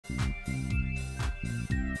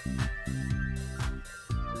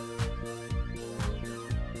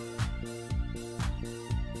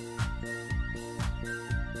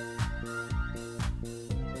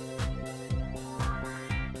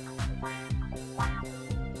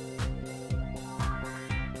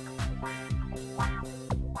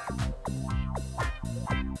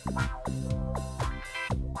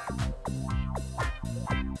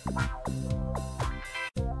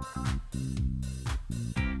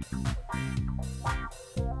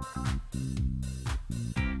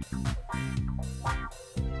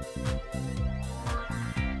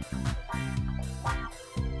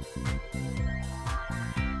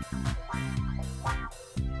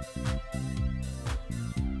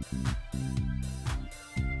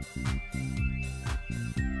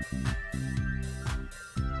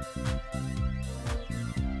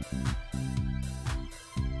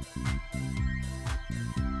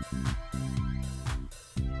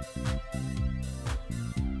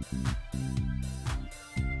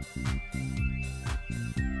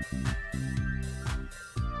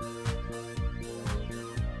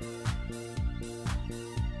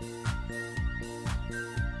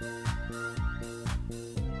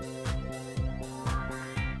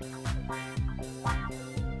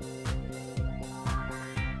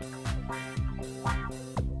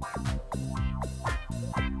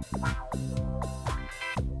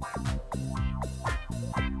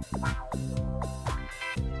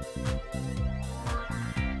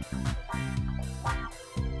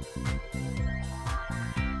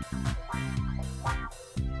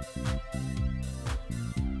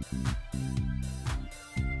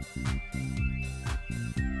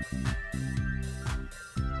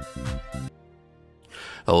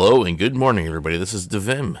Hello and good morning, everybody. This is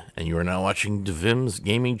Divim, and you are now watching Divim's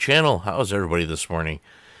gaming channel. How's everybody this morning?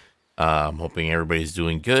 I'm hoping everybody's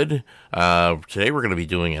doing good. Today we're going to be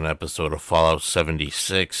doing an episode of Fallout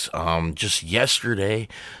 76. Just yesterday,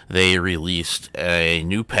 they released a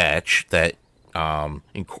new patch that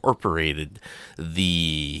incorporated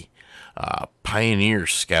the Pioneer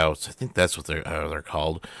Scouts. I think that's what they're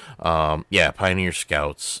called. Yeah, Pioneer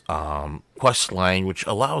Scouts quest line, which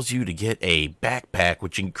allows you to get a backpack,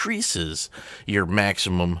 which increases your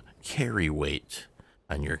maximum carry weight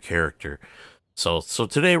on your character. So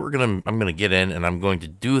today I'm gonna get in and I'm going to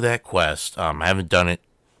do that quest. I haven't done it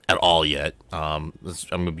at all yet. I'm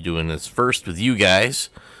gonna be doing this first with you guys.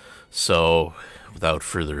 So without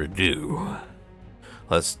further ado,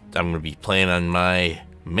 I'm gonna be playing on my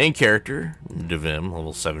main character, Divim,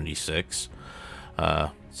 level 76.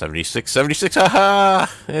 76, haha!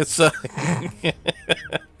 It's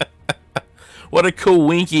what a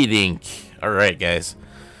coinky dink. Alright, guys.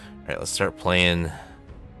 Alright, let's start playing.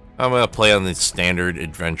 I'm gonna play on the standard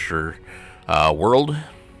adventure world.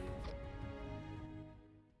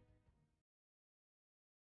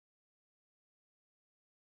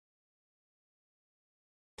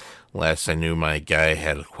 Last I knew, my guy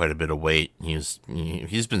had quite a bit of weight. He's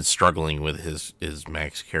been struggling with his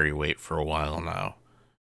max carry weight for a while now.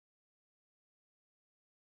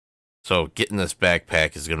 So getting this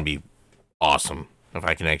backpack is going to be awesome. If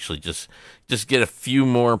I can actually just get a few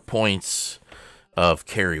more points of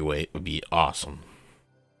carry weight, would be awesome.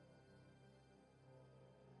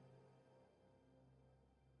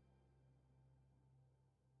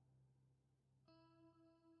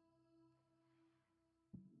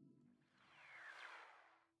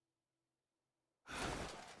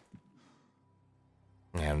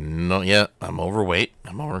 I'm overweight.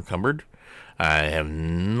 I'm overencumbered. I have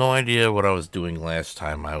no idea what I was doing last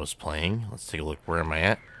time I was playing. Let's take a look. Where am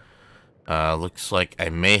I at? Looks like I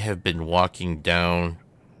may have been walking down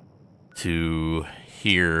to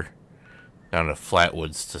here, down to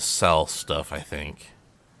Flatwoods to sell stuff, I think.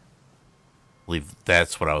 I believe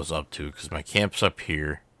that's what I was up to, because my camp's up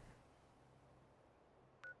here.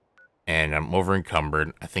 And I'm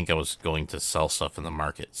overencumbered. I think I was going to sell stuff in the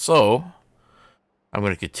market. So I'm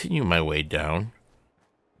going to continue my way down.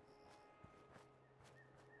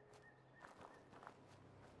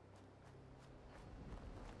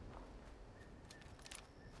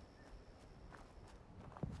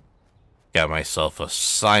 Got myself a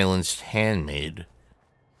silenced handmade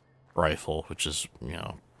rifle, which is,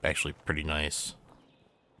 actually pretty nice.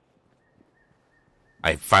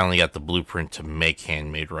 I finally got the blueprint to make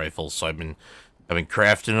handmade rifles, so I've been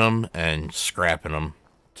crafting them and scrapping them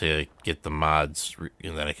to get the mods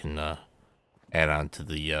that I can add on to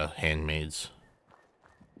the handmaids.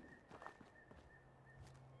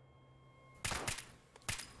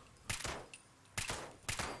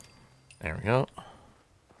 There we go.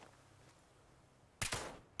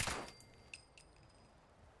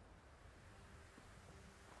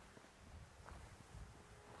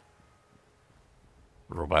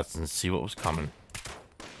 Robots didn't see what was coming.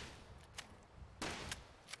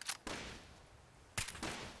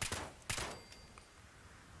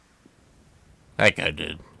 That guy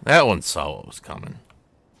did. That one saw what was coming.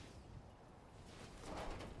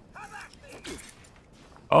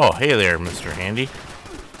 Oh, hey there, Mr. Handy.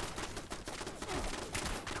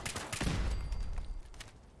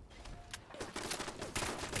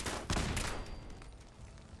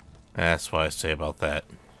 That's what I say about that.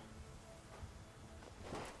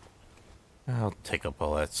 I'll take up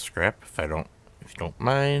all that scrap if you don't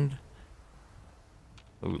mind.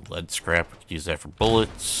 Ooh, lead scrap. I could use that for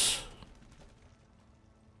bullets.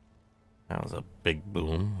 That was a big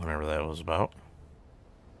boom, whatever that was about.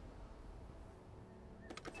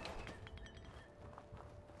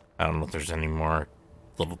 I don't know if there's any more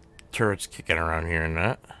little turrets kicking around here or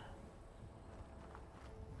not.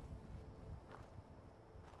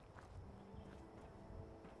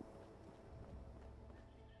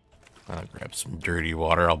 I'll grab some dirty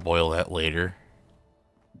water. I'll boil that later.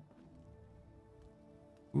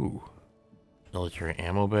 Ooh. Military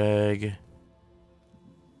ammo bag.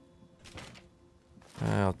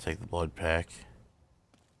 I'll take the blood pack.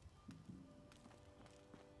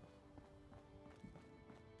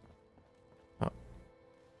 Oh.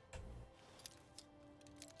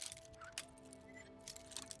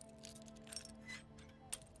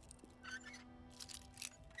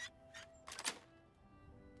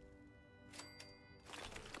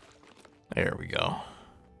 There we go.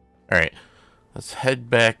 Alright. Let's head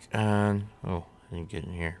back on... Oh, I didn't get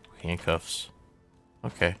in here. Handcuffs.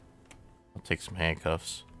 Okay. I'll take some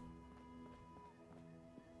handcuffs.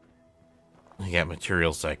 I got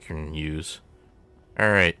materials I can use.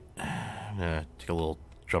 Alright. I'm gonna take a little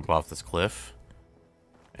jump off this cliff.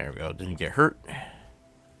 There we go. Didn't get hurt.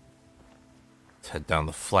 Let's head down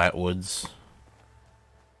the flatwoods.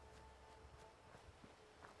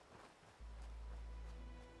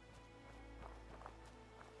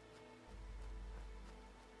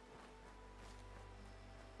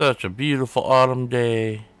 Such a beautiful autumn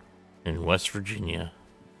day in West Virginia.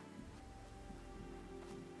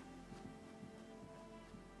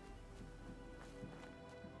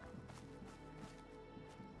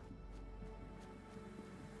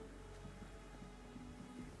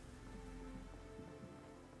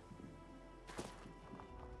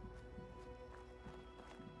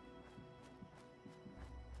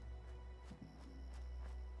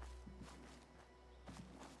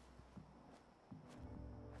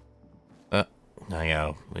 I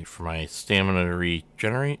gotta wait for my stamina to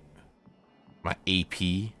regenerate. My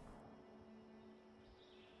AP.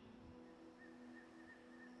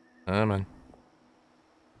 Come on.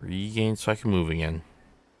 Regain so I can move again.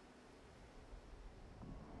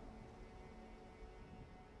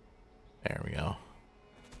 There we go.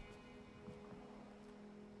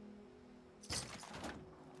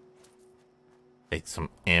 Take some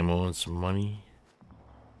ammo and some money.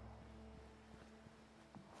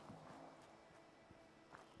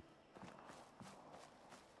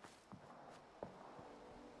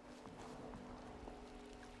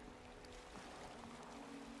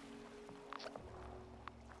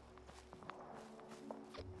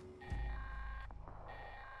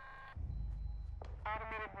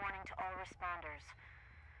 Automated warning to all responders.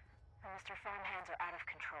 Mr. Farmhands are out of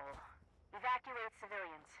control. Evacuate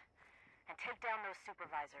civilians and take down those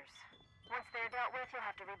supervisors. Once they're dealt with, you'll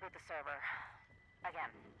have to reboot the server. Again.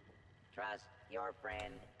 Trust your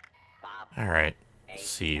friend, Bob. Alright. Let's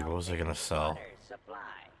see, what was I gonna sell?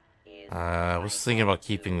 I was thinking about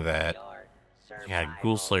keeping that. Yeah,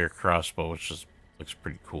 Ghoul Slayer crossbow, which just looks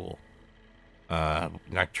pretty cool.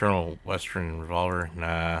 Nocturnal Western revolver.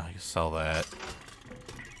 Nah, I can sell that.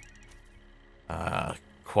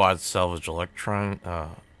 Quad salvage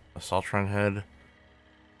assaultron head.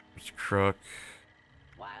 There's crook.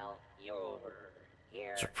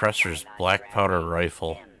 Suppressor's black powder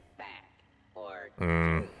rifle.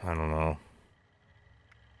 I don't know.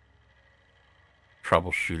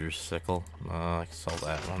 Troubleshooter's sickle. I can sell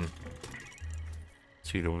that one.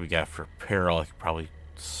 Let's see what we got for apparel. I could probably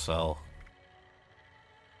sell.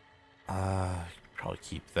 Probably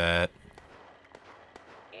keep that.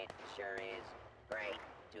 It sure is great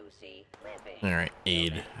to see living. Alright,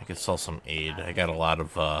 aid. I could sell some aid. I got a lot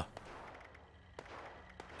of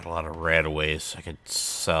radaways I could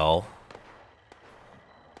sell.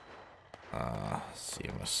 Let's see,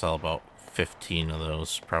 I'm gonna sell about 15 of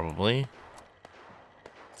those probably.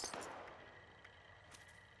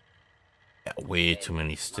 Got way too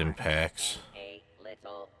many stim packs. I'm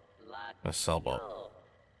gonna sell about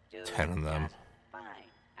 10 of them.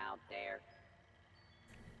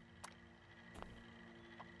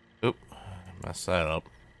 Oop, mess that up.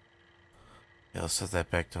 Yeah, let's set that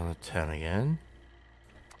back down to 10 again.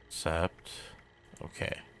 Accept.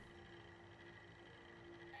 Okay.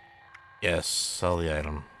 Yes, sell the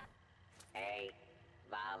item. Hey,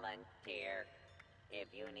 volunteer. If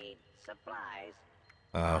you need supplies,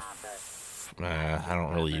 I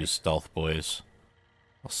don't really use stealth boys.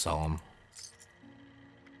 I'll sell them.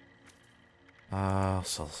 I'll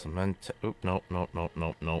sell some Oop, nope, nope, nope,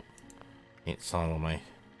 nope, nope. Ain't selling all my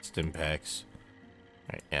stim packs.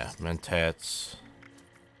 Alright, yeah, mentats.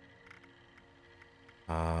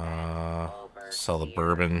 Sell the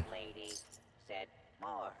bourbon. lady said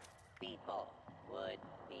more people would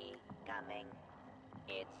be coming.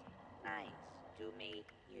 It's nice to meet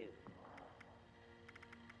you.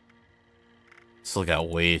 Still got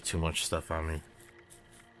way too much stuff on me.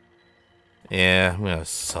 Yeah, I'm gonna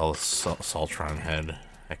sell a Saltron head.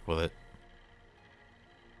 Heck with it.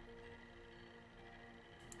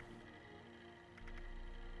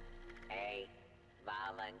 Hey,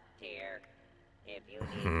 volunteer. If you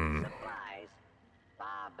need supplies,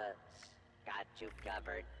 Bob's got you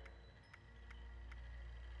covered.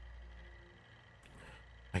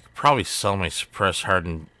 I could probably sell my suppressed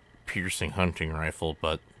hardened piercing hunting rifle,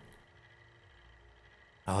 but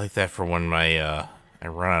I like that for when my I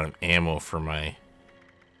run out of ammo for my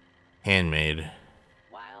handmade.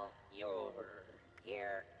 While you're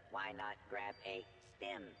here, why not grab a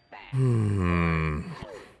stim pack?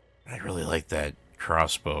 I really like that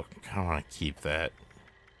crossbow. I kind of want to keep that.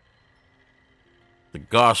 The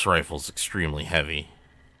Gauss rifle's extremely heavy.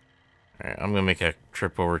 Alright, I'm gonna make a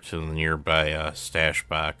trip over to the nearby stash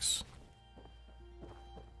box.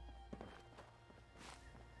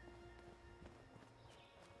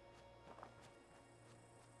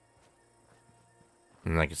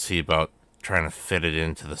 And I can see about trying to fit it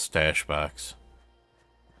into the stash box.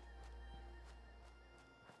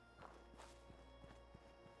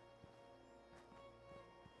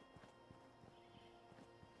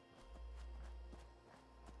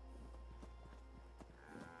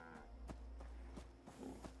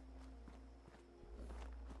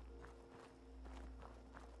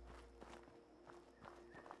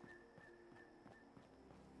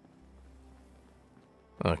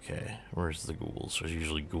 Okay, where's the ghouls? There's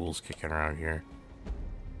usually ghouls kicking around here.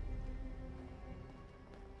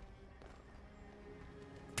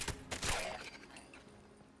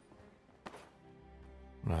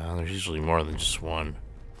 There's usually more than just one.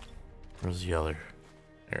 Where's the other?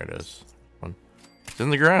 There it is. One. It's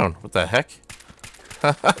in the ground. What the heck?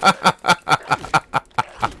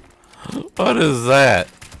 What is that?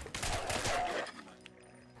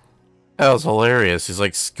 That was hilarious. He's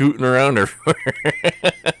like scooting around everywhere.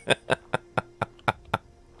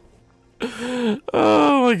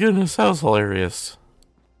 Oh my goodness, that was hilarious.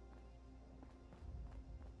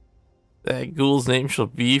 That ghoul's name shall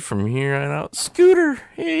be from here on out Scooter.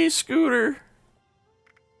 Hey, Scooter.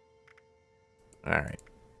 Alright.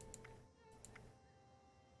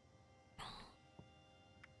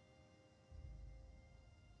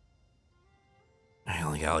 I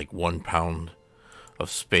only got like 1 pound of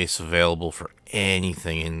space available for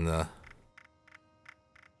anything in the...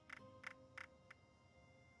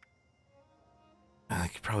 I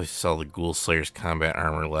could probably sell the Ghoul Slayer's combat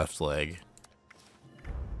armor left leg.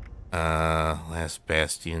 Last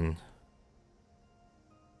Bastion.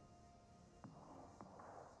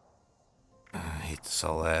 I hate to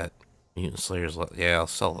sell that. Mutant Slayer's yeah, I'll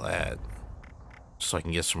sell that. Just so I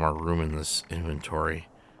can get some more room in this inventory.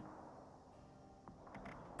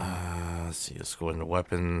 Let's see, let's go into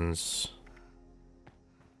weapons.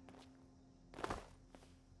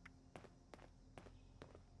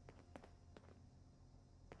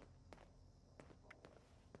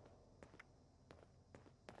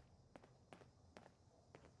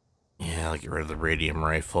 Yeah, I'll get rid of the radium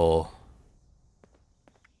rifle.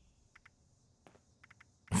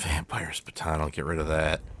 Vampire's baton, I'll get rid of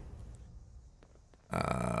that.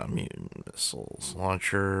 Mutant missiles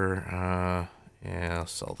launcher, yeah, I'll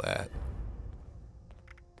sell that.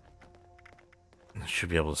 I should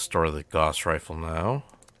be able to store the Gauss rifle now.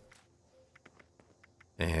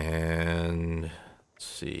 And let's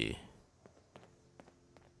see.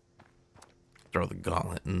 Throw the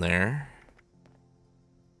gauntlet in there.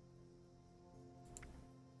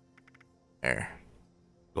 There.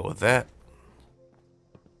 Go with that.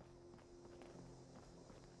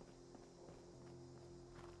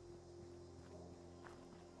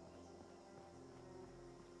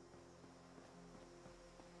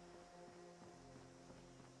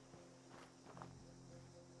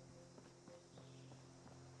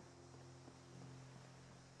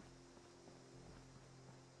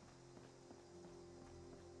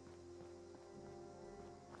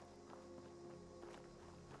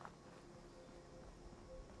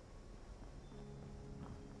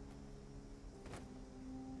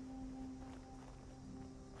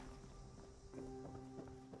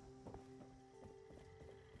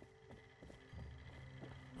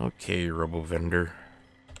 Okay, Robo Vendor.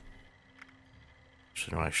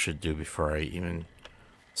 You know what I should do before I even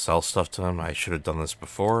sell stuff to him? I should have done this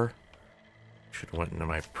before. Should have went into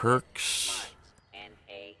my perks.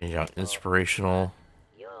 Change out inspirational.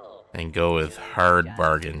 And go with hard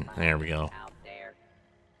bargain. There we go.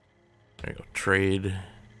 There you go. Trade.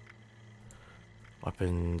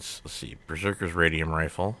 Weapons. Let's see. Berserker's Radium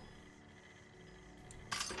Rifle.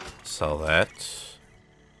 Sell that.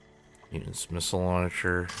 Mutant's Missile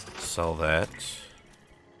Launcher. Sell that.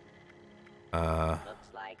 Looks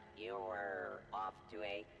like you were off to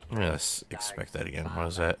a I'm gonna expect that again. What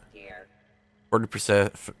is that?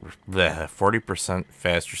 40%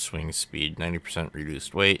 faster swing speed, 90%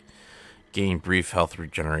 reduced weight, gain brief health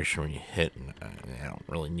regeneration when you hit. I don't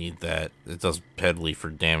really need that. It does peddly for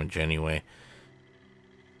damage anyway.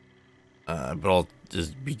 But all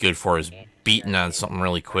just be good for is beating on something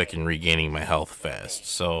really quick and regaining my health fast.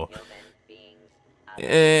 So, I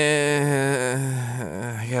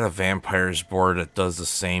got a vampires board that does the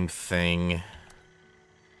same thing.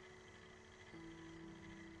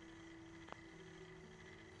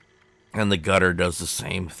 And the gutter does the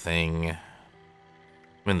same thing. I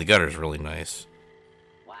mean, the gutter's really nice.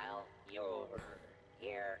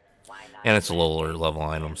 And it's a lower level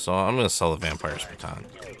item, so I'm going to sell the vampire's baton.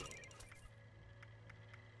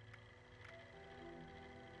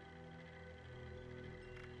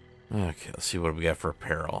 Okay, let's see what we got for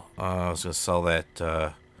apparel. I was going to sell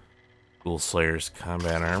that Ghoul Slayer's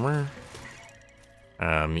combat armor.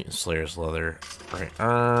 Mutant Slayer's leather right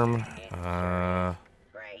arm. I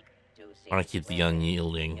want to keep the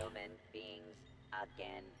unyielding.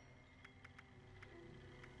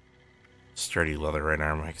 Sturdy leather right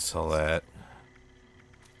arm, I can sell that.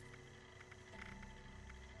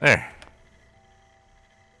 There.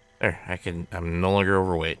 There, I'm no longer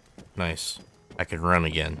overweight. Nice. I can run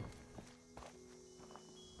again.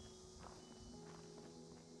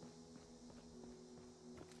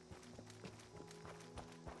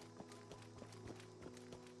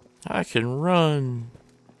 I can run.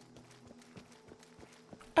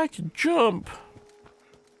 I can jump.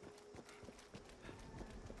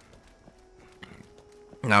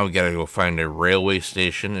 Now we gotta go find a railway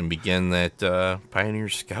station and begin that Pioneer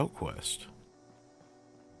Scout quest.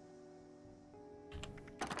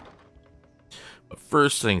 But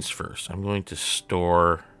first things first, I'm going to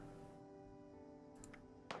store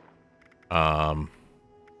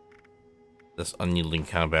this unyielding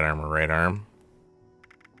combat armor right arm.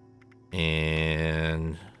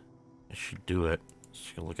 And I should do it.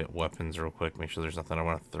 Just gonna look at weapons real quick, make sure there's nothing I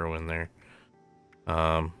want to throw in there.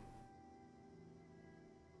 I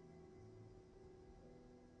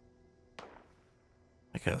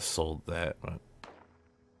could have sold that, but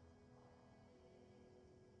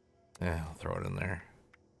yeah, I'll throw it in there.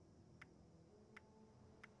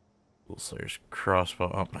 Ghoul Slayer's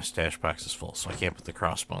crossbow. Oh, my stash box is full, so I can't put the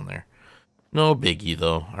crossbow in there. No biggie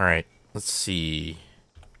though. Alright, let's see.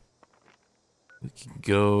 We can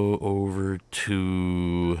go over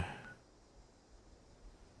to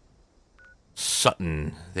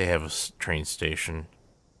Sutton. They have a train station.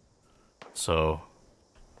 So,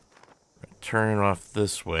 turn off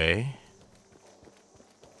this way.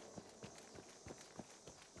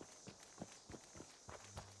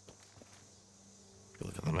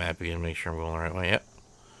 Look at the map again, make sure I'm going the right way. Yep.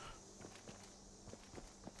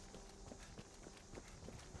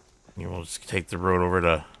 And we'll just take the road over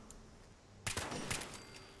to...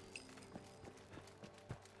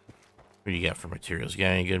 What do you got for materials? You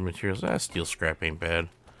got any good materials? Ah, steel scrap ain't bad.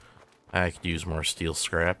 I could use more steel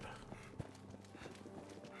scrap.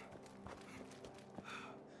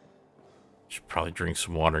 Should probably drink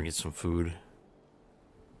some water and get some food.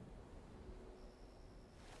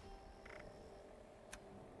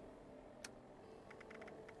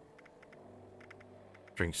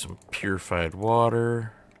 Drink some purified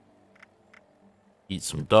water. Eat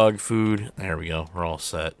some dog food. There we go. We're all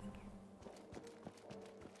set.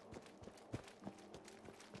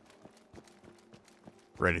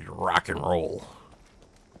 Ready to rock and roll.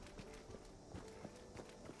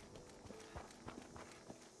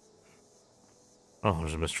 Oh,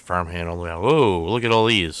 there's a Mr. Farmhand all the way out. Whoa, look at all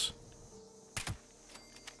these.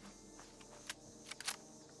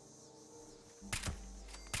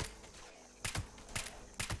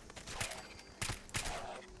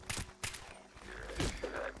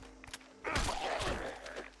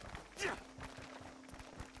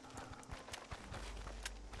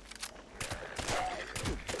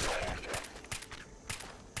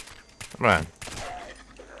 Come on.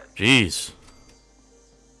 Jeez.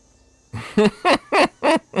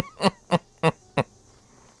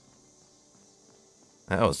 That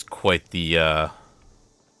was quite the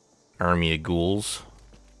army of ghouls.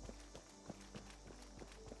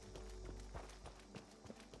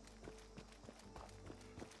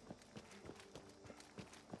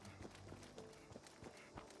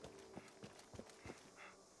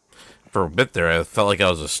 For a bit there, I felt like I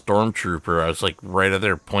was a stormtrooper. I was like right at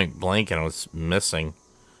there, point blank, and I was missing.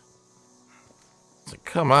 It's like,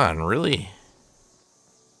 come on, really?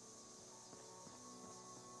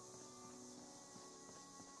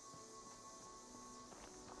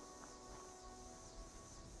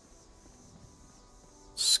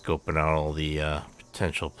 Scoping out all the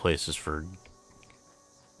potential places for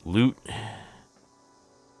loot.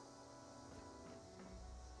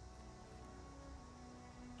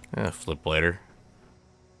 Flip lighter.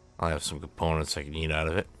 I'll have some components I can eat out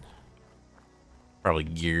of it. Probably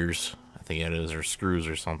gears, I think it is, or screws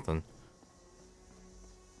or something.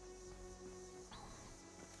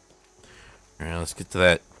 Alright, let's get to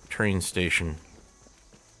that train station.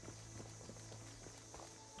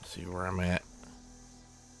 See where I'm at.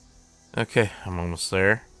 Okay, I'm almost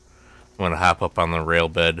there. I'm gonna hop up on the rail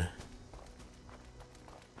bed.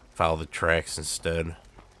 Follow the tracks instead.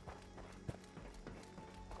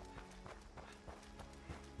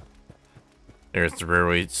 There's the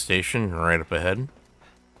railway station right up ahead.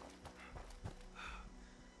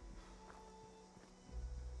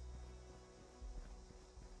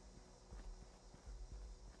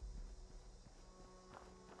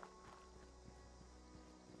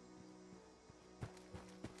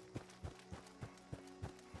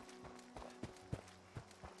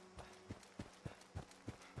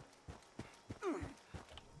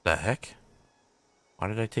 The heck? Why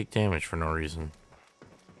did I take damage for no reason?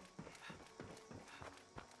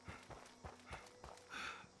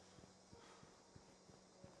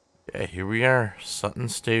 Okay, here we are, Sutton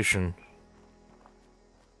Station.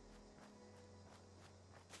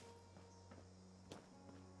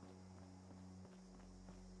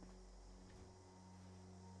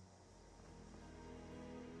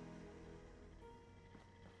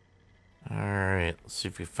 Alright, let's see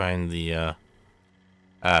if we find the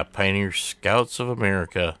Pioneer Scouts of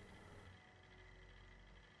America.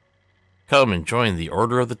 Come and join the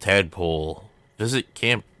Order of the Tadpole. Visit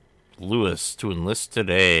Camp Lewis to enlist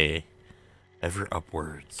today. Ever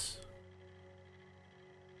upwards.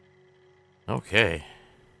 Okay.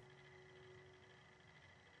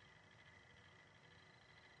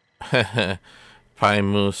 Pie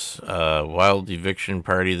Moose, wild eviction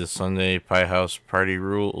party this Sunday. Pie House party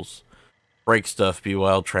rules. Break stuff, be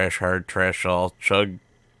wild, trash hard, trash all, chug,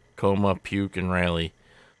 coma, puke, and rally.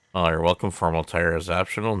 You're welcome. Formal attire is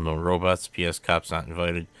optional. No robots. P.S. Cops not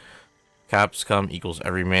invited. Cops come equals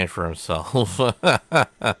every man for himself.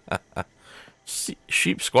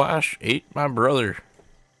 Sheep squash ate my brother.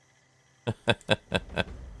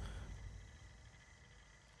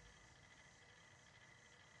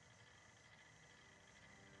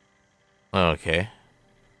 Okay.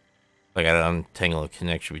 I gotta untangle a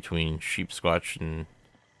connection between sheep squash and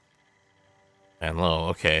low.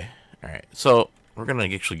 Okay. Alright. So we're gonna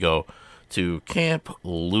actually go to Camp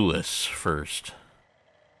Lewis first.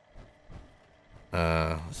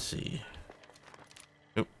 Let's see.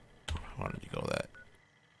 Oop. I wanted to go that.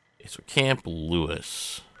 Okay, so Camp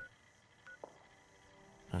Lewis.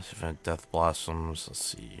 Let's event Death Blossoms. Let's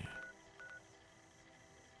see.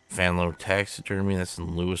 Fanlo Taxidermy, that's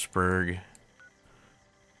in Lewisburg.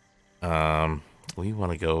 We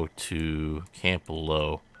want to go to Camp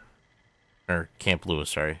Low. Or Camp Lewis,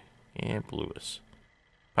 sorry. Camp Lewis.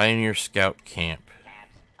 Pioneer Scout Camp.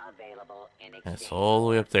 That's all the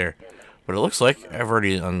way up there. But it looks like I've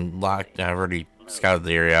already scouted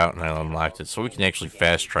the area out and I unlocked it. So we can actually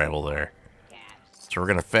fast travel there. So we're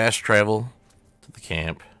going to fast travel to the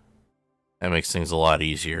camp. That makes things a lot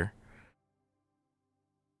easier.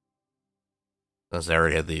 As I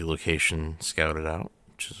already had the location scouted out,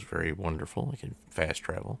 which is very wonderful. I can fast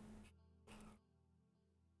travel.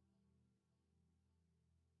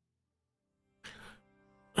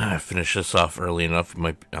 I finish this off early enough.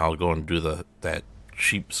 I'll go and do that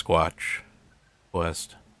sheep squatch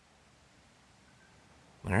quest.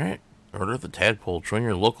 All right, Order of the Tadpole. Join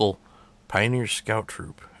your local Pioneer Scout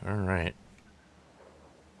troop. All right.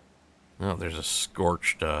 Oh, there's a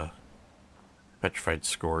scorched, petrified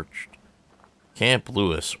scorched. Camp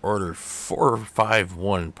Lewis, Order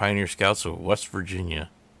 451, Pioneer Scouts of West Virginia.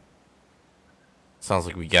 Sounds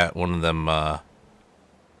like we got one of them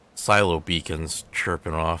silo beacons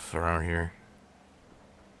chirping off around here.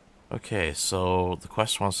 Okay, so the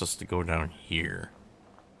quest wants us to go down here.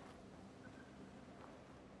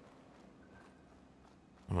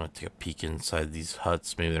 I'm gonna take a peek inside these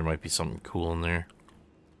huts. Maybe there might be something cool in there.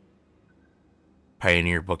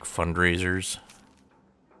 Pioneer Book fundraisers.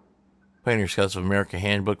 Pioneer Scouts of America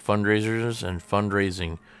Handbook fundraisers and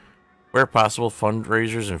fundraising. Where possible,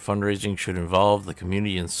 fundraisers and fundraising should involve the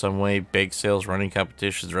community in some way. Bake sales, running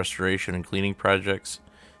competitions, restoration and cleaning projects.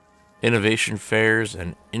 Innovation fairs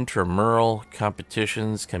and intramural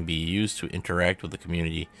competitions can be used to interact with the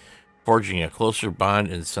community, forging a closer bond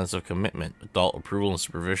and sense of commitment. Adult approval and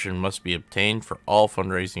supervision must be obtained for all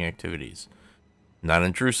fundraising activities. Not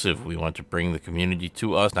intrusive. We want to bring the community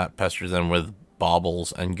to us, not pester them with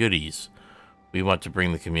baubles and goodies. We want to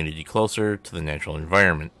bring the community closer to the natural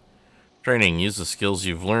environment. Training. Use the skills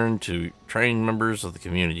you've learned to train members of the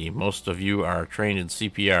community. Most of you are trained in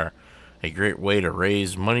CPR. A great way to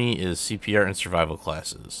raise money is CPR and survival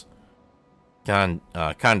classes.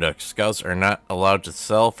 Conduct. Scouts are not allowed to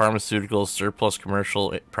sell pharmaceuticals, surplus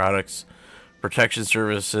commercial products, protection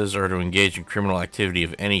services, or to engage in criminal activity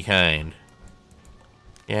of any kind.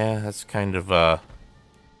 Yeah, that's kind of, that'd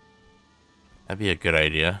be a good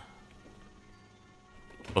idea.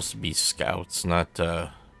 Supposed to be scouts, not,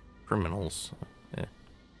 criminals. Yeah.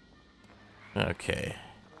 Okay.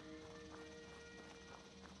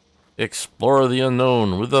 Explore the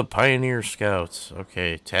unknown with the Pioneer Scouts.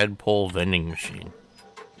 Okay, tadpole vending machine.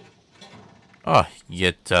 Oh, you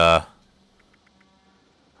get, oh,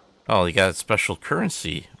 you got special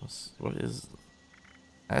currency. What is...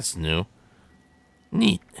 That's new.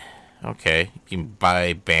 Neat. Okay, you can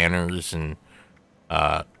buy banners and,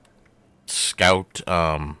 scout,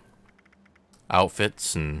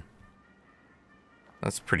 outfits, and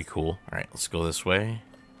that's pretty cool. Alright, let's go this way.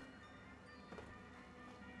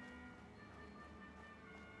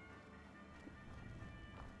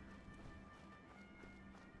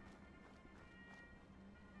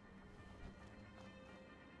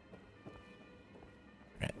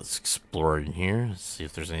 Alright, let's explore in here. Let's see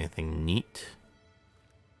if there's anything neat.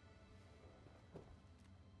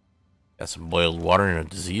 Got some boiled water and a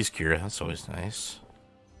disease cure. That's always nice.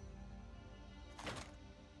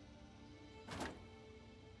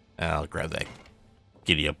 I'll grab that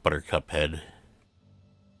giddy up buttercup head.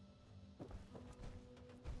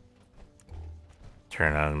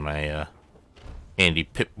 Turn on my handy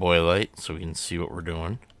Pip-Boy light so we can see what we're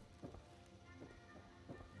doing.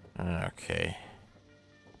 Okay.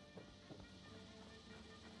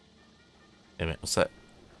 Wait a minute, what's that?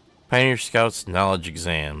 Pioneer Scouts Knowledge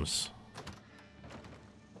Exams.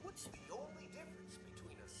 What's the only difference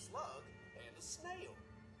between a slug and a snail?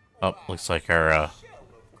 Oh, looks like our Shell,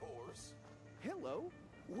 of course. Hello,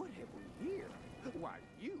 what have we here? Why,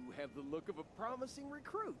 you have the look of a promising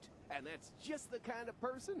recruit, and that's just the kind of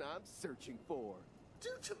person I'm searching for.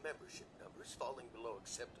 Due to membership numbers falling below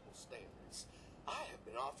acceptable standards, I have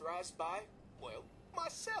been authorized by, well,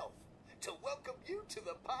 myself, to welcome you to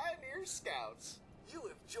the Pioneer Scouts. You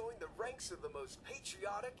have joined the ranks of the most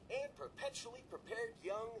patriotic and perpetually prepared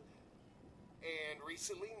young, and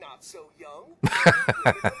recently not so young,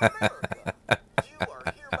 women of America. You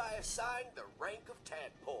are hereby assigned the rank of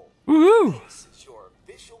tadpole. Woohoo! This is your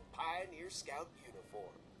official Pioneer Scout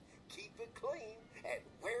uniform. Keep it clean and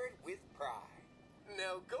wear it with pride.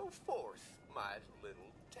 Now go forth, my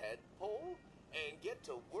little tadpole, and get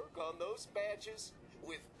to work on those badges.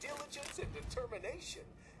 With diligence and determination,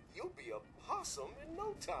 you'll be a possum in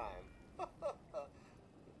no time.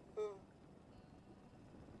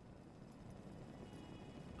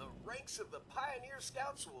 The ranks of the Pioneer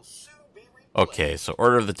Scouts will soon be replaced. Okay, so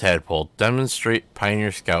Order of the Tadpole. Demonstrate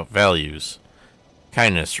Pioneer Scout values.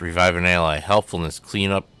 Kindness, revive an ally. Helpfulness, clean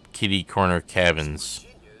up kitty corner cabins.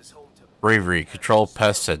 Bravery, control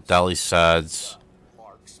pests at Dolly Sods.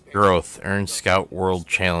 Growth, earn Scout World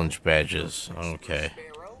Challenge badges. Okay.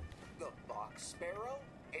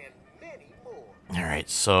 Alright,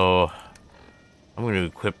 so I'm going to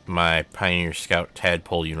equip my Pioneer Scout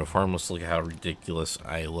Tadpole uniform. Let's look at how ridiculous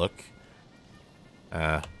I look.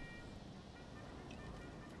 Oh.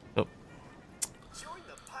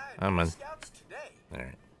 I'm on.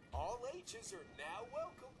 Alright. All ages are now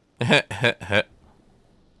welcome.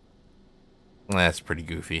 That's pretty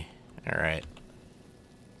goofy. Alright.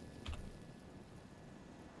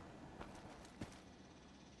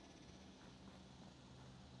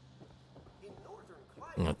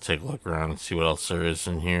 I'm gonna take a look around and see what else there is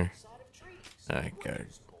in here. I gotta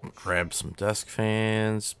grab some desk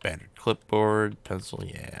fans, battered clipboard, pencil,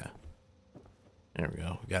 yeah. There we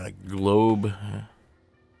go. We got a globe.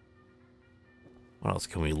 What else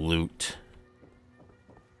can we loot?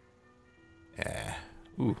 Yeah.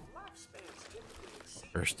 Ooh.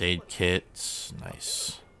 First aid kits.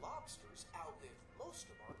 Nice. Lobsters outlive most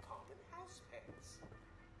of our common house pets.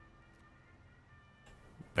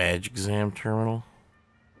 Badge exam terminal.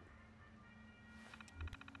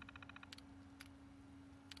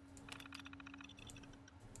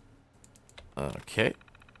 Okay.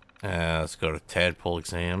 Let's go to tadpole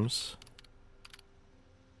exams.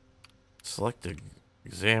 Select the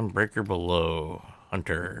exam breaker below.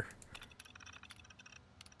 Hunter.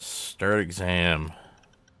 Start exam.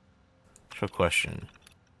 Show question.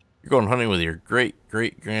 You're going hunting with your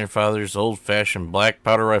great-great-grandfather's old-fashioned black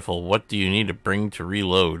powder rifle. What do you need to bring to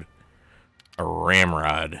reload? A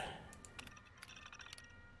ramrod.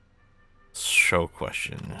 Show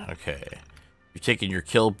question. Okay. You're taking your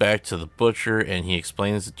kill back to the butcher, and he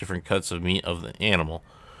explains the different cuts of meat of the animal.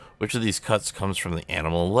 Which of these cuts comes from the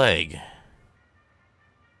animal leg?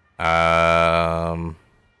 Yeah,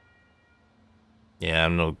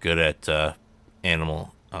 I'm no good at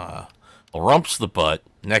animal. Well, rump's the butt.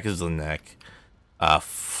 Neck is the neck.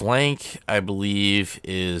 Flank, I believe,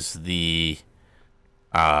 is the.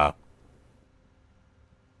 Oh,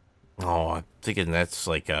 I'm thinking that's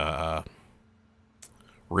like a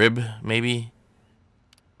rib, maybe.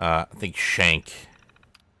 I think shank.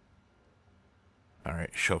 All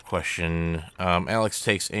right, show question. Alex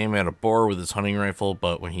takes aim at a boar with his hunting rifle,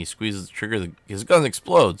 but when he squeezes the trigger, his gun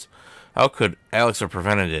explodes. How could Alex have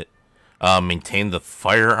prevented it? Maintain the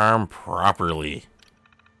firearm properly.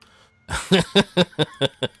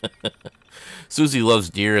 Susie loves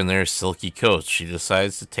deer and their silky coats. She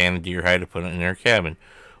decides to tan a deer hide to put it in her cabin.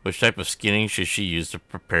 Which type of skinning should she use to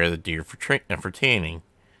prepare the deer for tanning?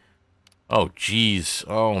 Oh, jeez.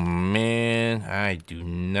 Oh, man. I do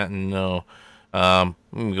not know. I'm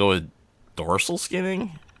going to go with dorsal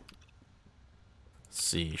skinning. Let's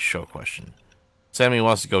see. Show question. Sammy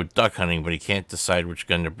wants to go duck hunting, but he can't decide which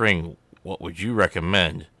gun to bring. What would you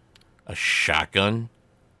recommend? A shotgun?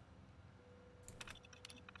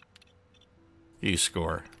 You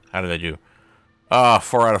score. How did I do?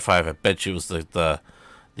 4 out of 5. I bet you it was the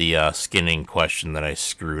skinning question that I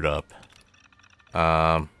screwed up.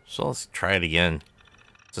 So let's try it again.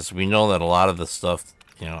 Since we know that a lot of the stuff,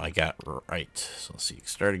 you know, I got right. So let's see.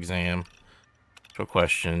 Start exam. Show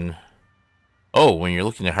question. Oh, when you're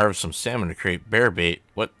looking to harvest some salmon to create bear bait,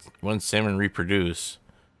 when salmon reproduce,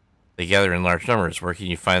 they gather in large numbers. Where can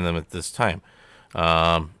you find them at this time?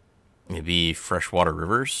 Maybe freshwater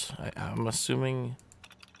rivers, I'm assuming.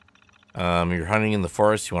 You're hunting in the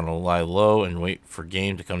forest. You want to lie low and wait for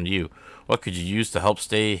game to come to you. What could you use to help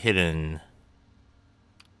stay hidden?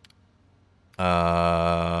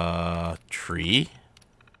 Tree.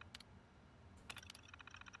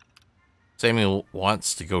 Samuel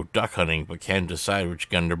wants to go duck hunting, but can't decide which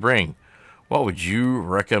gun to bring. What would you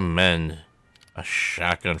recommend? A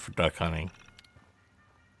shotgun for duck hunting.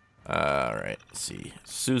 Alright, let's see.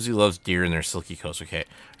 Susie loves deer and their silky coats. Okay,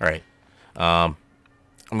 alright. I'm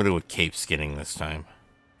gonna go with cape skinning this time.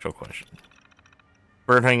 Show question.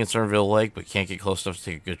 Bird hunting in Somerville Lake, but can't get close enough to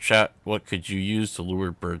take a good shot. What could you use to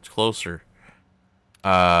lure birds closer?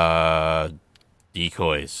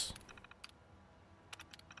 Decoys.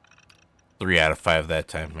 3 out of 5 that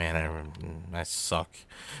time. Man, I suck.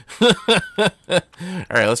 Alright,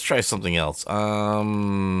 let's try something else.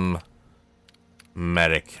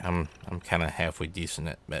 Medic. I'm kind of halfway decent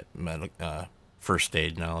at medic, first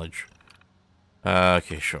aid knowledge.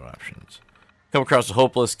 Okay, show options. Come across a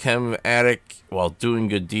hopeless chem addict while doing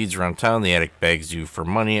good deeds around town. The addict begs you for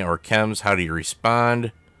money or chems. How do you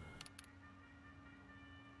respond?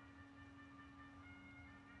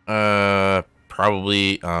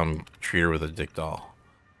 Probably treat her with a dick doll.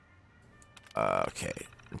 Okay.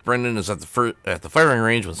 Brendan is at the firing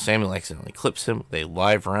range when Samuel accidentally clips him with a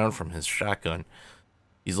live round from his shotgun.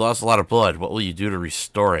 He's lost a lot of blood. What will you do to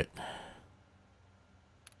restore it?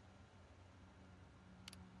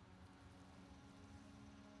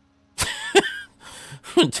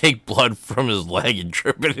 Take blood from his leg and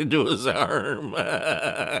drip it into his arm.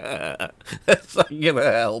 That's not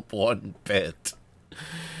gonna help one bit.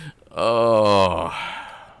 Oh.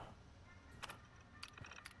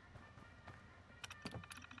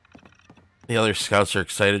 The other scouts are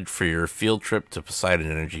excited for your field trip to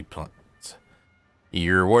Poseidon Energy Plants.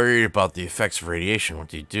 You're worried about the effects of radiation. What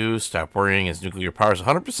do you do? Stop worrying, as nuclear power is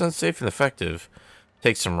 100% safe and effective.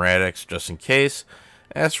 Take some Rad-X just in case.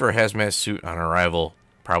 Ask for a hazmat suit on arrival.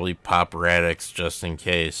 Probably pop Rad-X just in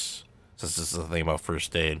case. Since this is the thing about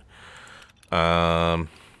first aid. Which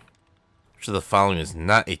of the following is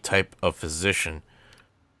not a type of physician?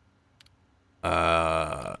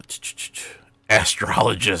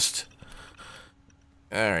 Astrologist.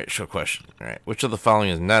 Alright, show question. Alright, which of the following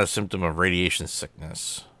is not a symptom of radiation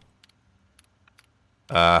sickness?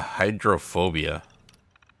 Hydrophobia.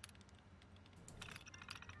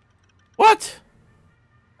 What?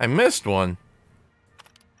 I missed one.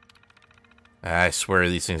 I swear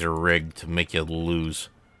these things are rigged to make you lose.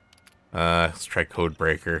 Let's try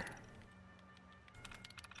Codebreaker.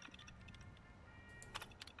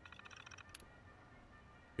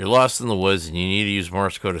 You're lost in the woods and you need to use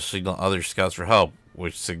Morse code to signal other scouts for help.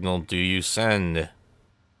 Which signal do you send?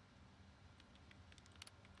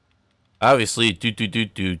 Obviously, do.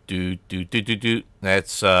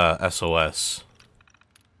 That's SOS.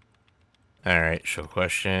 Alright, show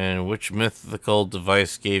question. Which mythical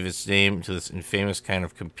device gave its name to this infamous kind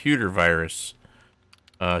of computer virus?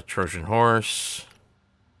 Trojan horse.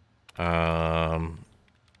 For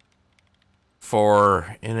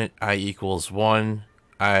init I equals 1.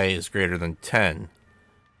 I is greater than 10.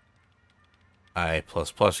 I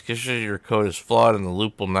plus plus. Because your code is flawed and the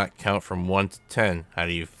loop will not count from 1 to 10. How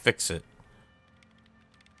do you fix it?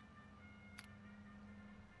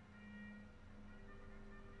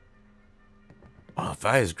 Well, if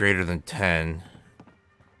I is greater than 10...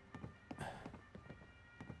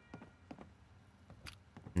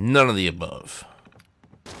 None of the above.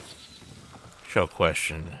 Show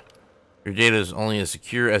question. Your data is only as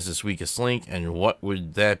secure as its weakest link, and what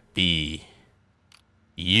would that be?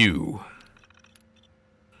 You.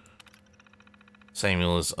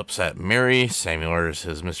 Samuel is upset Mary. Samuel orders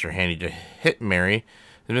his Mr. Handy to hit Mary,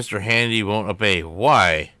 and Mr. Handy won't obey.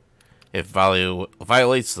 Why? It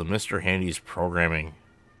violates the Mr. Handy's programming.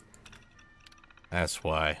 That's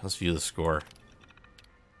why. Let's view the score.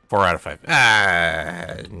 4 out of 5.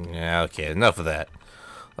 Okay, enough of that.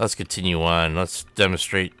 Let's continue on. Let's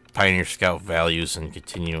demonstrate Pioneer Scout values and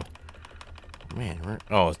continue. Man,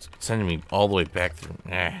 oh, it's sending me all the way back through.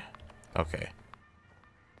 Okay.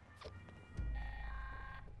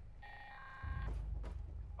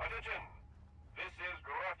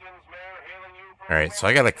 Alright, so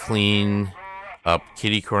I gotta clean up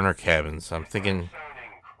Kitty Corner Cabins. I'm thinking...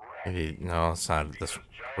 Maybe... No, it's not this...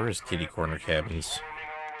 Where is Kitty Corner Cabins?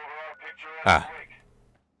 Ah.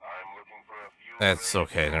 That's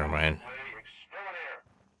okay, never mind.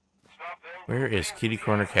 Where is Kitty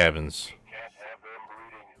Corner Cabins?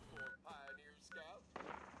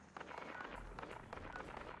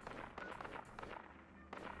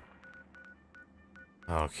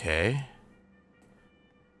 Okay.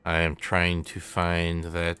 I am trying to find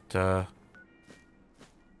that, I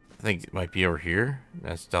think it might be over here.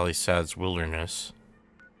 That's Dolly Sad's Wilderness.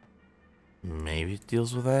 Maybe it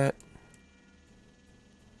deals with that?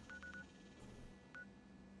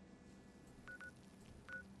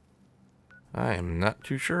 I am not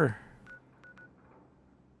too sure.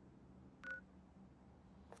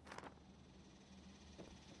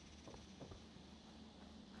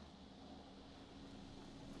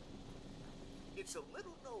 It's a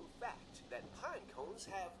little known fact that pine cones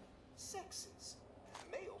have sexes.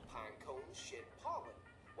 Male pine cones shed pollen.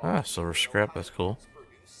 Ah, silver scrap, that's cool.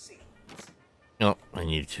 Oh, I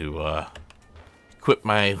need to quit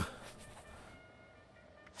my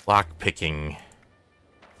lock picking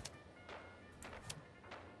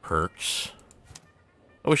perks.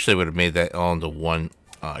 I wish they would have made that all into one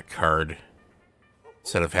card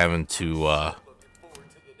instead of having to I'll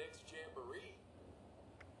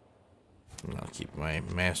keep my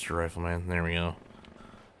master rifleman. There we go.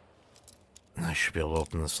 I should be able to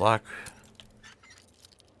open this lock.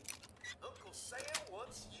 Uncle Sam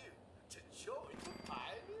wants you to join the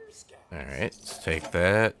Pioneer Scouts. Alright, let's take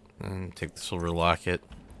that and take the silver locket.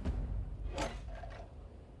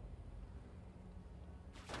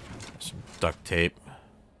 Some duct tape.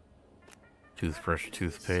 Toothbrush,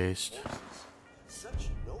 toothpaste. Such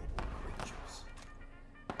noble creatures.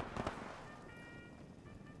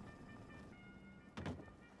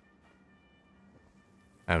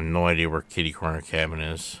 I have no idea where Kitty Corner Cabin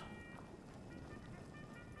is.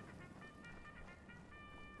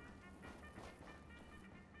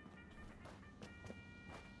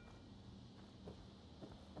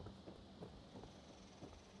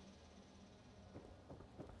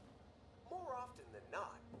 More often than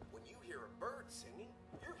not, when you hear a bird singing,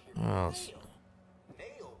 you're hearing Well, a male.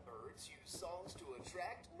 Male birds use songs to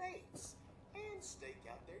attract mates and stake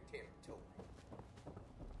out their territory.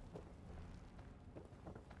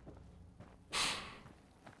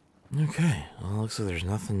 okay, well, looks like there's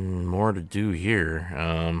nothing more to do here.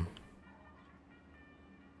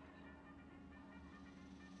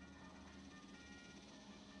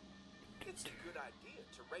 It's a good idea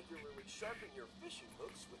to regularly sharpen your fishing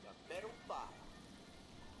hooks with a metal file.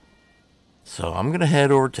 So I'm gonna head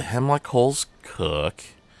over to Hemlock Hole's Cook.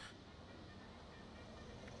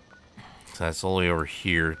 So that's all the way over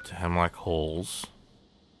here to Hemlock Holes.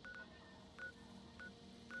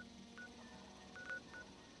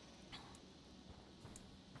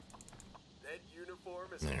 That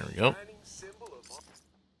uniform is There a we go. shining symbol of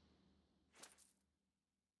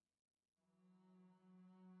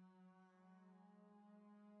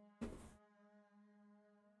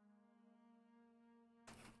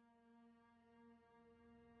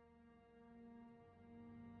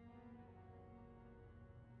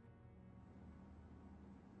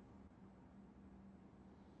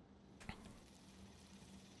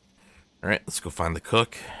Alright, let's go find the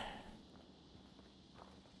cook.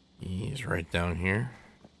 He's right down here.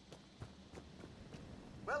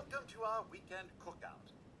 Welcome to our weekend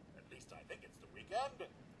cookout. At least I think it's the weekend.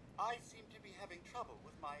 I seem to be having trouble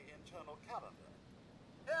with my internal calendar.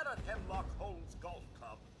 Here at Hemlock Holmes Golf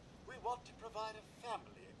Club, we want to provide a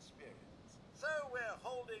family experience. So we're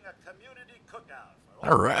holding a community cookout for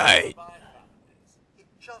all Alright. nearby families. It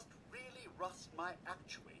just really rusts my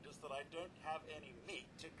actuators that I don't have any meat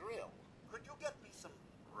to grill. Could you get me some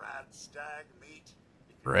rad stag meat?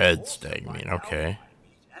 If you Red also stag find meat, alpine okay.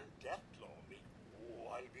 meat and deathclaw meat,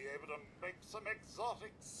 oh, I'll be able to make some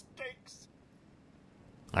exotic steaks.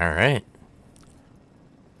 Alright.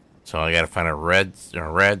 So I gotta find a red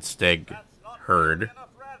stag That's not herd. nearly enough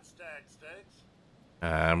rad stag steaks.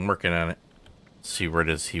 I'm working on it. See, where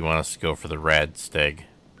does he want us to go for the rad stag?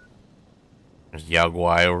 There's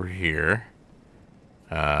Yaguai over here.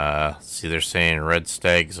 See, they're saying red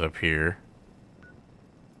stags up here.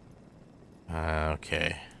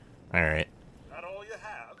 Okay. Alright. That all you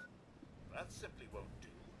have? That simply won't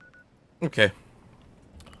do. Okay.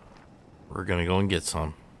 We're gonna go and get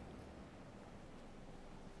some.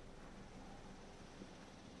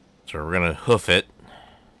 So we're gonna hoof it.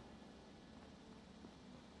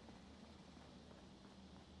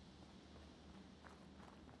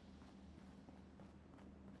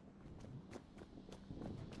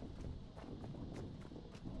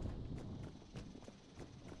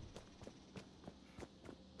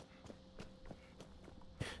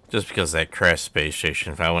 Just because that crashed space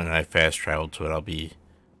station, if I went and I fast traveled to it, I'll be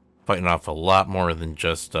fighting off a lot more than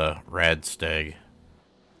just a rad stag.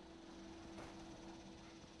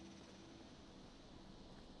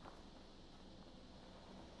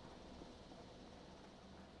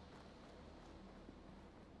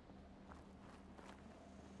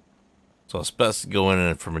 So it's best to go in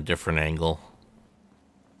it from a different angle.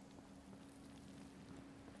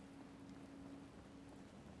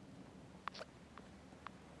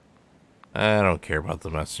 I don't care about the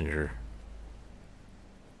messenger.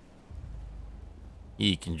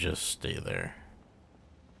 He can just stay there.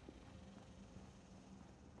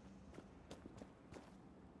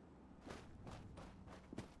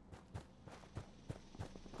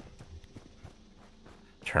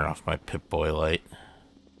 Turn off my Pip-Boy light.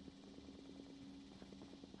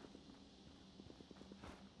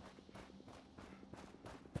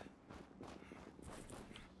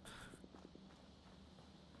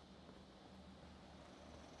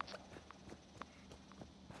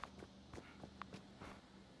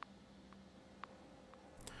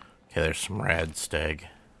 Okay, there's some rad stag.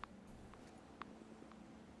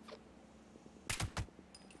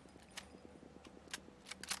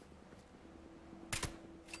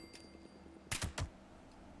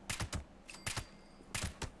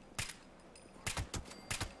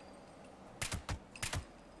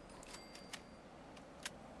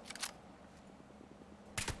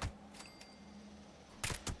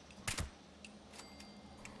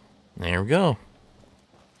 There we go.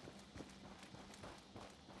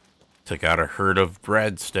 Took out a herd of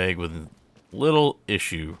rad stag with little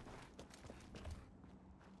issue.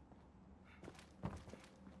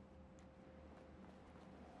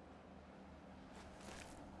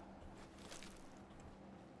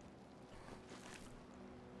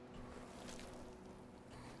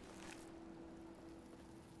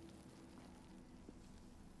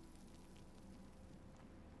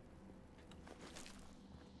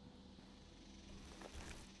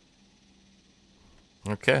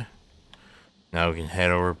 Okay. Now we can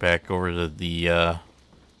head back over to the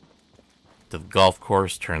golf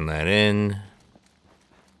course, turn that in.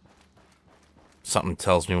 Something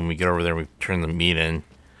tells me when we get over there, we turn the meat in,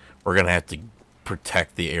 we're gonna have to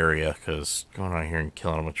protect the area, because going out here and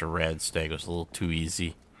killing a bunch of rad stag was a little too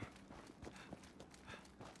easy.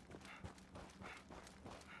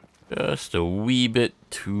 Just a wee bit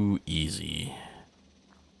too easy.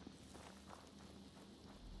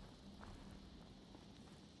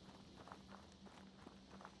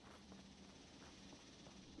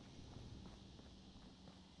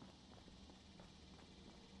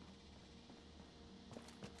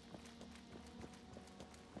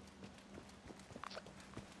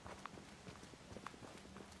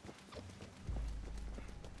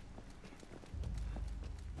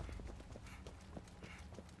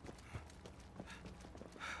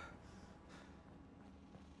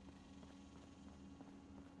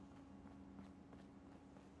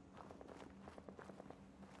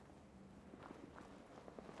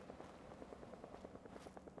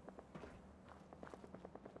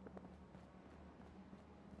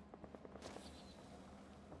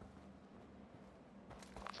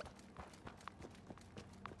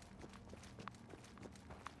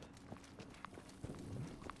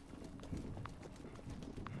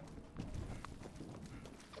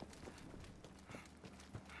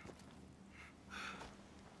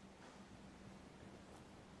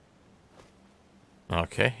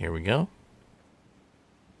 Okay, here we go.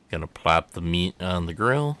 Gonna plop the meat on the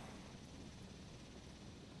grill.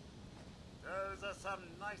 Those are some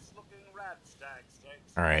nice looking rat stag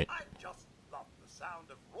steaks. All right. I just love the sound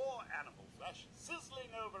of raw animal flesh sizzling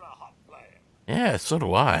over a hot flame. Yeah, so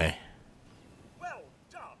do I. Well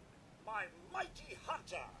done, my mighty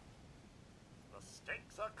hunter. The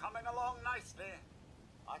steaks are coming along nicely.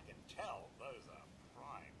 I can tell those are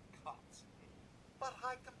prime cuts. But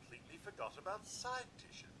I completely forgot about side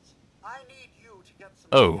dishes. I need you to get some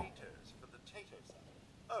potatoes for the tato salad.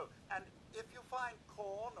 Oh, and if you find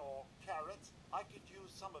corn or carrots, I could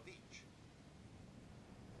use some of each.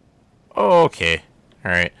 Okay.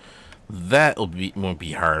 All right. Won't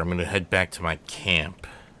be hard. I'm gonna head back to my camp,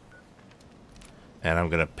 and I'm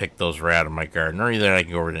gonna pick those right out of my garden. Or either I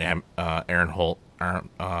can go over to Aaron Holt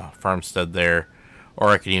farmstead there, or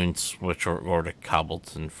I could even switch over to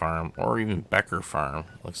Cobbleton Farm, or even Becker Farm.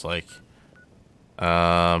 Looks like.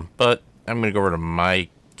 But I'm gonna go over to my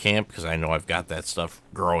camp because I know I've got that stuff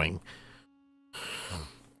growing.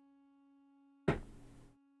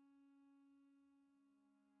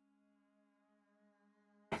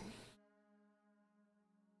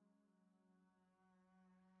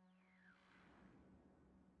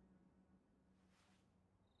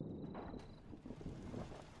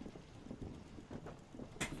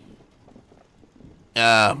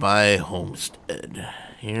 My homestead.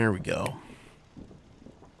 Here we go.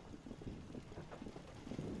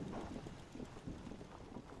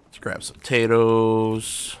 Let's grab some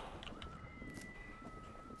potatoes.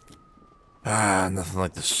 Nothing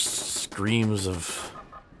like the screams of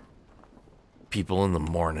people in the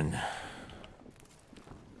morning.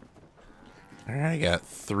 Alright, I got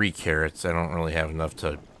 3 carrots. I don't really have enough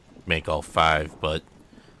to make all 5, but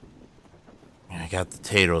I got the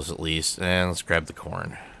potatoes at least. And let's grab the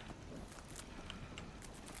corn.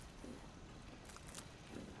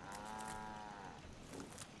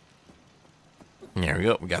 There we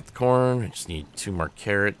go. We got the corn. I just need 2 more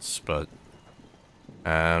carrots, but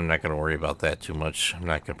I'm not going to worry about that too much. I'm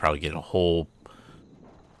not going to probably get a whole...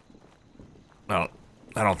 No,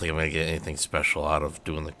 I don't think I'm going to get anything special out of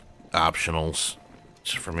doing the optionals.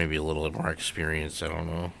 Just for maybe a little bit more experience. I don't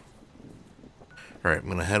know. Alright, I'm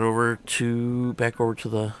going to head back over to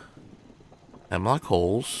the hemlock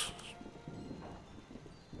holes.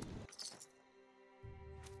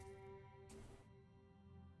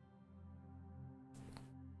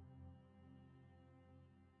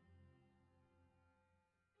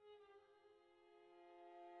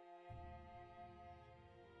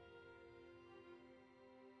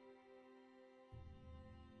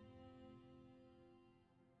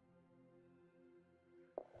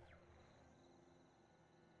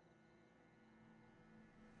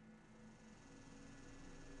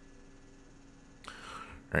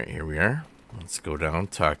 Alright, here we are. Let's go down,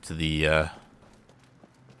 talk to the,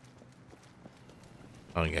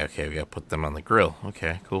 Oh, yeah, okay, we gotta put them on the grill.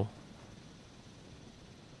 Okay, cool.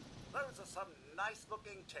 Those are some nice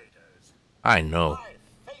looking taters. I know.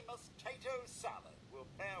 My famous tato salad will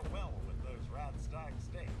pair well with those rat stag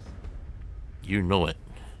steaks. You know it.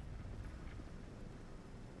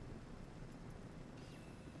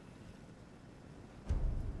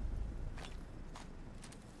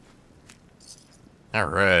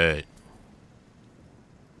 Alright.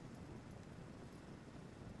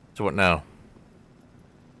 So what now?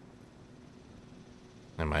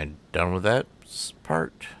 Am I done with that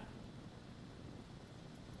part?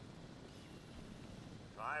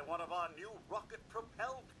 Try one of our new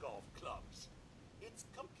rocket-propelled golf clubs. It's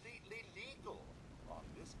completely legal on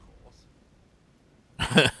this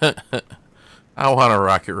course. I want a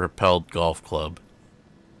rocket-repelled golf club.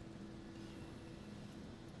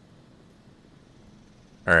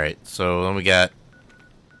 Alright, so then we gotta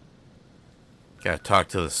talk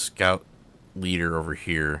to the scout leader over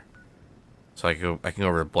here. So I can go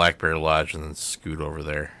over to Blackberry Lodge and then scoot over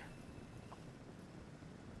there.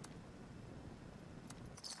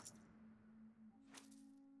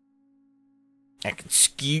 I can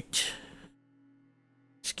scoot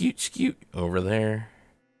over there.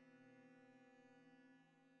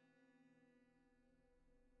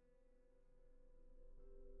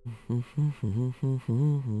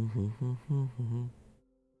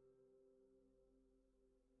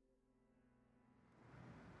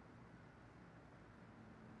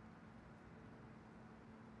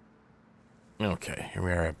 Okay, here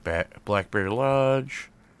we are at Blackberry Lodge.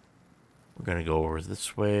 We're gonna go over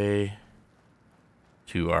this way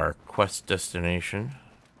to our quest destination.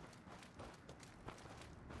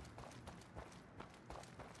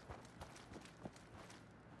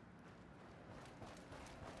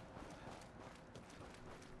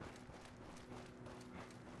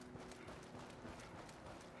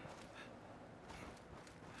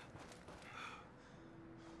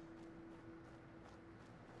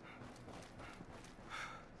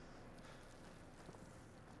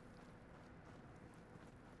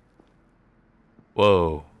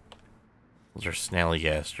 Whoa. Those are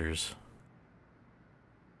snallygasters.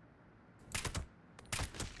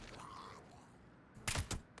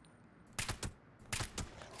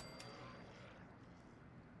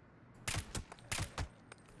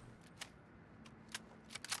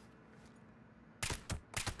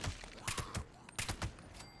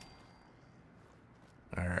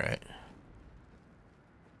 Alright.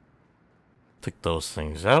 Took those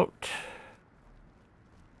things out.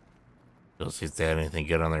 Let's see if they had anything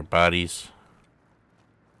good on their bodies.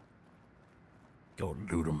 Go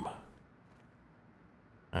loot them.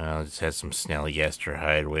 Just had some snallygaster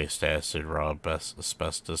hide, waste acid, raw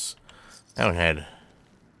asbestos. That one had...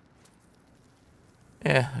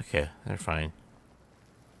 Yeah, okay, they're fine.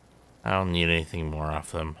 I don't need anything more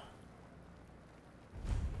off them.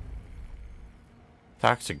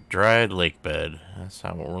 Toxic dried lake bed. That's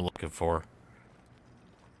not what we're looking for.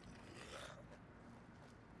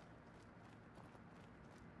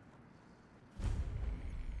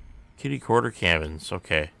 Kitty quarter cabins,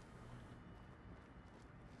 okay.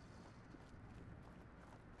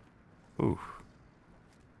 Ooh.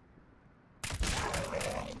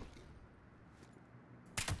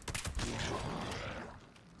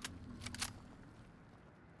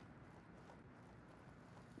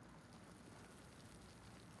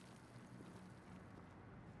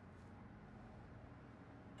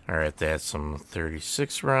 Alright, they had some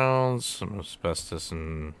 36 rounds, some asbestos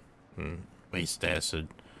and waste acid.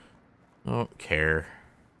 Don't care.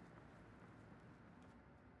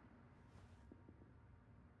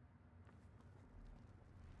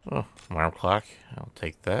 Oh, alarm clock. I'll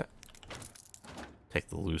take that. Take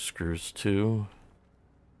the loose screws too.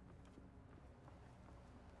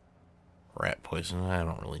 Rat poison. I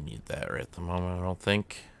don't really need that right at the moment, I don't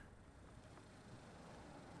think.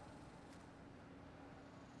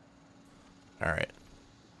 Alright.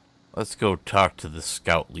 Let's go talk to the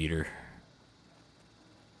scout leader.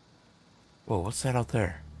 Whoa, what's that out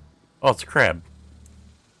there? Oh, it's a crab.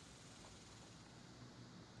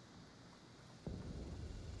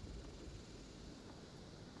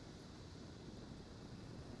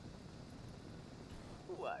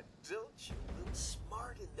 Why, don't you look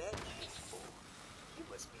smart in that uniform? You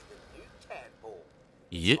must be the new tadpole.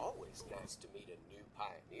 Yep. It's always nice to meet a new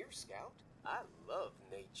pioneer scout. I love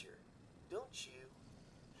nature, don't you?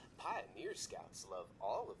 Pioneer scouts love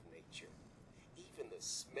all of nature. Even the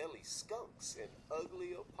smelly skunks and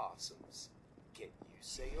ugly opossums. Can you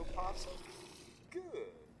say opossum? Good.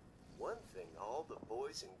 One thing all the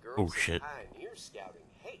boys and girls in pioneer scouting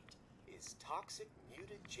hate is toxic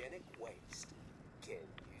mutagenic waste. Can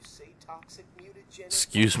you say toxic mutagenic?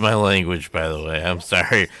 Excuse my language, by the way. I'm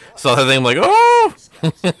sorry. Saw that thing, I'm like, oh!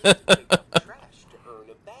 Trash to earn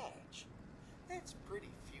a badge. That's pretty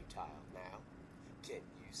futile now. Can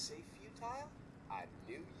you say futile? I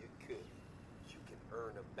knew you could. You can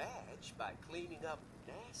earn a badge by cleaning up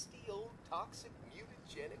nasty old toxic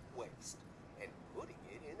mutagenic waste and putting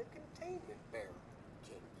it in a containment barrel.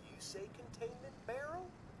 Can you say containment barrel?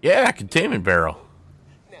 Yeah, containment barrel.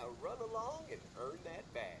 Now run along and earn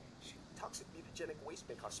that badge. Toxic mutagenic waste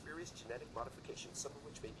may cause spurious genetic modifications, some of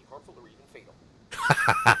which may be harmful or even fatal.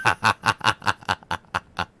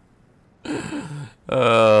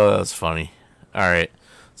 Oh, that's funny. Alright,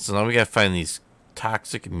 so now we gotta find these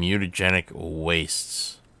toxic mutagenic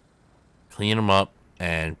wastes. Clean them up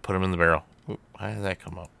and put them in the barrel. Ooh, how did that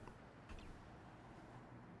come up?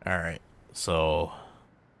 Alright, so...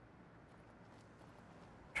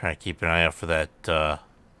 Try to keep an eye out for that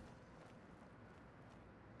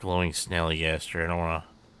glowing snallygaster.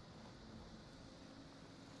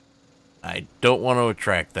 I don't want to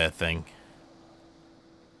attract that thing.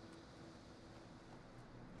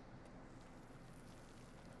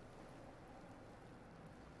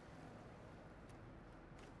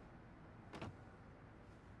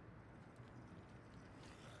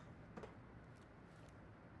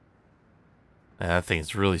 That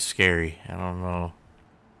thing's really scary. I don't know.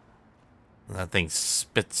 That thing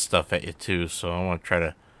spits stuff at you too, so I want to try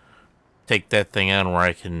to take that thing on where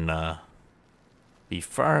I can be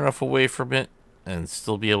far enough away from it and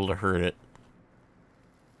still be able to hurt it.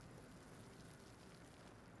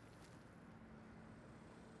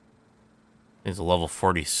 It's a level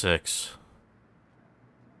 46.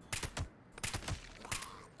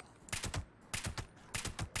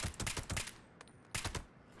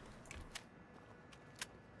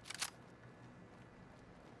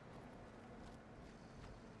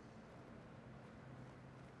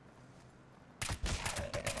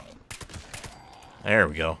 There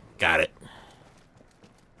we go. Got it.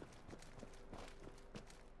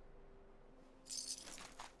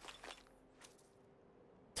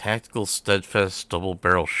 Tactical steadfast double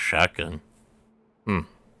barrel shotgun.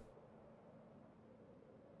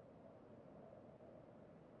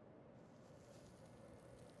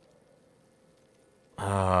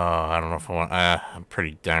 I don't know if I want. I'm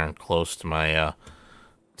pretty darn close to my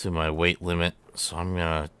weight limit, so I'm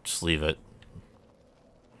gonna just leave it.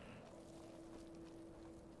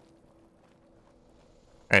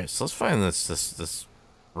 All right, so let's find this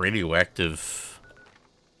radioactive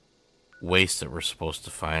waste that we're supposed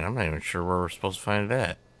to find. I'm not even sure where we're supposed to find it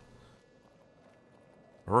at.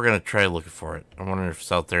 We're gonna try looking for it. I'm wondering if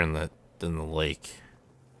it's out there in the lake.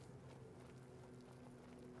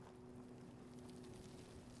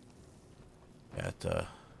 Got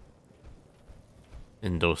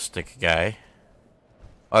Indo stick guy.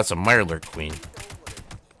 Oh, that's a Mirelurk queen. You know what an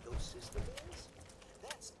ecosystem is?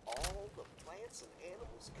 That's all the plants and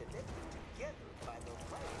animals connected together by the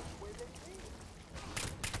land where they live.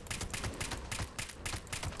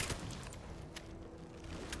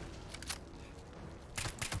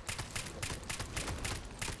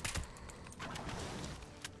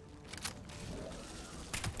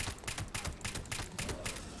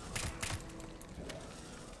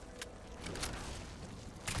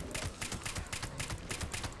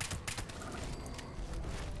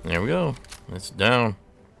 There we go. It's down.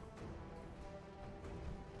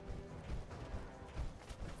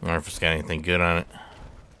 I wonder if it's got anything good on it.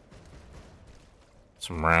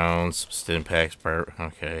 Some rounds, some stim packs.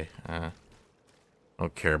 Okay.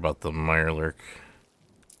 Don't care about the Mirelurk.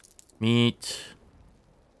 Meat.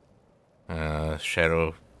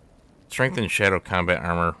 Shadow. Strengthened shadow combat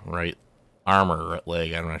armor. Right. Armor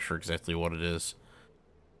leg. I'm not sure exactly what it is.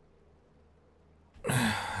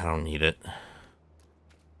 I don't need it.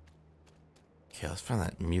 Okay, let's find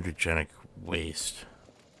that mutagenic waste.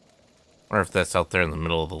 Wonder if that's out there in the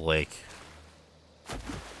middle of the lake.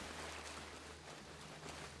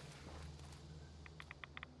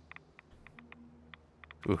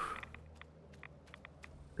 Oof.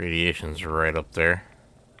 Radiations are right up there.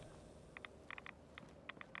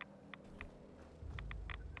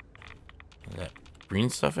 Is that green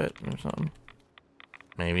stuff it or something?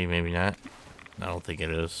 Maybe, maybe not. I don't think it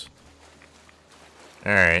is.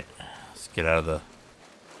 Alright. Let's get out of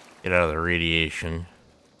the radiation.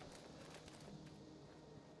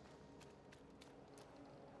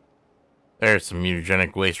 There's some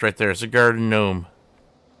mutagenic waste right there. It's a garden gnome.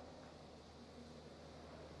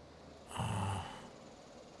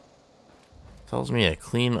 Tells me to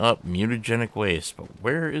clean up mutagenic waste, but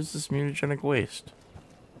where is this mutagenic waste?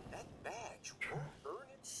 That badge won't earn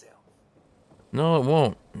itself. No, it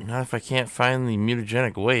won't. Not if I can't find the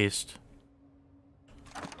mutagenic waste.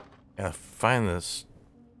 Gotta find this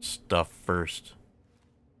stuff first.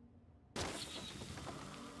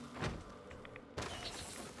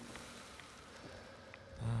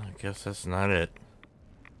 I guess that's not it.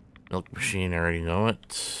 Milk machine, I already know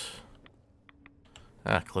it.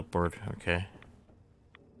 Ah, clipboard, okay.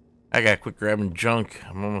 I gotta quit grabbing junk.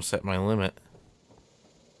 I'm almost at my limit.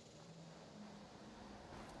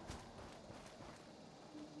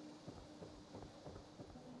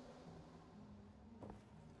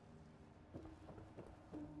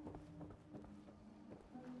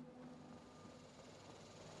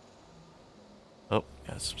 Oh,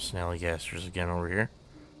 got some snallygasters again over here.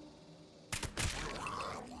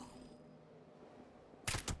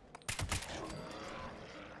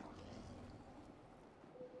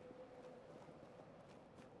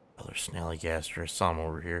 Other snallygaster. I saw him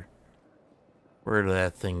over here. Where did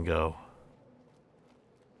that thing go?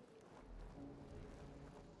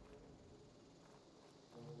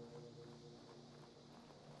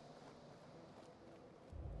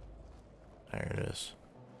 There it is.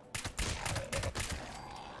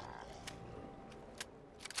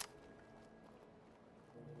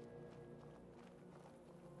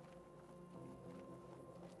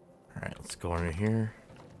 Alright, let's go into here.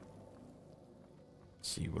 Let's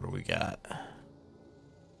see, what do we got?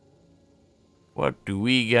 What do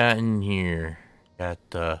we got in here?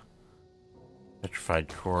 Got, petrified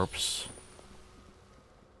corpse.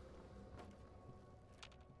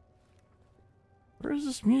 Where is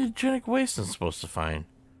this mutagenic waste I'm supposed to find?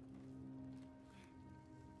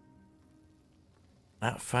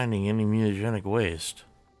 Not finding any mutagenic waste.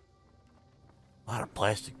 A lot of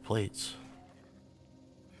plastic plates.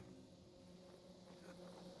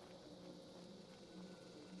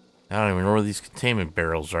 I don't even know where these containment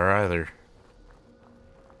barrels are either.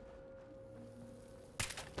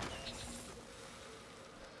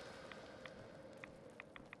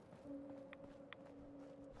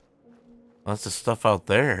 Lots of stuff out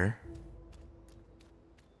there.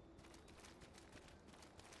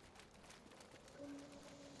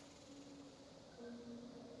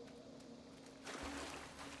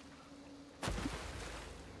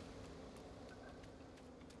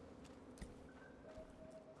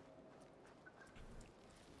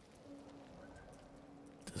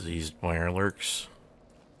 these Mirelurks.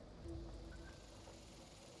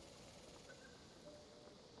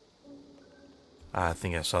 I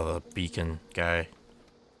think I saw the beacon guy.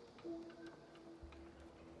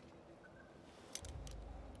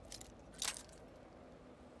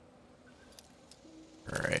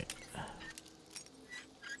 Alright.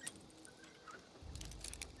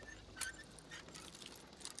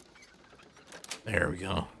 There we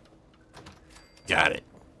go. Got it.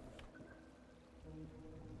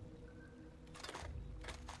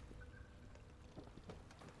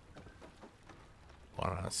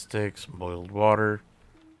 One on a stick, some boiled water.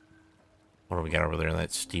 What do we got over there in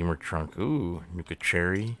that steamer trunk? Ooh, Nuka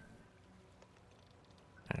cherry.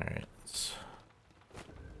 Alright, let's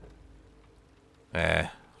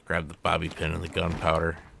grab the bobby pin and the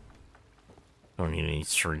gunpowder. Don't need any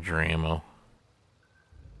syringe or ammo.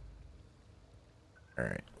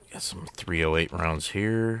 Alright, got some 308 rounds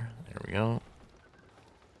here. There we go.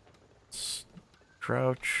 Let's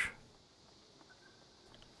crouch.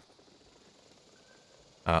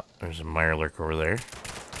 Oh, there's a Mirelurk over there.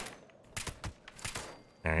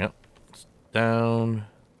 There you go. It's down.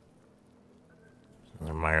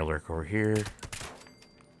 Another Mirelurk over here.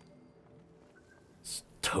 It's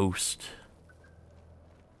toast.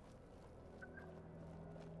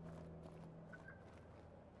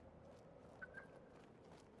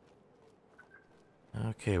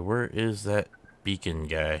 Okay, where is that beacon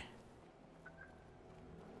guy?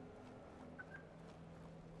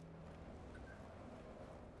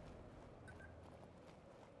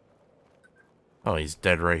 Oh, he's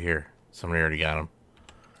dead right here. Somebody already got him.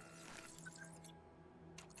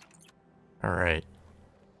 Alright.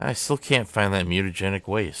 I still can't find that mutagenic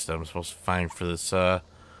waste that I'm supposed to find for this,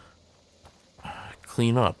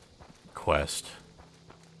 clean up quest.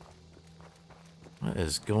 What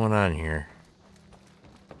is going on here?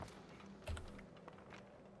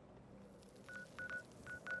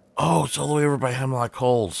 Oh, it's all the way over by Hemlock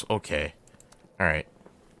Holes. Okay. Alright.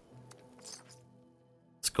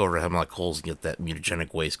 Let's go over to Hemlock Holes and get that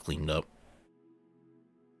mutagenic waste cleaned up.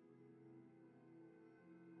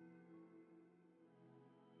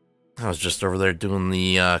 I was just over there doing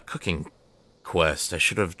the cooking quest. I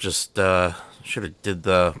should have just did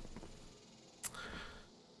the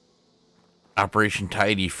Operation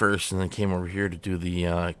Tidy first and then came over here to do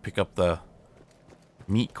the pick up the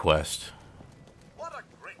meat quest. What a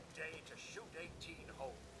great day to shoot 18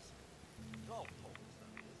 holes. Golf holes,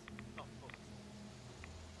 that is. Not holes.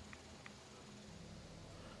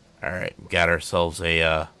 Alright, got ourselves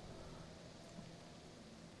a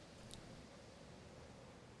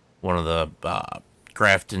one of the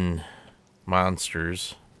Grafton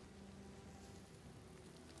monsters.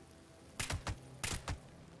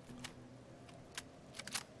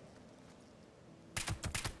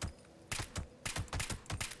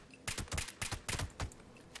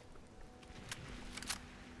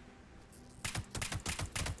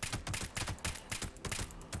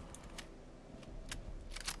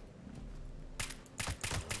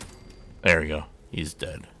 There we go. He's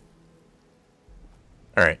dead.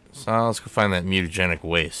 Alright, so let's go find that mutagenic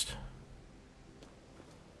waste.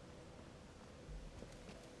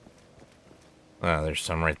 Ah, there's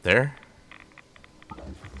some right there.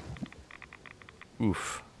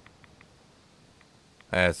 Oof.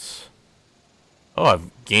 That's... Oh,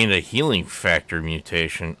 I've gained a healing factor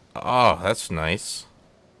mutation. Oh, that's nice.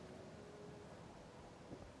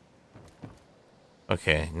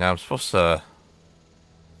 Okay, now I'm supposed to...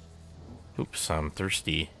 Oops, I'm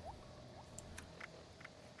thirsty.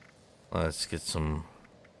 Let's get some...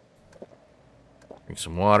 Drink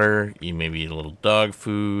some water. Maybe eat a little dog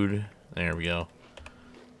food. There we go.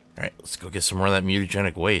 Alright, let's go get some more of that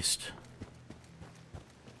mutagenic waste.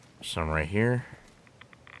 Some right here.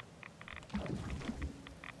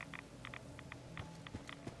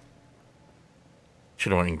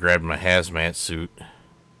 Should have went and grabbed my hazmat suit.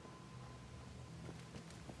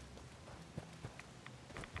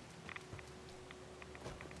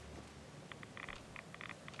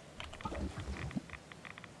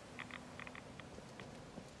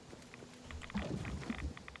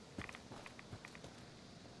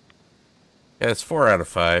 Yeah, it's 4 out of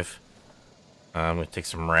 5. I'm going to take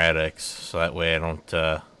some Radix, so that way I don't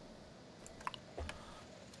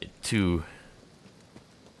get too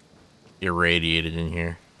irradiated in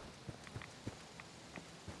here.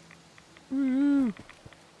 Woo!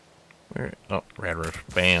 Where? Oh, Rad Rush.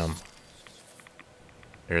 Bam.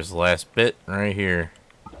 There's the last bit right here.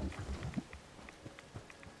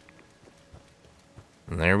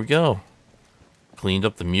 And there we go. Cleaned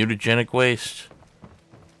up the mutagenic waste.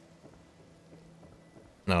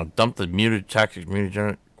 Now dump the toxic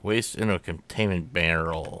mutagenic Waste in a containment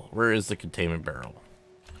barrel. Where is the containment barrel?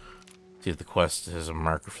 See if the quest has a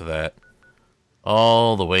marker for that.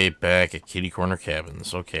 All the way back at Kitty Corner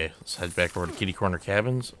Cabins. Okay, let's head back over to Kitty Corner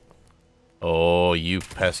Cabins. Oh, you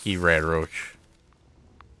pesky rat roach.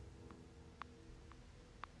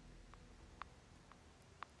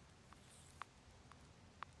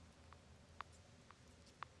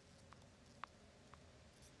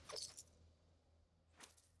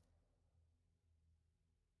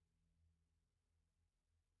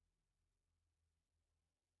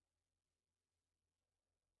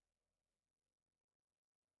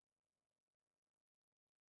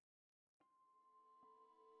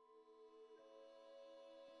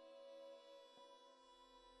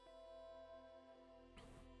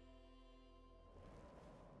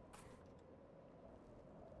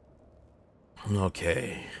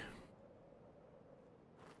 Okay.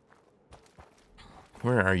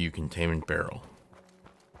 Where are you, containment barrel?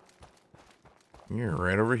 You're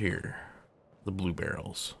right over here. The blue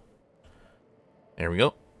barrels. There we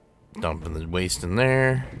go. Dumping the waste in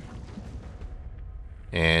there.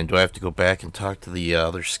 And do I have to go back and talk to the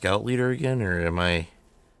other scout leader again, or am I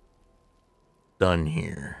done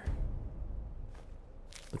here?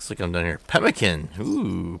 Looks like I'm done here. Pemmican!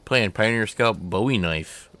 Ooh, playing Pioneer Scout Bowie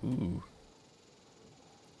knife. Ooh.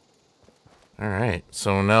 Alright,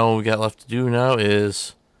 so now all we got left to do now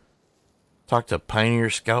is talk to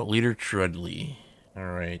Pioneer Scout Leader Treadley.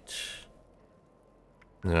 Alright.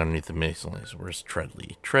 And underneath the masonries, where's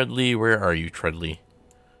Treadley? Treadley, where are you, Treadley?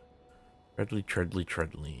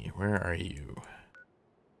 Treadley, where are you?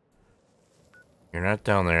 You're not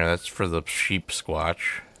down there, that's for the sheep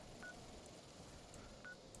squatch.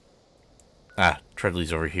 Ah,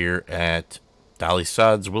 Treadley's over here at Dolly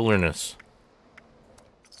Sod's Wilderness.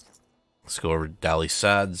 Let's go over to Dolly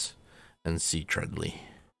Sod's and see Treadley.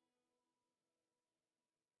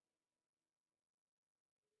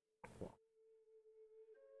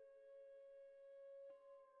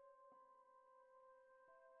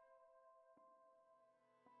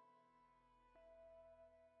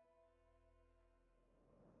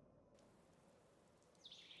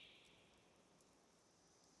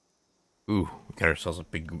 Ooh, we got ourselves a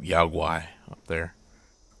big Yaogwai up there.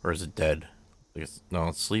 Or is it dead? No,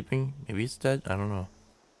 it's sleeping? Maybe it's dead? I don't know.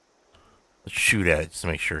 Let's shoot at it just to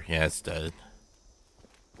make sure. Yeah, it's dead.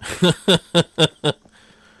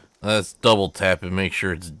 Let's double tap and make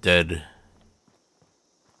sure it's dead.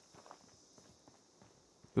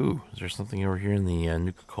 Ooh, is there something over here in the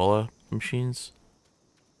Nuka-Cola machines?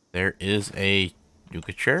 There is a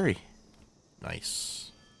Nuka Cherry. Nice.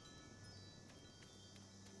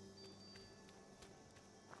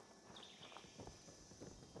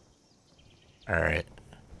 Alright.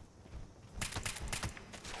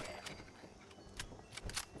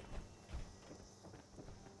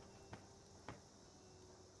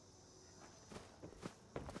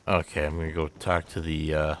 Okay, I'm gonna go talk to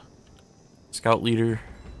the scout leader.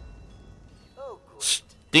 Oh, great.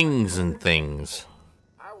 Stings and things.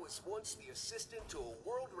 I was once the assistant to a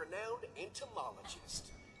world-renowned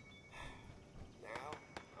entomologist. Now,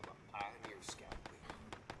 I'm a pioneer scout leader.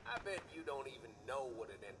 I bet you don't even know what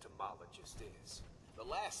an entomologist is. The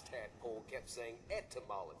last tadpole kept saying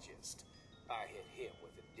etymologist. I hit him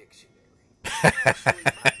with a dictionary. Actually,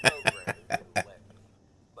 my programming didn't let me.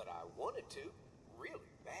 But I wanted to, really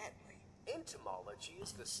badly. Entomology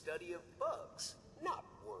is the study of bugs, not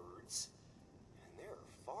words. And there are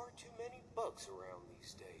far too many bugs around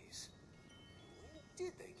these days. When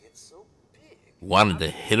did they get so big? Wanted to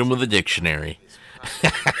hit him with a dictionary.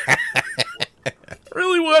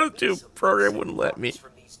 Really wanted to. Program wouldn't let me.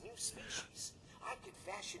 From these new species, I could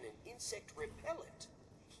fashion an insect repellent.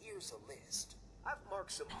 Here's a list. I've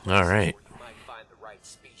marked some places All right. where you might find the right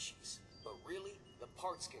species, but really, the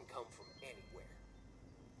parts can come from anywhere.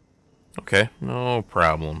 Okay, no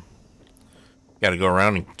problem. Gotta go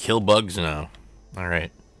around and kill bugs now.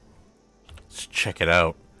 Alright. Let's check it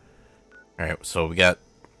out. Alright, so we got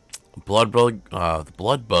the blood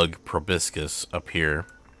bug proboscis up here.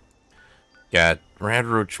 Got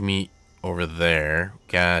radroach meat over there.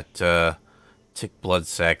 Got tick blood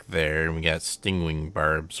sac there, and we got stingwing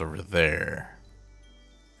barbs over there.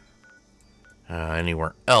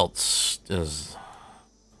 Anywhere else is...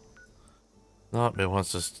 Nope, it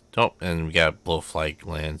wants us... Oh, and we got blowfly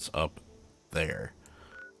glands up there.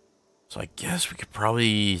 So I guess we could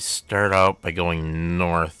probably start out by going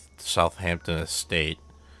north to Southampton Estate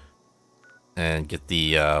and get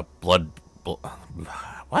the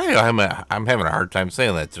why am I'm having a hard time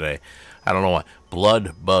saying that today. I don't know why.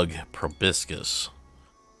 Blood bug proboscis.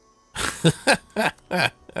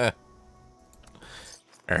 All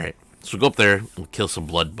right. So we'll go up there, we'll kill some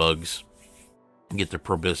blood bugs, and get their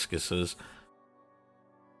proboscises.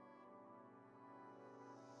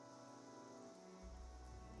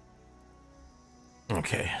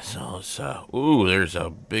 Okay, so it's, ooh, there's a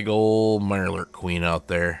big old Mirelurk queen out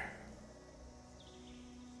there.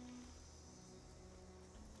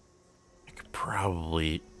 I could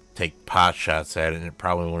probably take pot shots at it and it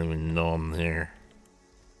probably won't even know I'm there.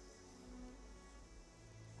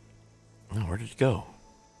 Oh, where did it go?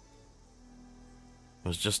 It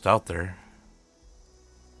was just out there.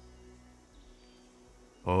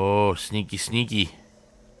 Oh, sneaky, sneaky.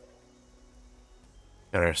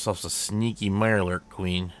 Got ourselves a sneaky Mirelurk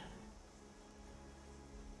queen.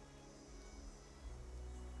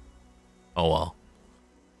 Oh well.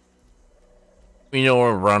 We know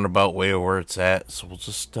a roundabout way of where it's at, so we'll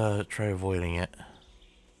just try avoiding it.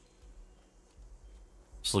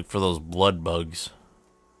 Just look for those blood bugs.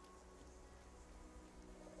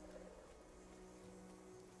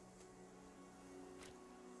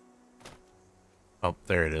 Oh,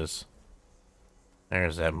 there it is.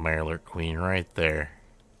 There's that Mirelurk queen right there.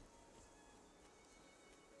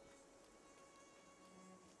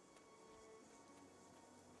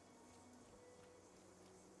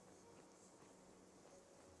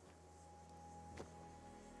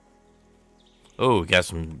 Oh, we got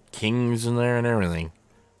some kings in there and everything.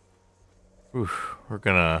 Oof, we're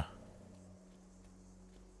gonna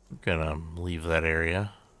leave that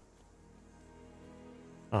area.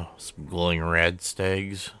 Oh, some glowing red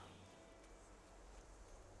stags.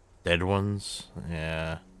 Dead ones?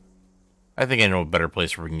 Yeah. I think I know a better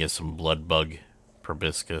place where we can get some blood bug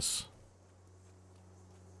proboscis.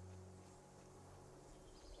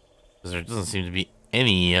 Because there doesn't seem to be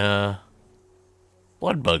any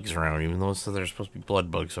blood bugs around, even though it said there's supposed to be blood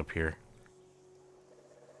bugs up here.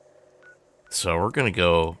 So we're gonna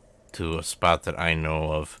go to a spot that I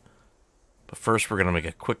know of. But first we're gonna make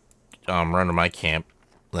a quick run to my camp.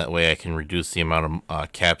 That way I can reduce the amount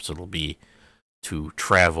of caps it'll be to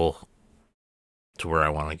travel to where I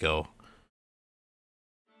want to go.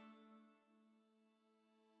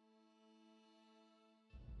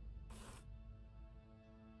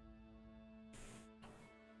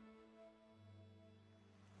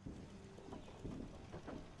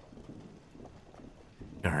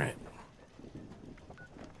 Alright.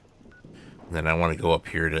 Then I want to go up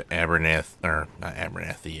here to Abernath, or not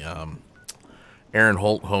Abernathy, Aaron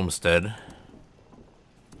Holt Homestead.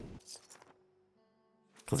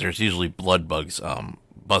 Because there's usually blood bugs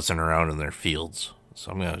buzzing around in their fields.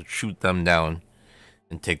 So I'm going to shoot them down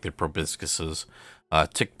and take their proboscises.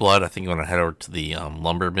 Tick blood, I think I'm going to head over to the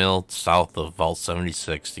lumber mill south of Vault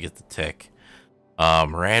 76 to get the tick.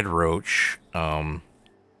 Rad roach,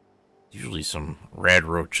 usually some rad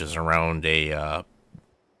roaches around a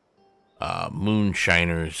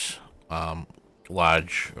moonshiners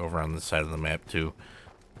lodge over on the side of the map too.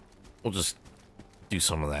 We'll just do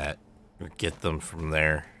some of that. Get them from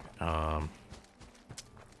there.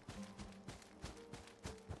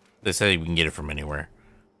 They say we can get it from anywhere.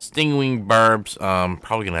 Stingwing barbs,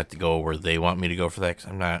 probably gonna have to go where they want me to go for that,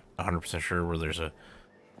 because I'm not 100% sure where there's a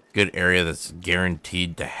good area that's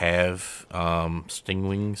guaranteed to have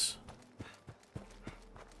stingwings.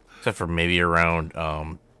 Except for maybe around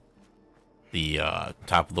the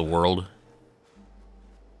top of the world.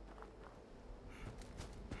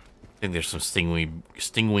 I think there's some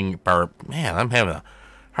stingwing barb. Man, I'm having a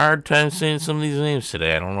hard time saying some of these names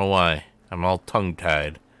today. I don't know why. I'm all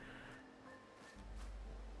tongue-tied.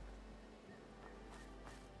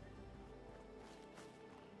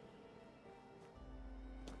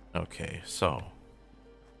 Okay, so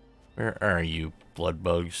where are you, blood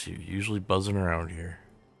bugs? You're usually buzzing around here.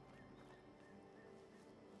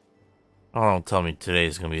 Oh, don't tell me today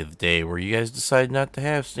is gonna be the day where you guys decide not to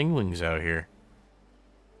have stingwings out here.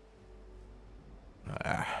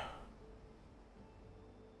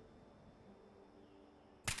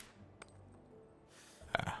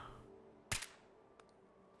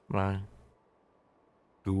 Come on.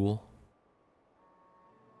 Ghoul.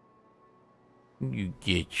 You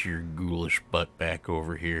get your ghoulish butt back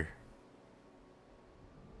over here.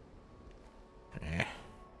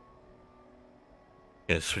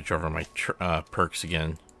 Gotta switch over my perks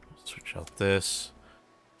again. Switch out this.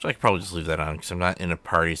 So I could probably just leave that on because I'm not in a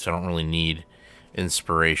party, so I don't really need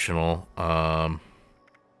inspirational.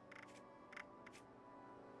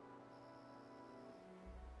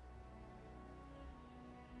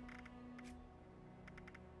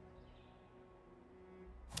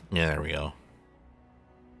 Yeah, there we go.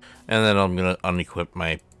 And then I'm gonna unequip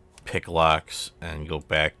my pick locks and go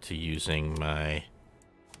back to using my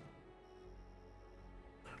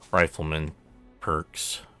rifleman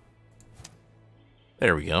perks.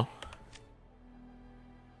 There we go.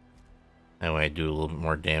 That way I do a little bit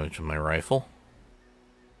more damage with my rifle.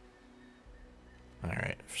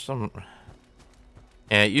 Alright, for some...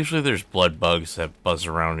 Yeah, usually there's blood bugs that buzz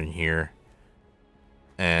around in here.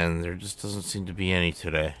 And there just doesn't seem to be any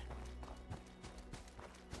today.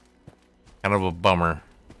 Kind of a bummer,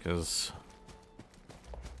 because...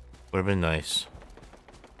 would have been nice.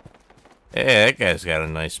 Hey, that guy's got a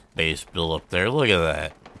nice base build up there. Look at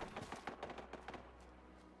that.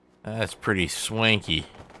 That's pretty swanky.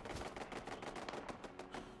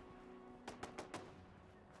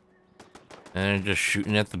 And they're just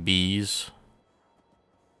shooting at the bees.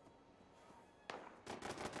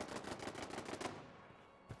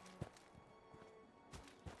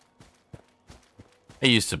 I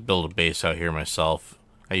used to build a base out here myself.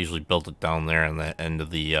 I usually built it down there on that end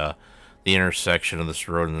of the intersection of this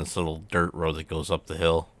road and this little dirt road that goes up the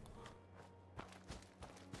hill.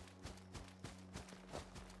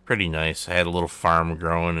 Pretty nice. I had a little farm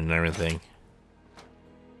growing and everything.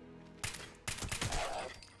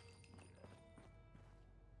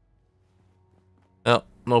 Well,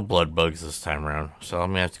 no blood bugs this time around, so I'm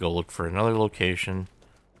gonna have to go look for another location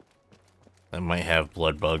that might have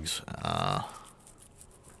blood bugs.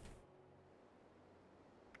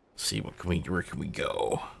 See where can we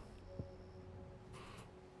go?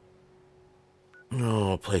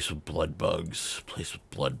 Oh, place with blood bugs. Place with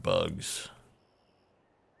blood bugs.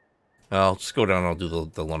 I'll just go down and I'll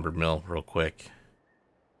do the lumber mill real quick.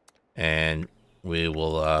 And we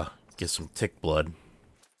will get some tick blood.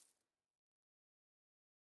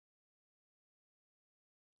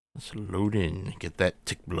 Let's load in, get that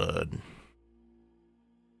tick blood.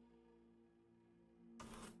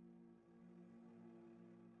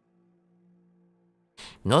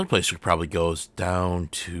 Another place we could probably go is down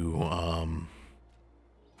to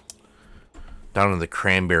the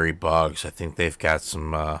cranberry bogs. I think they've got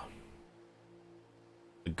some a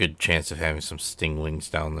good chance of having some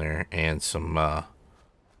stingwings down there and some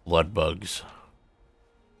blood bugs.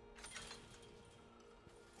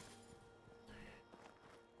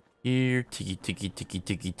 Here,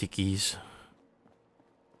 tickies.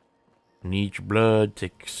 Need your blood,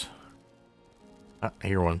 ticks. Ah, I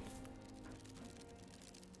hear one.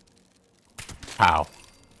 Ow.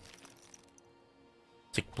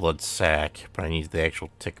 Tick blood sac, but I need the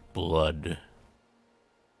actual tick blood.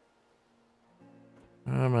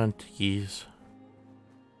 Come on, tickies.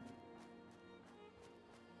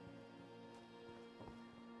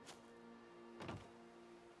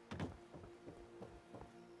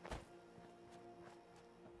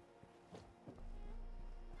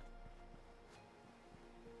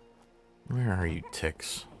 Where are you,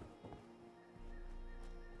 ticks?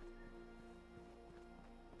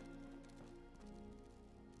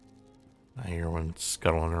 I hear one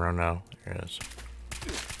scuttling around now. There it is.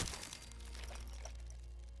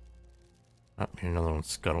 Oh, here's another one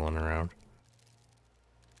scuttling around.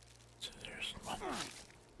 So there's one.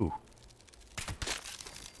 Ooh.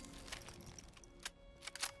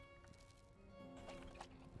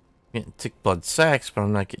 Getting tick blood sacks, but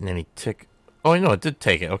I'm not getting any tick. Oh, no, it did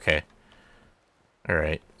take it. Okay.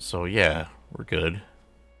 Alright, so yeah, we're good.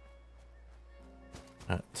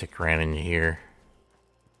 Tick ran in here.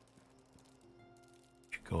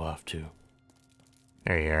 Should go off too.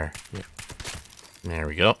 There you are. Yep. There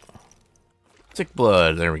we go. Tick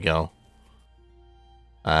blood, there we go.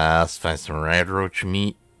 Let's find some rad roach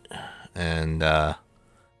meat and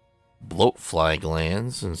bloatfly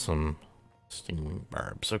glands and some stinging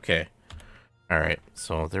barbs. Okay. Alright,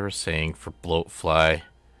 so they were saying for bloatfly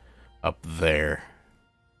up there.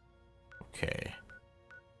 Okay.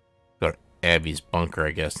 Go to Abby's bunker,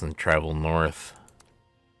 I guess, and travel north.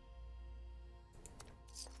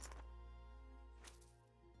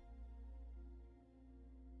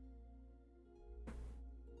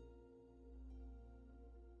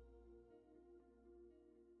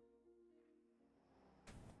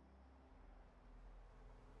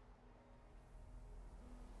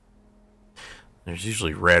 There's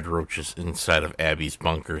usually rad roaches inside of Abby's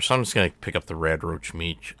bunker, so I'm just gonna pick up the rad roach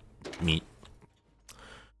meat.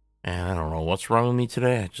 And I don't know what's wrong with me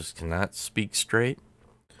today. I just cannot speak straight.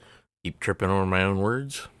 Keep tripping over my own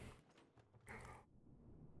words.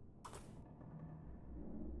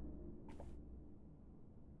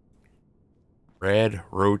 Rad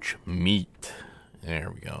roach meat.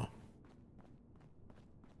 There we go.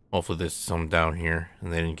 Hopefully there's some down here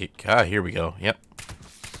and they didn't get... Ah, here we go. Yep.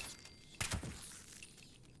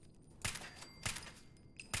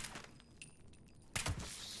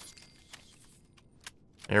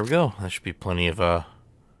 There we go. That should be plenty of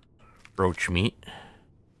roach meat.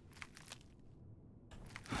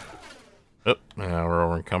 Oh, now we're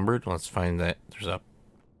we're encumbered. Let's find that there's a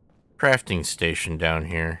crafting station down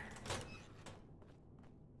here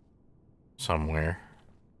somewhere.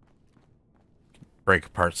 Break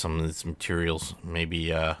apart some of these materials.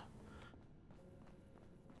 Maybe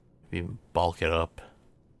bulk it up.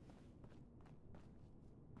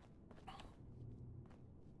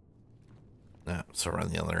 That's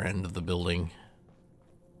around the other end of the building.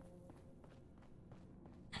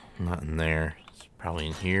 Not in there. It's probably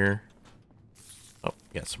in here. Oh,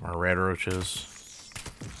 got some more rat roaches.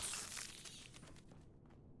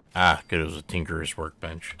 Ah, good. It was a tinkerer's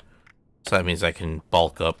workbench. So that means I can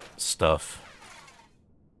bulk up stuff.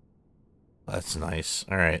 That's nice.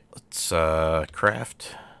 Alright, let's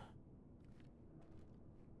craft.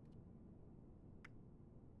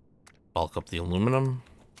 Bulk up the aluminum.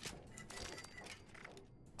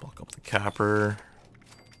 Bulk up the copper.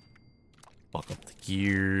 Bulk up the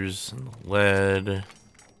gears and the lead.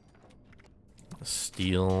 The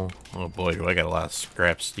steel. Oh boy, do I got a lot of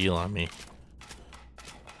scrap steel on me.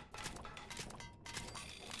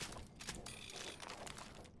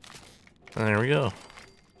 And there we go.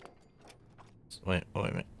 Wait a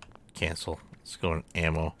minute. Cancel. Let's go in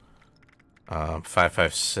ammo.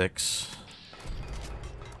 5.56.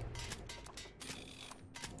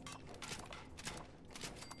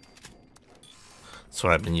 That's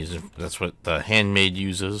what I've been using. That's what the handmade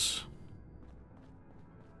uses.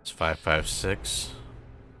 It's 5.56.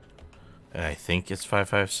 And I think it's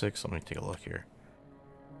 5.56. Let me take a look here.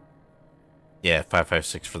 Yeah,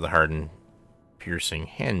 5.56 for the hardened piercing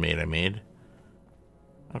handmade I made.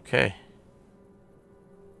 Okay.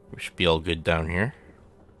 We should be all good down here.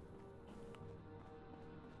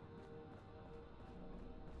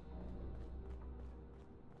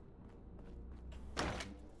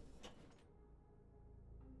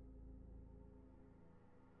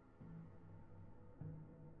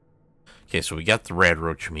 Okay, so we got the red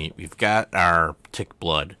roach meat. We've got our tick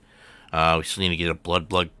blood. We still need to get a blood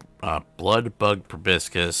bug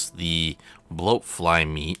proboscis, the bloatfly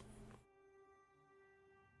meat.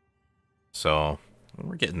 So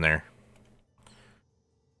we're getting there.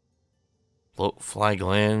 Bloatfly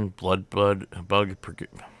gland, bug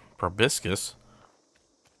proboscis,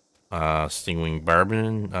 stingwing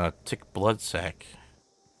barbon, tick blood sac.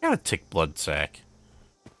 Got a tick blood sac.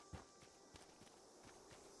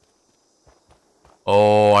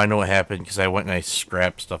 Oh, I know what happened because I went and I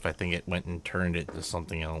scrapped stuff. I think it went and turned it to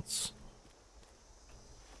something else.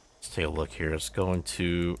 Let's take a look here. Let's go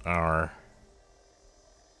into our...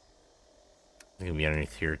 I think it'll be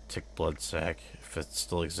underneath here. Tick blood sac. If it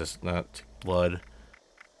still exists, not tick blood.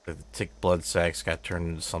 The tick blood sacs got turned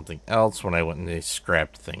into something else when I went and they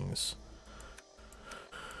scrapped things.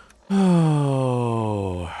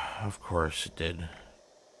 Oh, of course it did.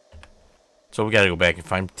 So we gotta go back and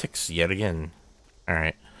find ticks yet again.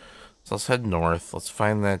 Alright, so let's head north. Let's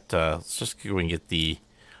find that, let's just go and get the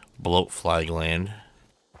bloatfly gland.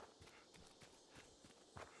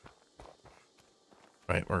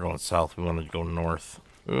 Right, we're going south. We wanted to go north.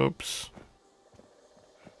 Oops.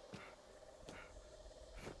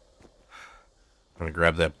 I'm gonna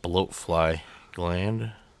grab that bloatfly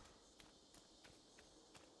gland.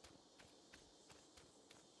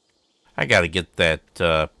 I gotta get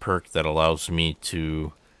that perk that allows me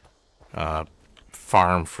to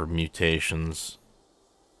farm for mutations.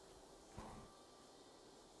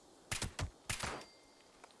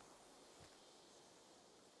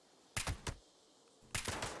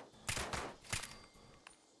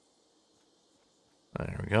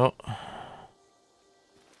 There we go.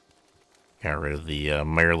 Got rid of the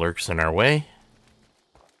mirelurks in our way.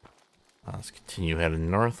 Let's continue heading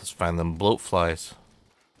north. Let's find them bloatflies.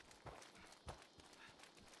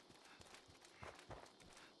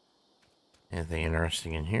 Anything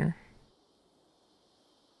interesting in here?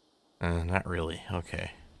 Not really.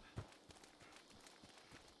 Okay.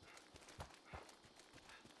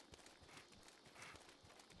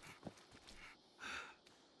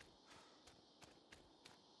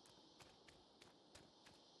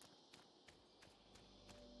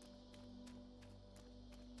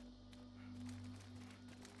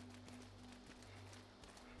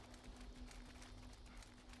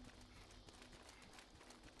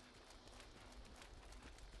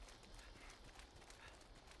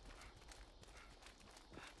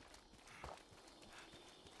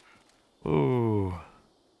 Ooh.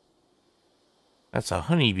 That's a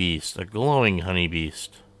honey beast, a glowing honey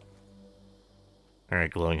beast.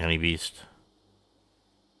 Alright, glowing honey beast.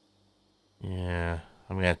 Yeah,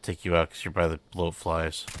 I'm gonna have to take you out because you're by the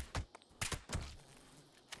bloatflies.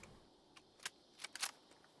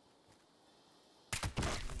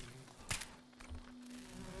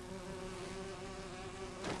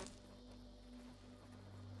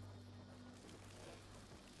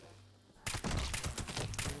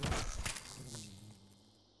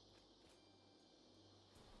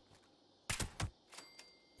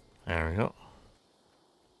 There we go.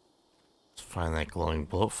 Let's find that glowing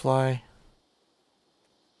bloatfly.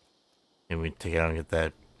 And we take it out and get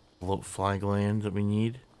that bloatfly gland that we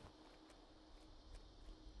need.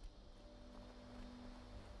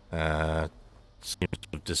 Seems to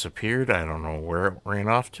have disappeared. I don't know where it ran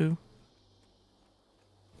off to.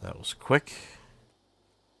 That was quick.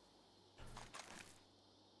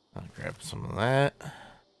 I'll grab some of that.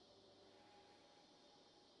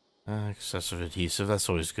 Excessive adhesive, that's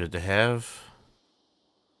always good to have.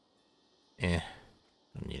 Don't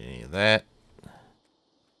need any of that.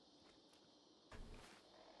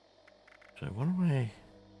 So what am I...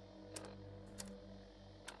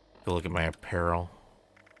 Go look at my apparel.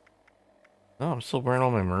 No, I'm still wearing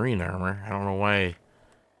all my marine armor. I don't know why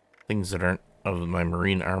things that aren't of my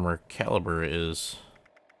marine armor caliber is...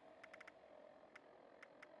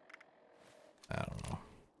 I don't know.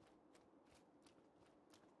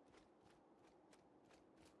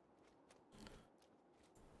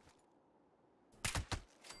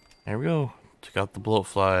 There we go. Took out the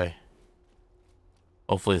bloatfly.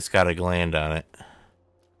 Hopefully it's got a gland on it.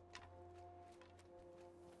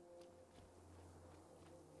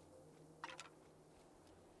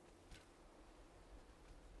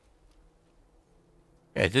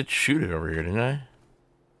 Yeah, I did shoot it over here, didn't I?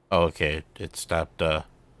 Oh, okay. It stopped, There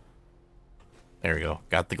we go.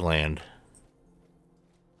 Got the gland.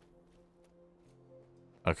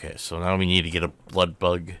 Okay, so now we need to get a blood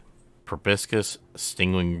bug, proboscis,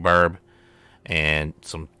 stinging barb, and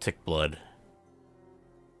some tick blood.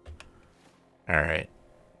 Alright.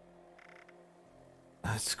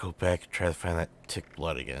 Let's go back and try to find that tick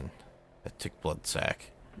blood again. That tick blood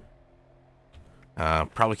sac.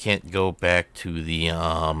 Probably can't go back to the,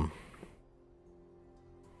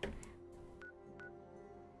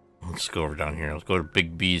 let's go over down here. Let's go to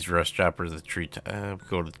Big B's restaurant or the tree.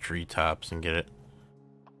 Go to the treetops and get it.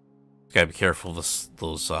 Gotta be careful of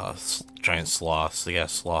those giant sloths. They got a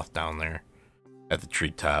sloth down there at the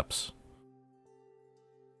treetops.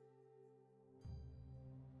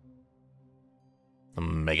 The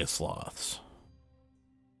mega sloths.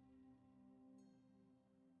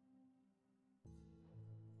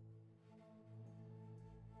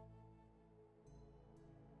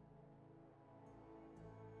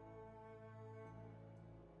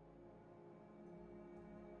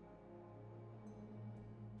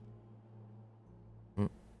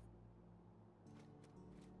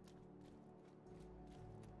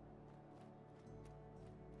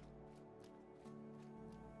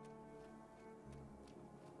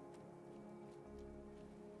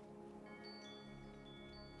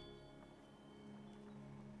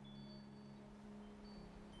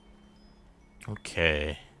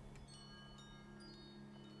 Okay.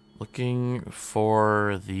 Looking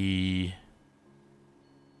for the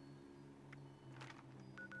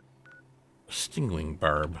stingwing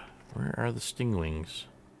barb. Where are the stingwings?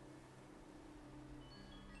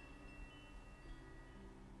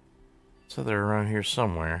 So they're around here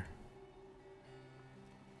somewhere.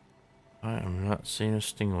 I am not seeing a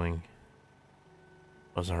stingwing.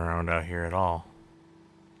 Wasn't around out here at all.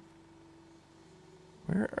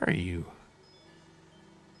 Where are you?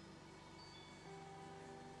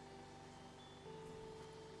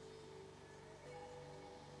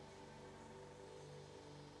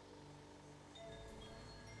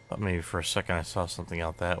 Thought maybe for a second I saw something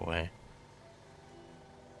out that way.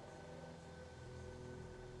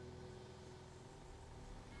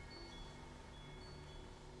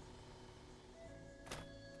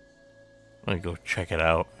 Let me go check it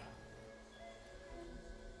out.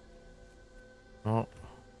 Oh.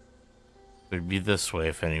 It'd be this way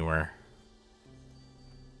if anywhere.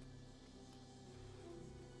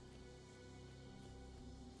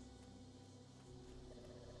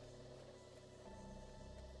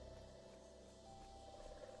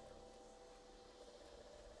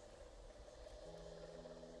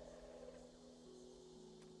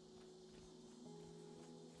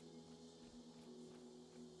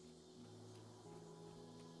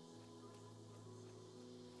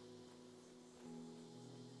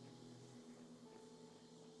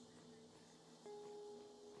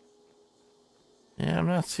 Yeah, I'm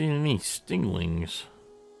not seeing any stinglings.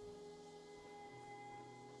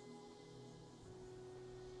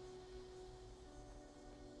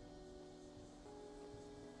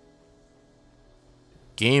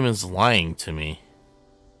 Game is lying to me.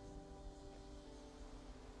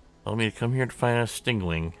 Told me to come here to find a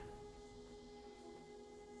stingling.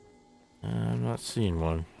 I'm not seeing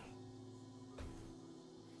one.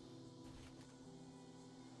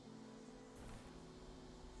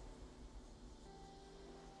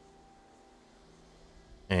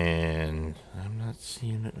 And I'm not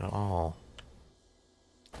seeing it at all.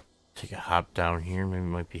 Take a hop down here. Maybe it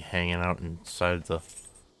might be hanging out inside the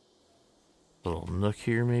little nook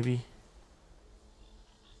here, maybe.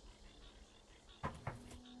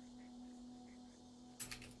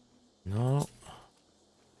 No.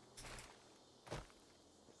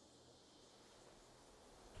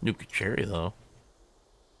 Nuka cherry, though.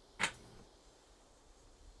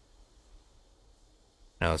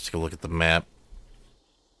 Now let's take a look at the map.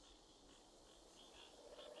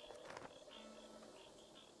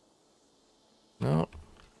 No.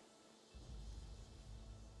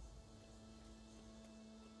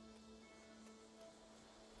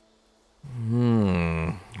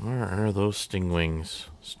 Where are those stingwings?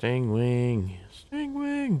 Stingwing.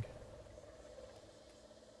 Stingwing.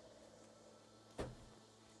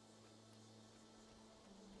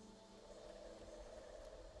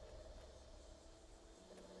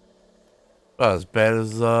 About as bad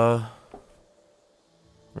as we're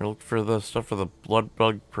looking for the stuff for the blood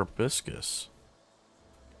bug proboscis.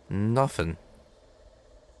 Nothing.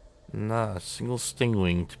 Not a single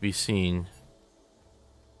stingwing to be seen.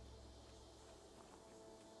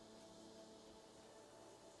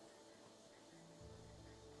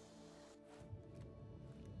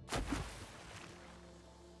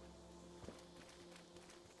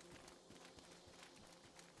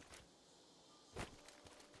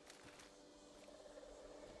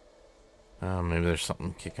 Maybe there's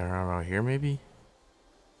something kicking around out here, maybe?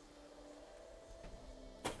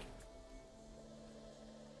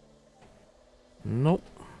 Nope.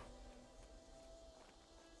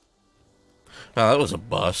 Oh, that was a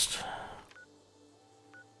bust.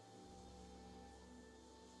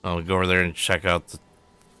 I'll go over there and check out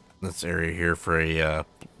this area here for a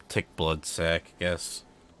tick blood sac, I guess.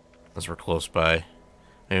 As we're close by.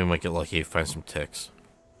 Maybe we might get lucky and find some ticks.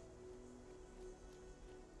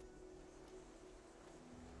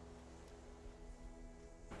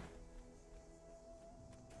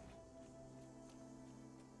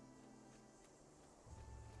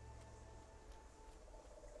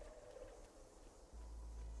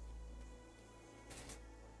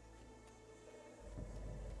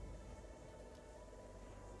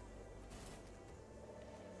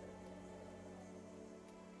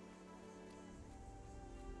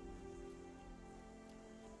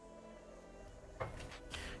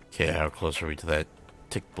 Okay, how close are we to that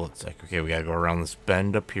tick blood sac? Okay, we gotta go around this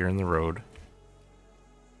bend up here in the road.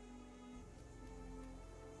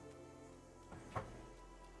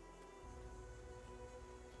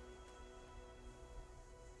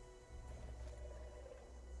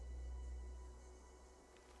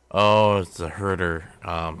 Oh, it's the herder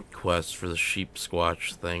quest for the sheep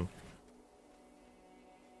squatch thing.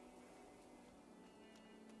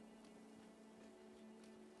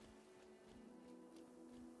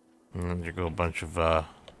 And there go a bunch of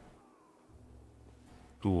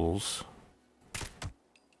ghouls.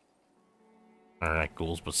 Or not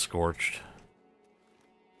ghouls, but scorched.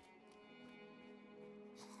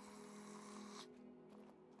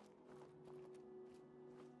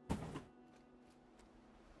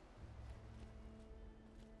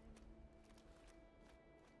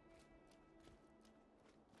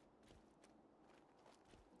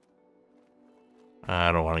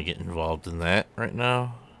 I don't want to get involved in that right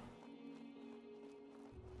now.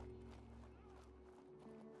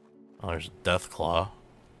 Oh, there's a death claw.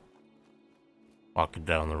 Walking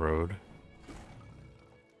down the road.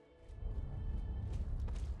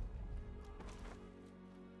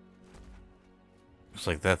 Looks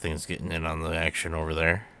like that thing's getting in on the action over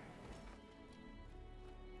there.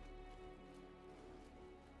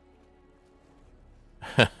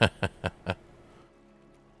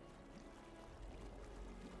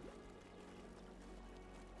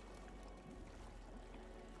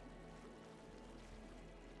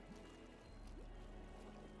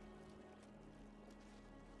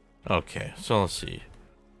 Okay, so let's see.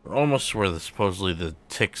 We're almost where supposedly the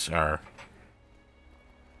ticks are.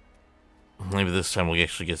 Maybe this time we'll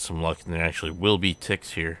actually get some luck and there actually will be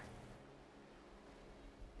ticks here.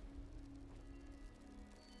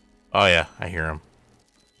 Oh yeah, I hear them.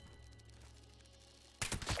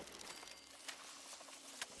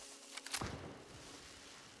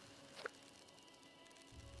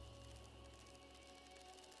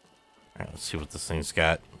 Alright, let's see what this thing's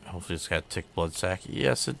got. Hopefully it's got tick blood sac.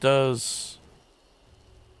 Yes, it does.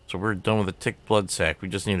 So we're done with the tick blood sac. We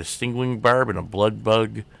just need a stingwing barb and a blood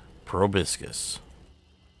bug proboscis.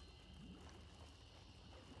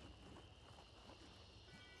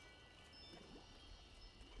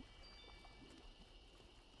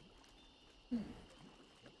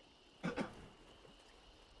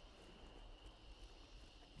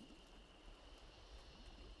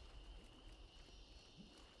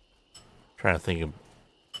 Trying to think of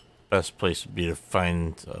best place would be to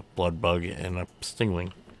find a blood bug and a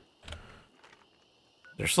stingwing.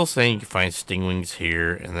 They're still saying you can find stingwings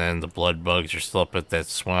here, and then the blood bugs are still up at that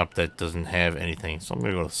swamp that doesn't have anything. So I'm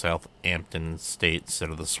gonna go to Southampton State instead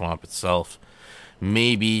of the swamp itself.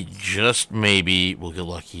 Maybe, just maybe, we'll get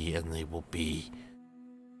lucky and they will be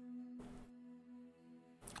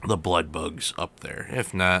the blood bugs up there.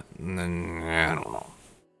 If not, then I don't know.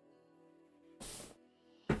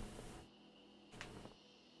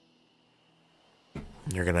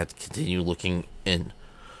 You're gonna have to continue looking in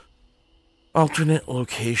alternate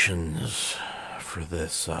locations for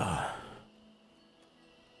this, for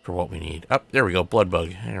what we need. Oh, there we go, blood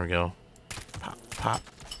bug. There we go. Pop, pop.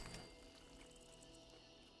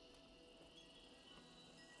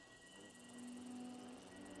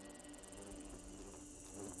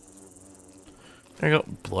 There you go.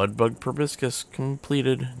 Blood bug proboscis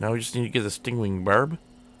completed. Now we just need to get the stingwing barb.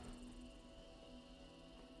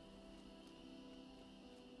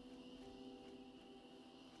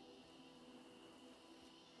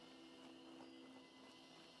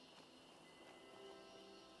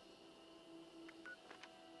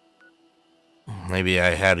 Maybe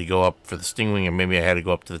I had to go up for the stingwing, and maybe I had to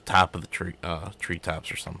go up to the top of the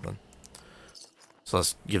treetops or something. So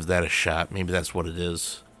let's give that a shot. Maybe that's what it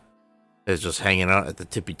is. It's just hanging out at the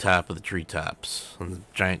tippy top of the treetops on the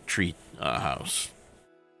giant tree house.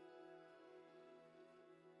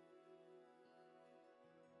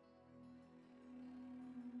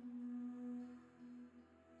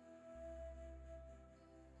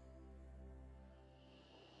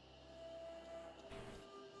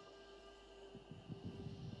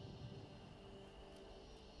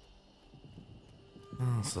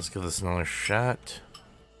 So let's give this another shot.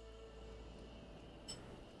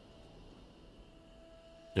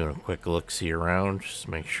 Doing a quick look-see around, just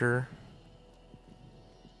to make sure.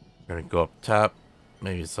 We're gonna go up top.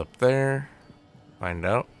 Maybe it's up there. Find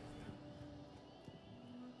out.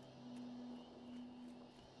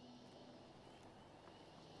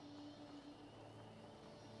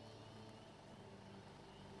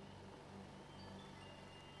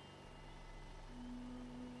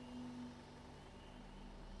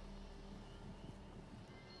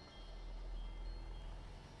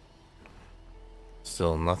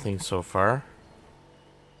 Still nothing so far.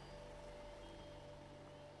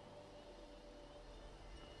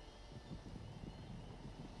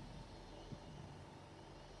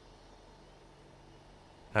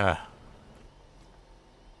 Ah.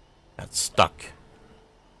 Got stuck.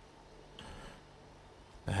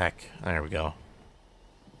 The heck. There we go.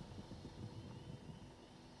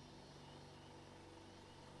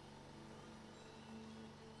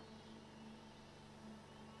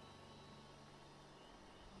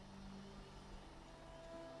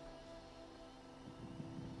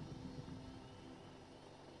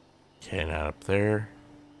 Okay, not up there.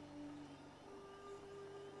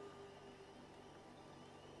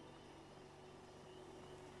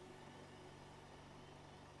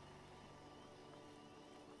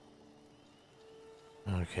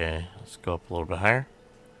 Okay, let's go up a little bit higher.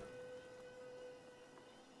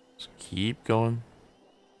 Just keep going.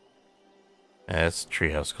 That's the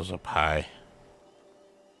treehouse goes up high.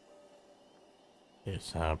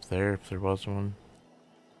 It's not up there if there was one.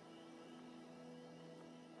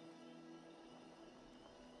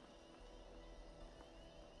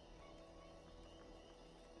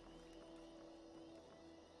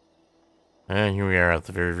 And here we are at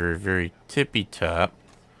the very, very, very tippy top.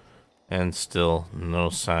 And still no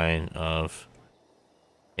sign of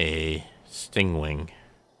a stingwing.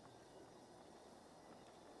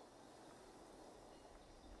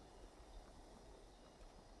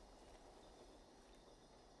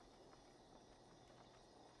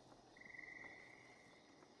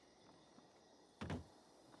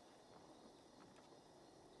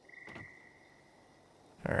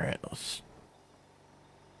 Alright, let's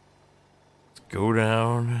go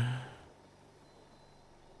down.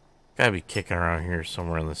 Gotta be kicking around here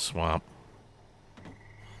somewhere in the swamp.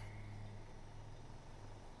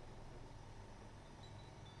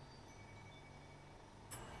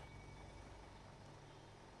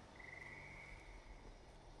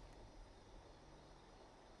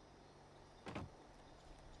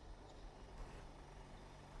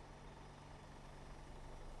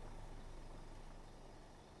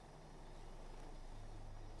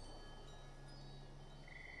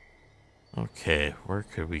 Okay, where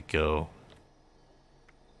could we go?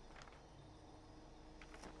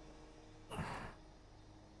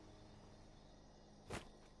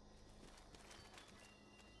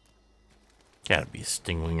 Gotta be a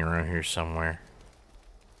stingwing around here somewhere.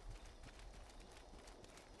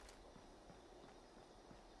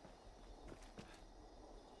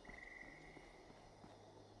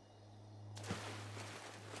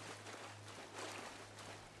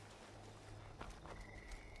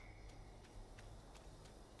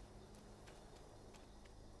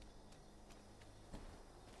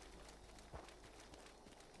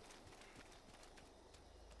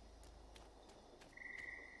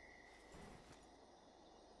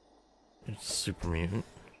 Super mutant.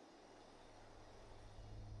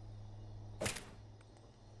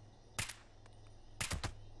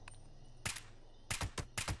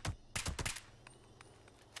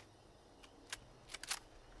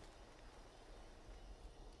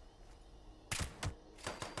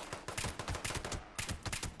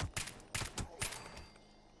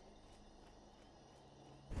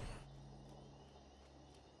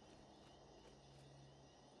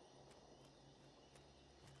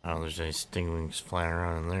 I don't know if there's any stingwings flying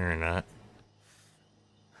around in there or not.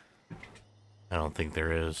 I don't think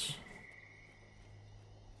there is.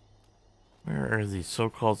 Where are these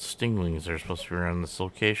so-called stingwings that are supposed to be around this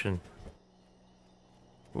location?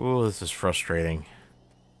 Ooh, this is frustrating.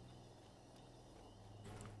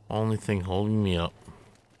 Only thing holding me up.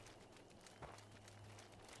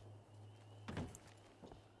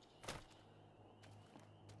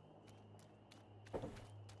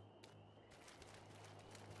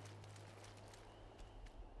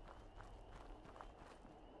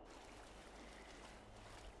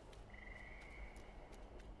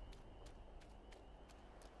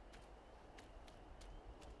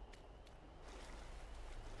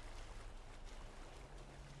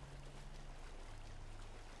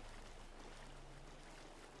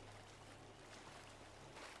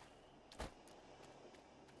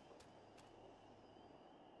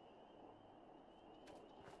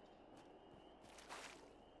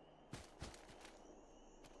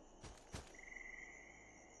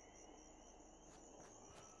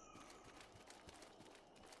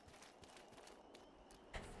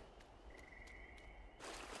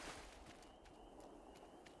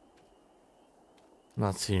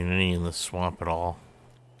 Not seeing any in the swamp at all.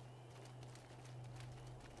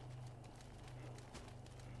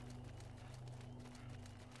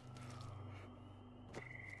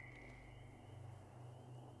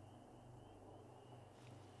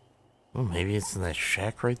 Oh, maybe it's in that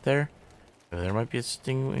shack right there. There might be a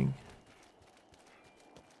stingwing.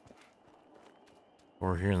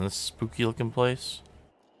 Over here in this spooky looking place.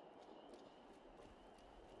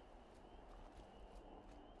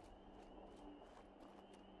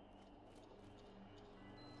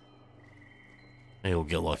 Maybe we'll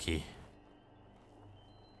get lucky.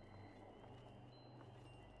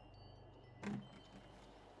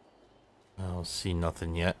 I don't see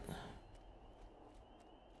nothing yet.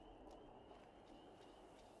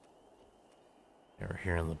 Over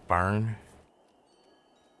here in the barn.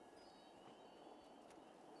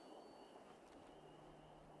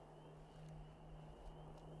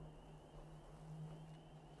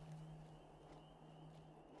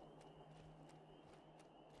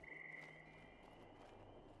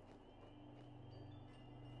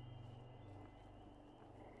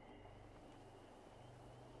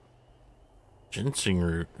 Ginseng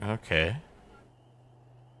root, okay.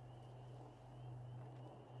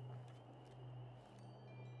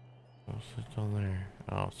 What's it down there?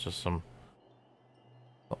 Oh, it's just something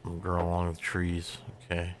growing along the trees.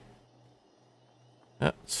 Okay.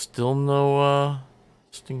 Yeah, still no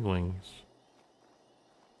stingwings.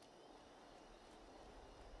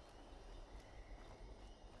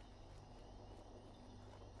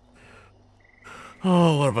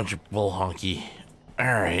 Oh, what a bunch of bull honky.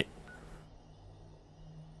 Alright.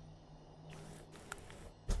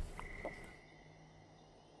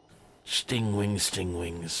 Stingwings,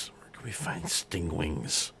 stingwings. Where can we find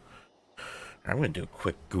stingwings? I'm going to do a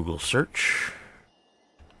quick Google search.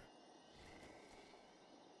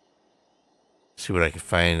 See what I can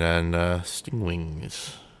find on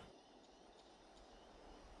stingwings.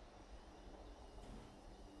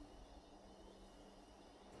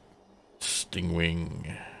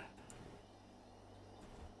 Stingwing.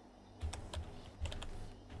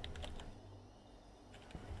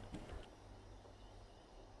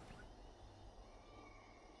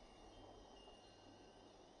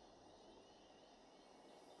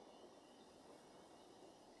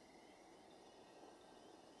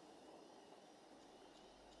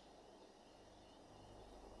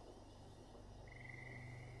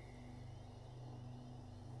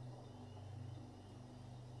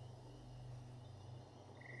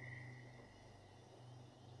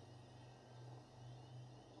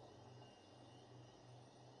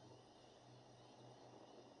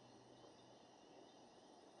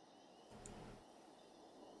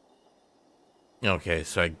 Okay,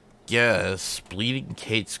 so I guess Bleeding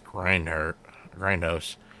Kate's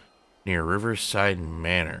grindhouse near Riverside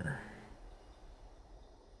Manor.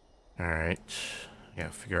 Alright. I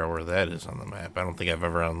gotta figure out where that is on the map. I don't think I've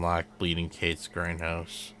ever unlocked Bleeding Kate's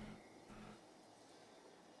grindhouse.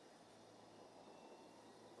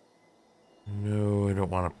 No, I don't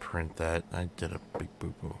want to print that. I did a big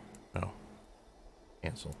boo-boo. No.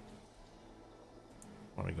 Cancel.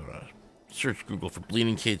 I want to go to search Google for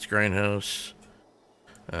Bleeding Kate's Grindhouse.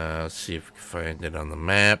 Let's see if we can find it on the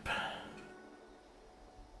map.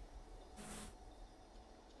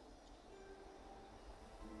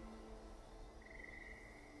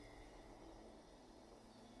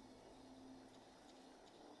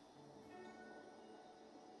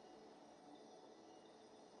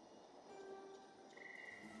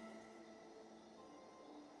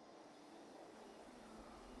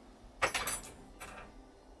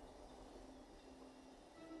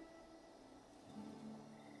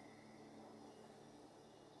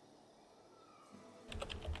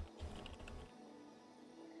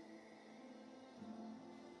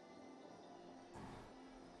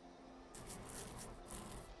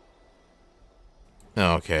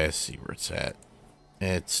 Okay, I see where it's at.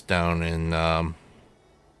 It's down in kind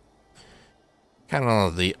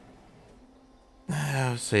of the,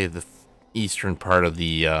 I would say the eastern part of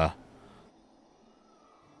the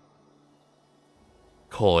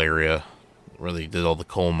coal area, where they did all the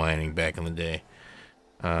coal mining back in the day.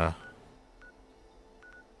 Somewhere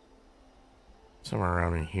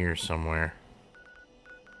around in here somewhere.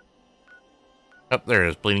 Oh, there it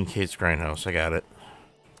is. Bleeding Kate's Grindhouse. I got it.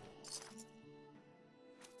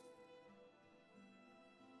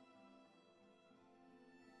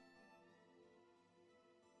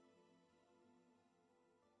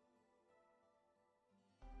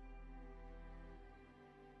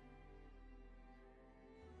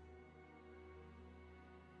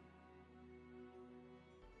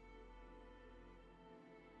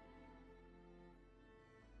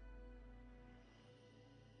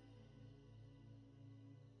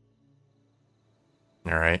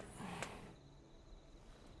 All right.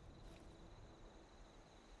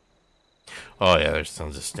 Oh yeah, there's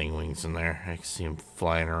tons of stingwings in there. I can see them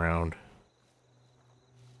flying around.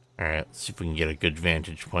 All right, let's see if we can get a good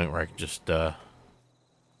vantage point where I can just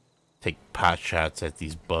take pot shots at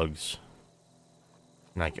these bugs.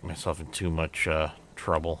 Not get myself in too much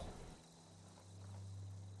trouble.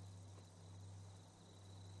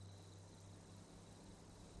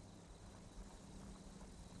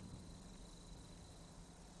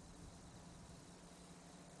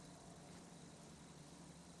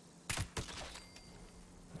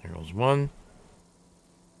 There goes one.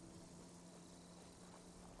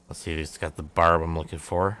 Let's see if it's got the barb I'm looking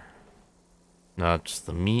for. No, just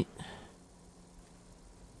the meat.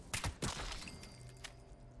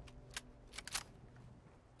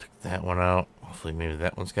 Took that one out. Hopefully maybe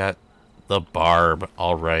that one's got the barb.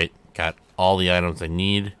 Alright. Got all the items I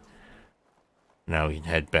need. Now we can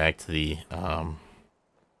head back to the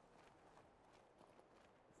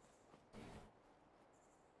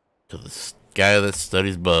guy that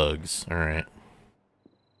studies bugs. Alright.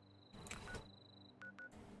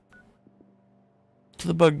 To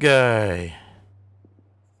the bug guy.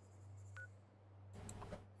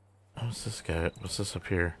 What's this guy? What's this up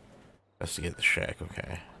here? Investigate the shack.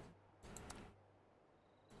 Okay.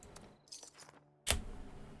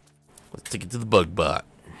 Let's take it to the bug bot.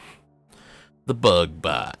 The bug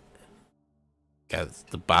bot. Got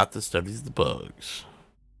the bot that studies the bugs.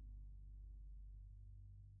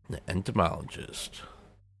 The entomologist.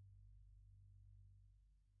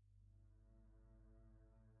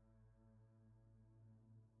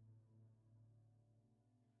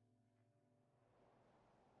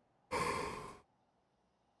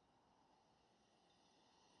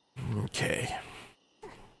 Okay.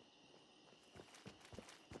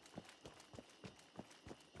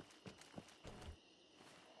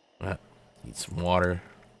 Need some water.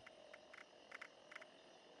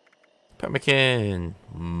 Pemmican.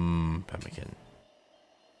 Pemmican.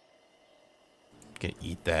 Gonna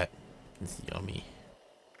eat that. It's yummy.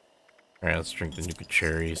 Alright, let's drink the Nuka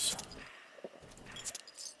cherries.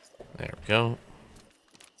 There we go.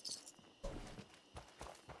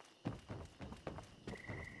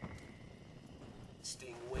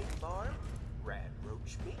 Stingwing barb, rad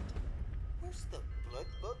roach meat. Where's the blood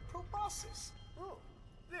bug proboscis? Oh,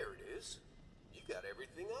 there it is. You got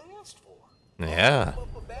everything I asked for. Yeah.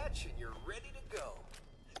 Pump up a batch and you're ready to go.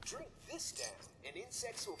 Drink this down, and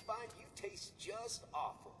insects will find you taste just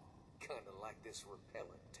awful. Kind of like this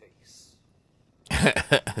repellent tastes.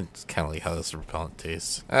 It's kind of like how this repellent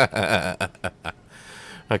tastes.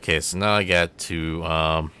 Okay, so now I got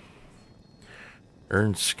to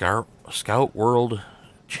earn Scout World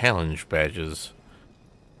Challenge badges.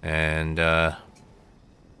 And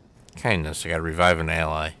kindness, I gotta revive an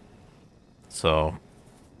ally. So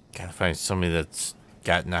gotta find somebody that's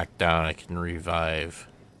got knocked down I can revive.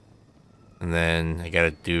 And then I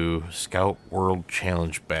gotta do Scout World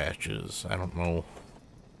Challenge badges. I don't know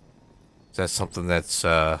Is that something that's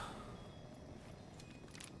yeah,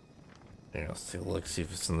 let's take a look, see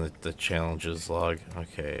if it's in the challenges log.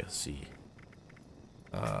 Okay, let's see.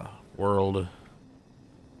 World.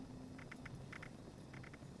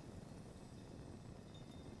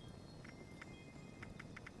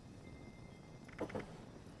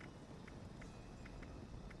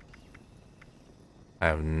 I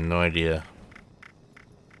have no idea.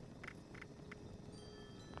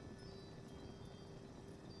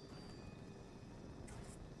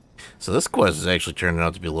 So this quest is actually turning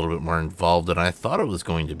out to be a little bit more involved than I thought it was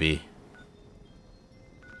going to be.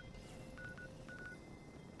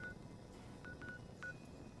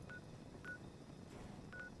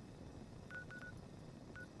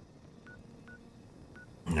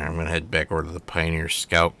 Now I'm going to head back over to the Pioneer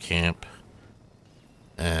Scout Camp.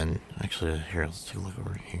 And actually, here, let's take a look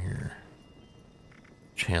over here.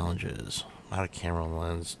 Challenges. Mount a camera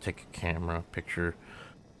lens. Take a camera picture.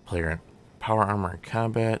 Player in power armor and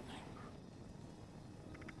combat.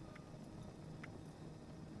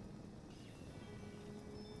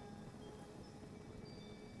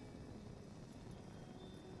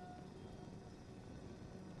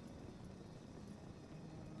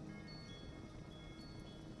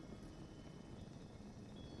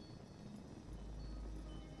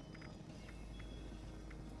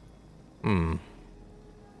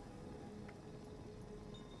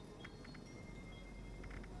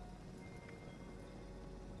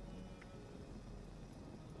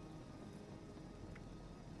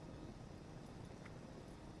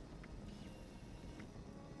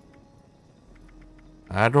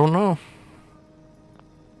 I don't know.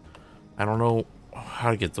 I don't know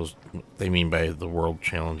how to get those. What they mean by the world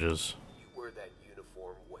challenges. You wear that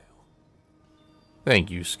uniform well.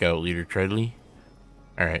 Thank you, Scout Leader Treadley.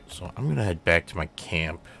 Alright, so I'm going to head back to my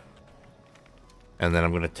camp. And then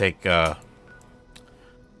I'm going to take, I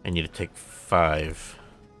need to take 5.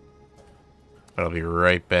 But I'll be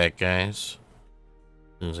right back, guys.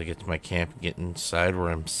 As soon as I get to my camp and get inside where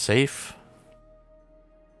I'm safe.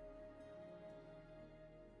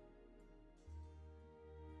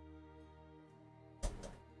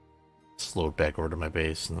 Load back over to my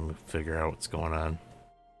base and then we'll figure out what's going on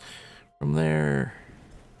from there.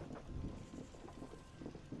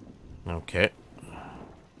 Okay.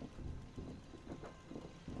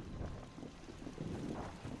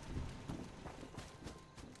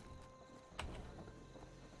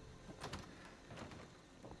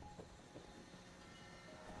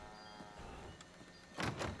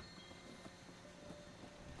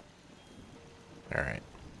 All right.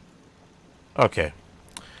 Okay.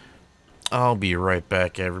 I'll be right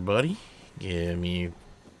back, everybody. Give me,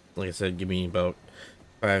 like I said, give me about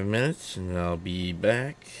 5 minutes and I'll be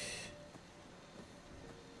back.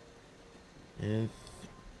 And,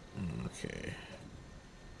 okay.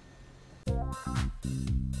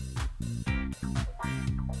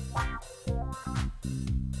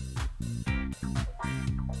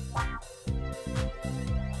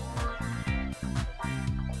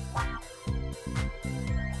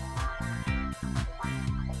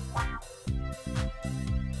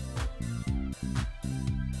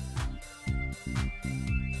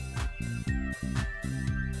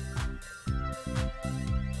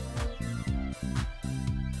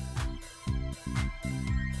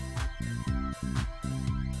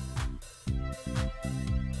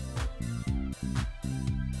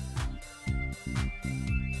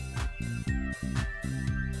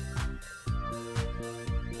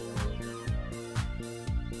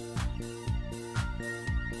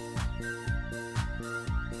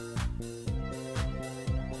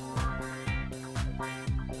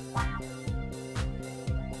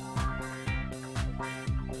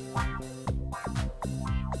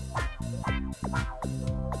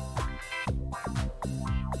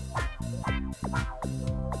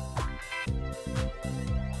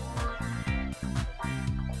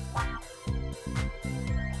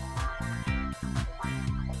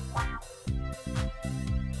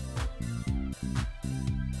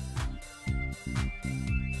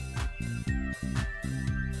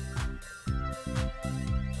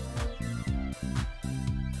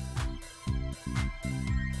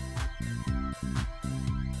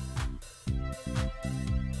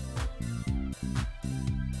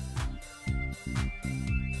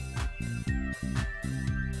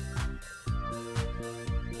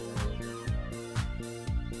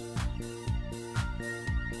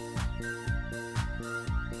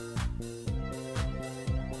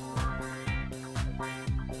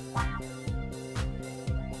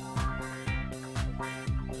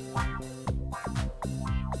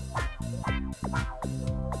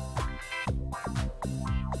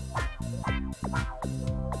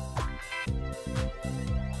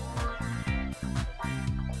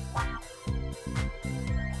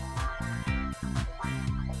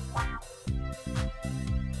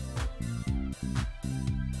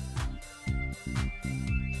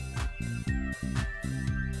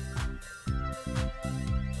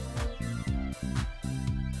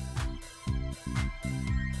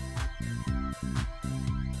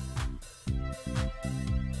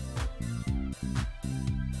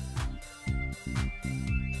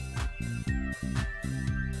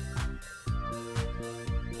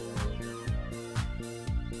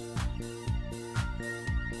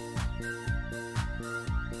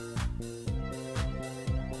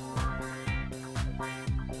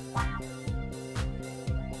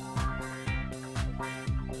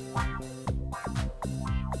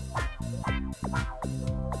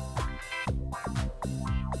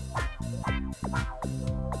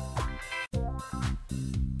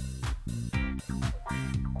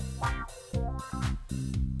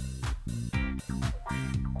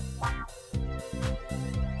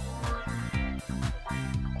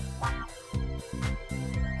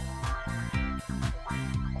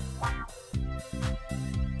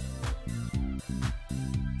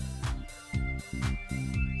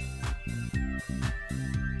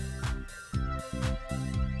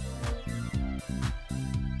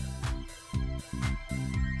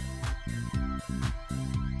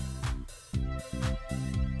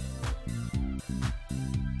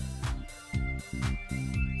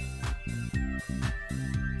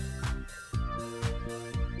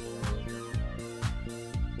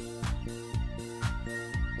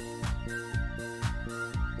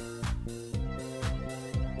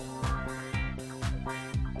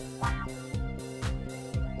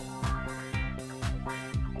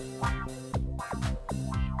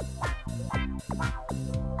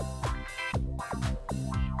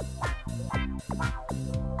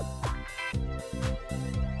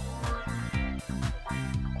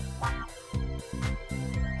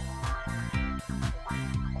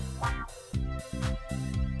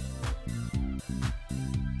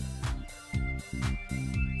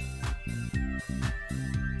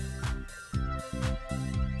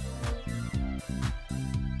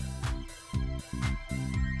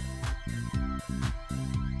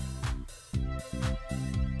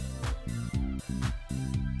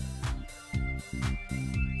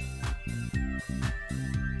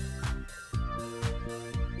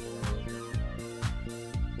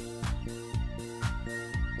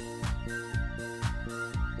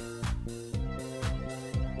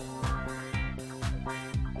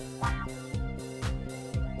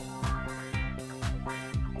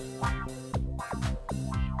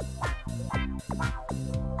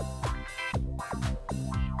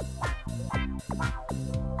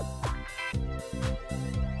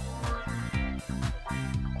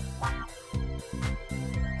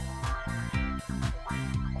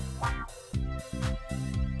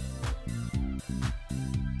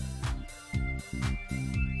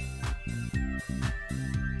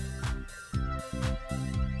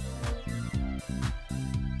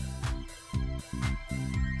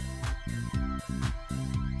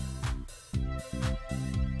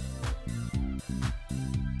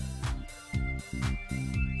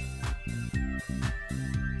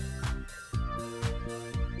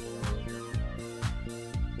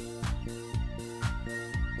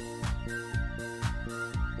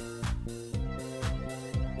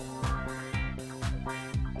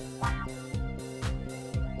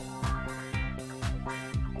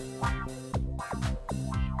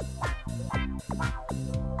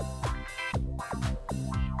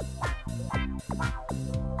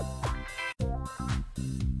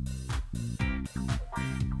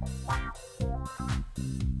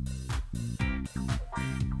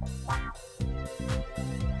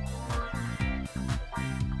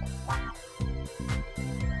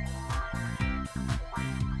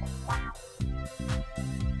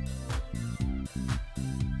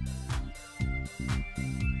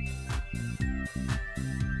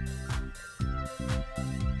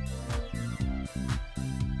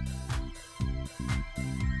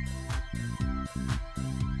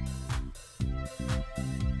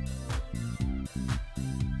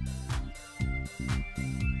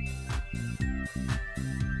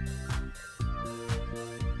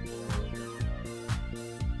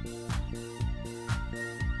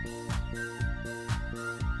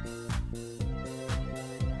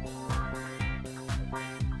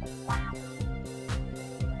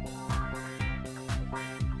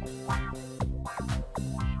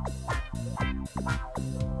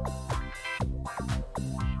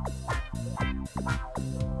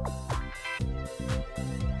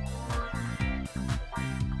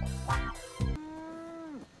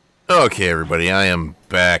 Okay, everybody, I am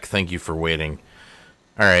back. Thank you for waiting.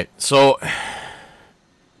 Alright, so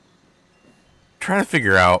trying to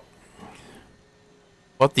figure out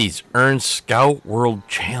what these Earn Scout World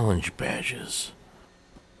Challenge badges.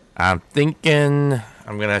 I'm thinking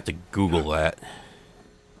I'm gonna have to Google that.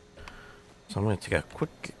 So I'm gonna take a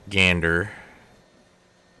quick gander.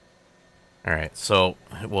 Alright, so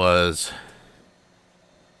it was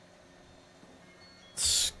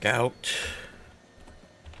Scout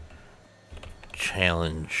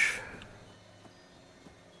Challenge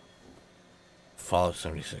Fallout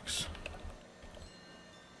 76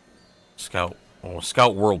 Scout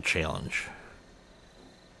World Challenge.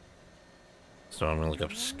 So I'm gonna look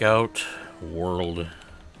up Scout World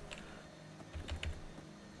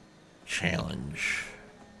Challenge.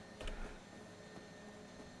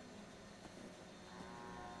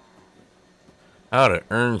 How to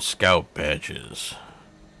earn scout badges.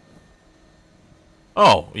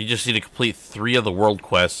 Oh, you just need to complete 3 of the world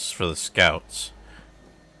quests for the scouts.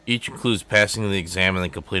 Each includes passing the exam and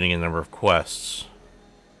then completing a number of quests.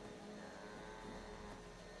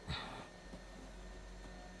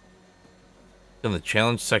 In the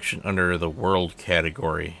challenge section under the world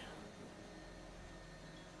category.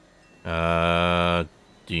 Do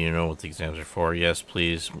you know what the exams are for? Yes,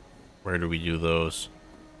 please. Where do we do those?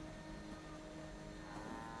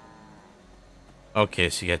 Okay,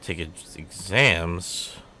 so you gotta take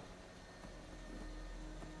exams.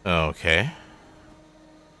 Okay.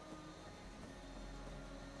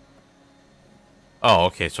 Oh,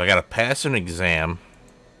 okay, so I gotta pass an exam.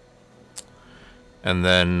 And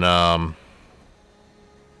then,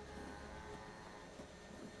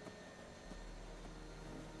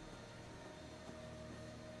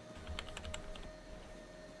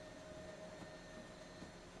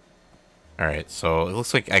 alright, so it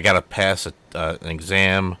looks like I gotta pass an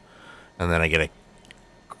exam, and then I get a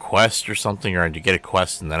quest or something, or I get a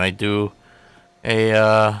quest, and then I do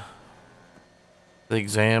the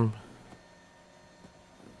exam.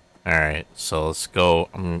 Alright, so let's go.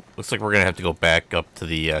 Looks like we're gonna have to go back up to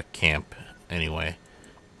the camp anyway.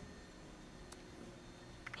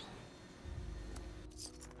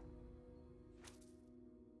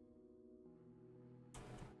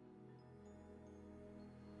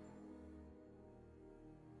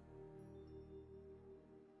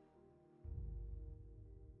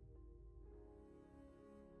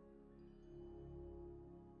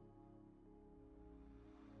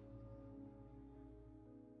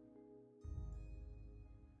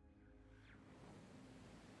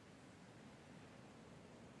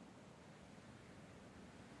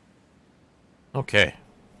 Okay.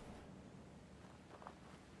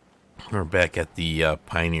 We're back at the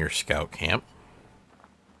Pioneer Scout Camp.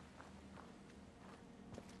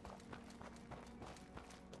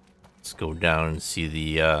 Let's go down and see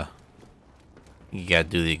the, you gotta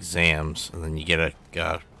do the exams, and then you get a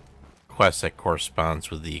quest that corresponds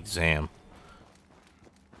with the exam.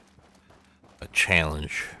 A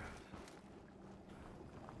challenge.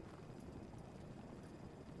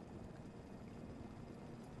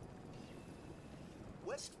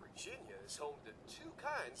 West Virginia is home to two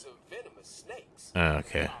kinds of venomous snakes.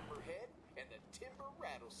 Okay. Copperhead and the timber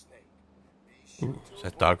rattlesnake. Be sure Ooh, to is that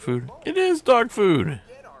avoid dog them food? both. It is dog food.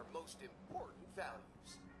 Get our most important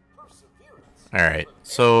values. Perseverance. Alright,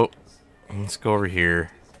 so let's go over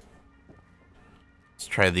here. Let's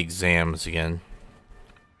try the exams again.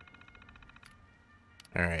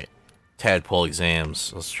 Alright. Tadpole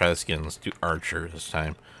exams. Let's try this again. Let's do archer this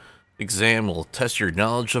time. Exam will test your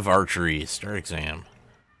knowledge of archery. Start exam.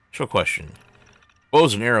 Show question.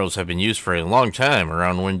 Bows and arrows have been used for a long time.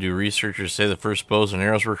 Around when do researchers say the first bows and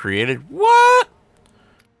arrows were created? What?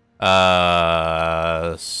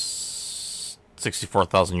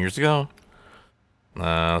 64,000 years ago?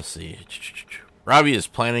 Let's see. Robbie is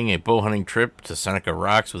planning a bow hunting trip to Seneca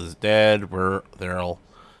Rocks with his dad, where they'll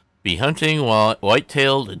be hunting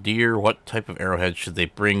white-tailed deer. What type of arrowhead should they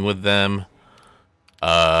bring with them?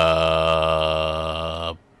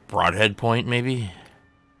 Broadhead point, maybe?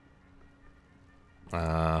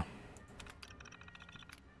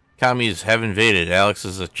 Commies have invaded. Alex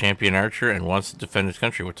is a champion archer and wants to defend his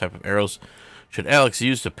country. What type of arrows should Alex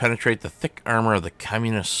use to penetrate the thick armor of the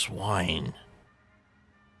communist swine?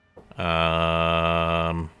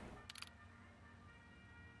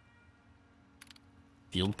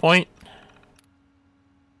 Field point?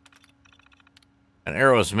 An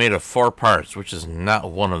arrow is made of 4 parts, which is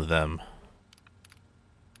not one of them.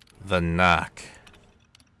 The knock.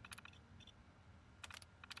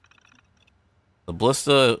 The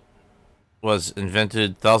ballista was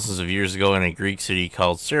invented thousands of years ago in a Greek city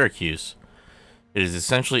called Syracuse. It is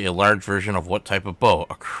essentially a large version of what type of bow?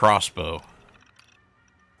 A crossbow.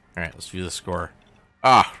 Alright, let's view the score.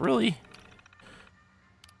 Ah, really?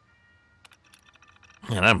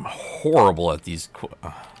 Man, I'm horrible at these.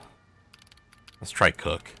 Let's try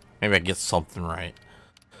cook. Maybe I get something right.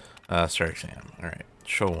 Start exam. Alright,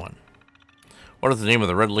 show one. What is the name of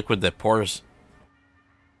the red liquid that pours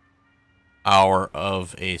out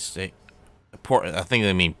of a steak? I think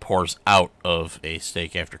they mean pours out of a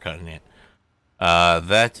steak after cutting it.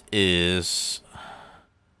 That is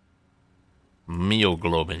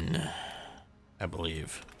myoglobin, I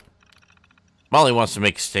believe. Molly wants to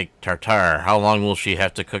make steak tartare. How long will she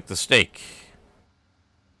have to cook the steak?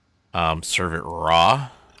 Serve it raw.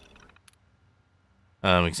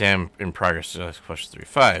 Exam in progress. Question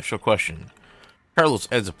 3-5. Show question. Carlos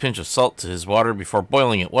adds a pinch of salt to his water before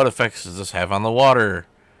boiling it. What effects does this have on the water?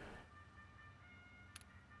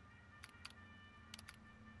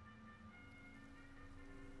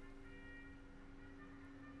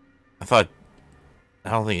 I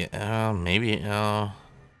don't think, maybe, I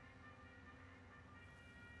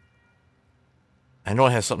know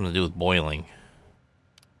it has something to do with boiling.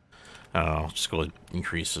 I don't know, just go with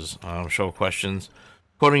increases. Show questions.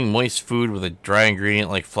 Coating moist food with a dry ingredient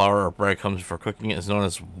like flour or bread comes before cooking it is known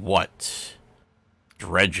as what?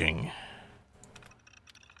 Dredging.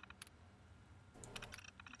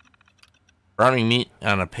 Browning meat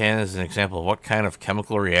on a pan is an example of what kind of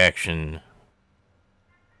chemical reaction?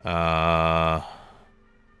 Try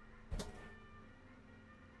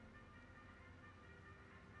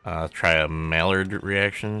a Maillard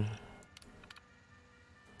reaction.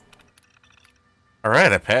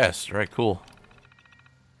 Alright, I passed. Alright, cool.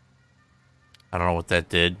 I don't know what that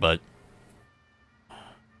did, but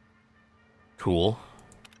cool.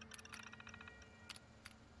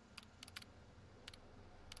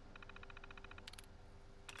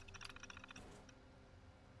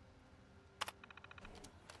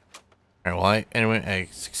 Alright, well, anyway, I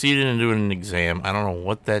succeeded in doing an exam. I don't know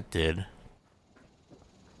what that did.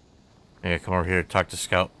 I gotta come over here to talk to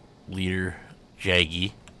Scout Leader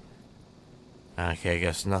Jaggy. Okay, I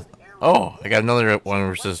guess nothing. Oh, I got another one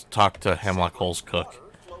where it says talk to Hemlock Holes Cook.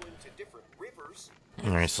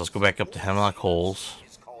 Alright, so let's go back up to Hemlock Holes.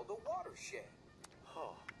 It's called the watershed.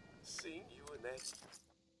 Oh, seeing you in that.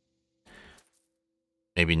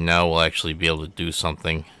 Maybe now we'll actually be able to do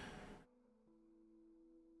something.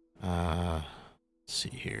 Let's see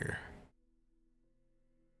here.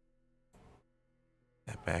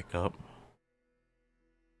 That back up.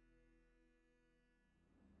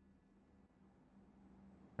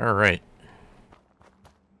 Alright.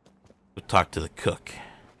 We'll talk to the cook.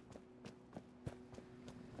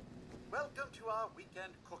 Welcome to our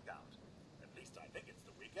weekend cookout. At least I think it's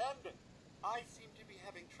the weekend. I seem to be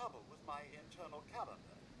having trouble with my internal calendar.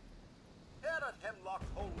 Here at Hemlock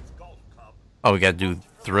Holes Golf Club. Oh, we gotta do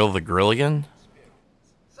Thrill the Grill again?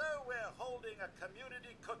 So we're holding a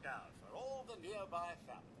community cookout for all the nearby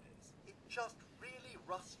families. It just really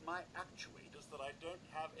rusts my actuators that I don't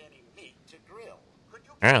have any meat to grill. Could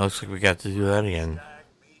you Alright, looks like we got to do that again. stag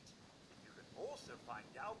meat? You can also find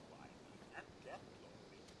out why meat and death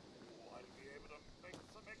glory. I'd be able to make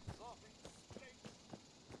some exotic steak.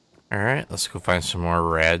 Alright, let's go find some more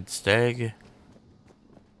rad stag.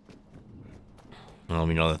 Let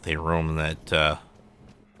me know that they roam that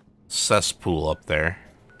cesspool up there.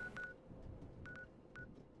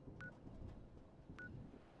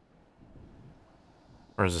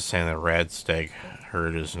 Or is it saying that rad stag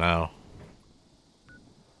herd is now?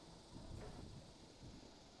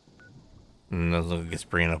 Doesn't look like it's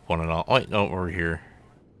bringing up one at all. Oh, wait, no, over here.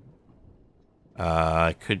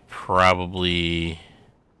 I could probably...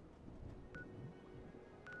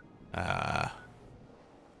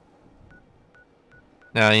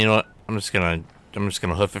 Now, you know what? I'm just gonna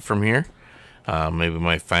hoof it from here. Maybe we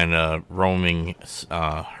might find a roaming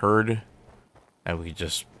herd that we could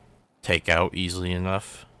just take out easily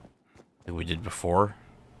enough, like we did before.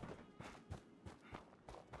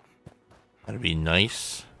 That'd be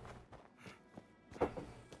nice.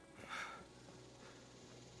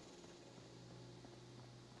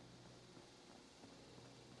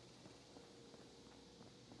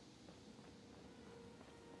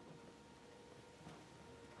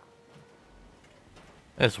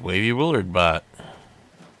 That's Wavy Willard bot.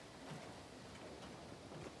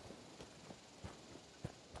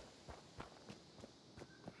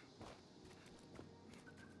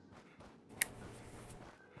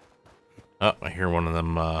 Oh, I hear one of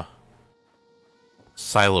them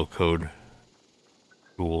silo code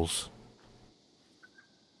tools.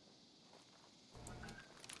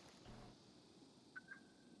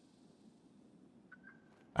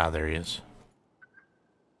 Ah, there he is.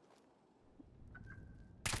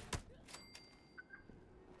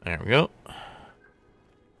 There we go.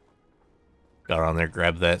 Got on there,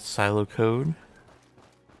 grab that silo code.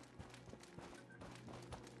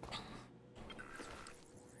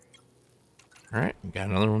 Alright, got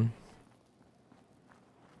another one.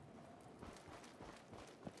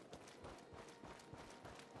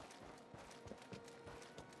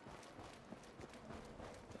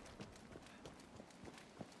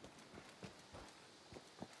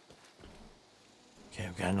 Okay,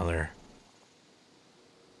 I've got another.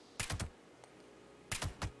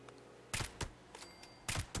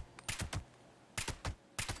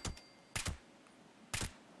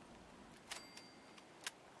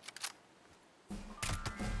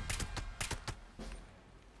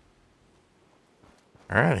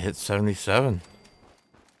 Alright, hit 77.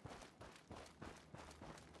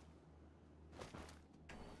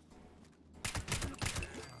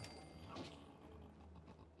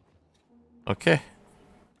 Okay.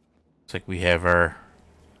 Looks like we have our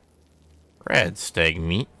rad stag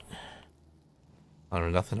meat. Oh,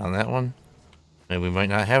 nothing on that one. And we might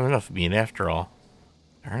not have enough meat after all.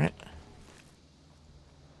 Darn it.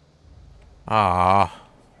 Ah.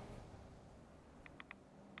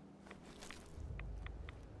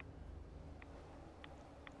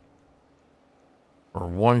 We're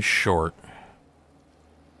one short.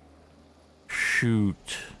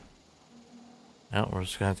 shoot. Now we're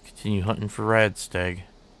just gonna have to continue hunting for Radstag.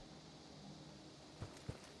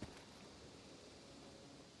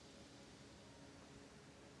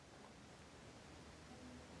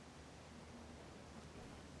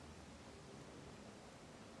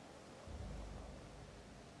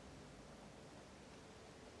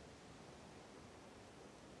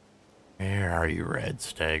 Where are you,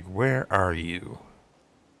 Radstag? Where are you?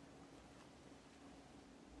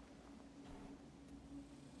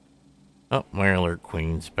 Oh, my alert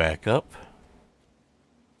queen's back up.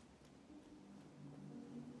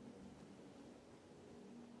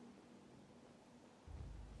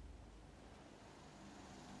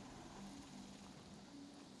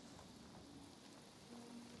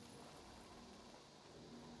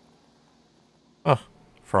 Oh,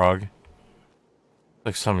 frog.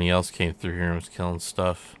 Like somebody else came through here and was killing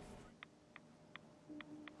stuff.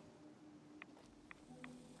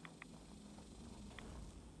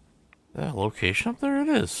 That location up there? It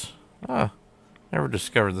is. Ah, never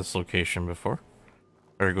discovered this location before.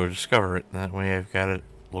 Better go discover it. That way I've got it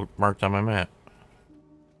marked on my map.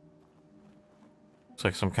 Looks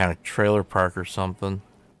like some kind of trailer park or something.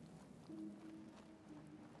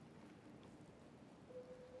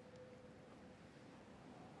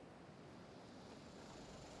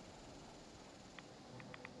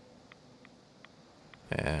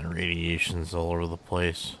 And radiation's all over the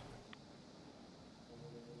place.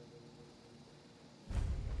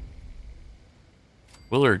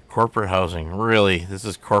 Willard corporate housing. Really? This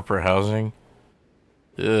is corporate housing?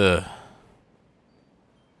 Ugh.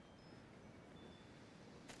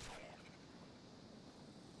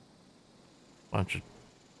 Bunch of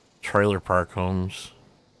trailer park homes.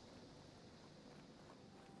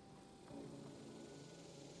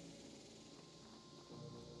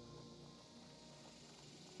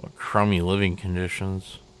 What crummy living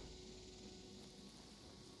conditions.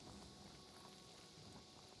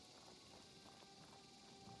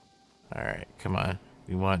 Alright, come on.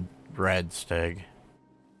 We want Radstag.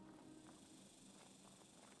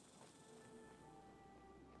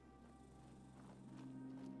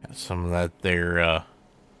 Got some of that there,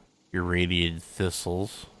 irradiated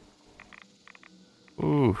thistles.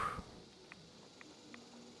 Ooh.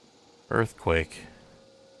 Earthquake.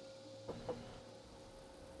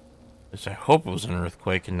 At least I hope it was an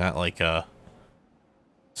earthquake and not like a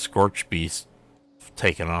scorch beast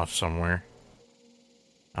taken off somewhere.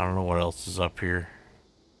 I don't know what else is up here.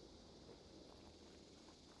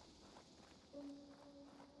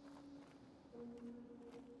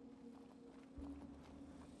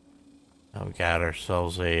 Now we got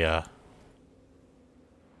ourselves a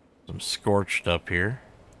some scorched up here.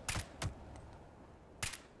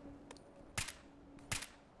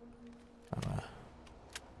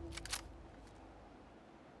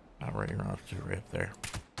 Not right off to right up there.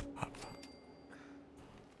 Pop.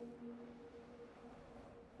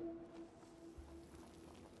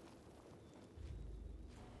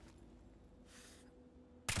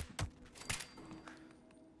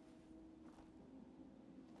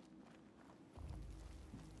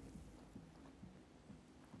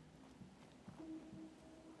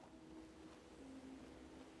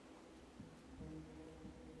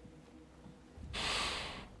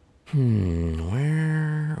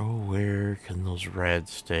 Where, oh, where can those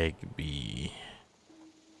Radstag be?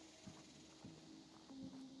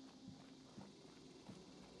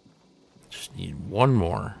 Just need one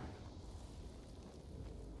more.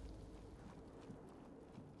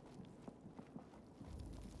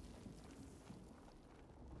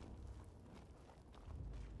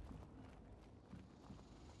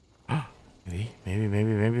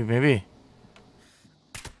 Maybe.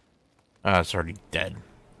 Ah, it's already dead.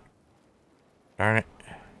 Darn it.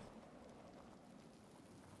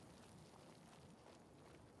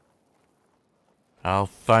 I'll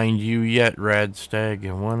find you yet, Radstag,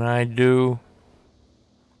 and when I do...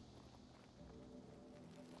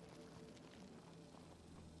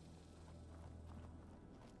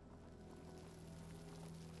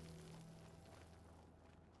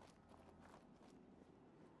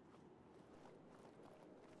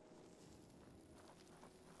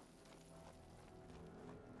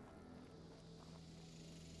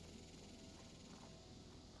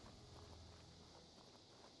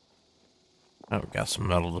 Oh, we got some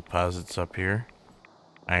metal deposits up here.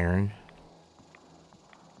 Iron.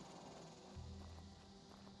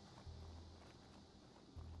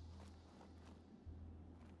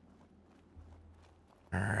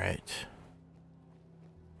 Alright.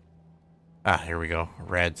 Ah, here we go.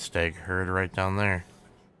 Radstag herd right down there.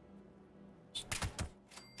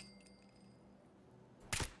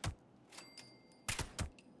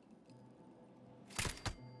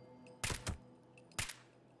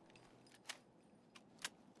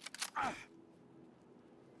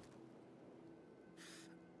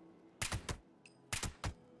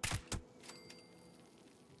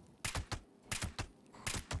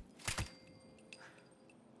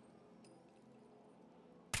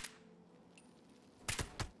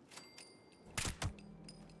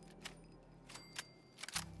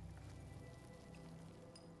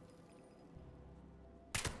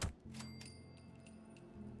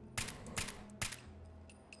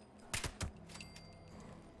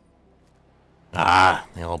 Ah,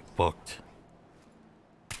 they all booked.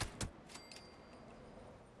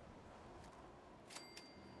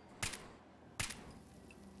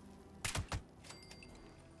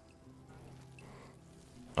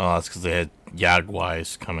 Oh, that's because they had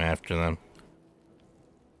Yagwais come after them.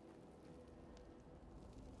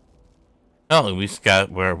 Oh, we just got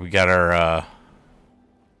where we got our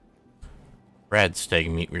rad stag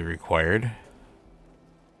meat we required.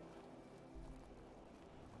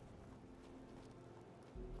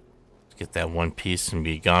 Let's get that one piece and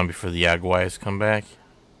be gone before the Yagwais come back.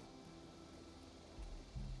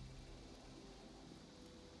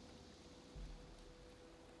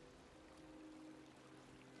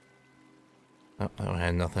 Oh, that one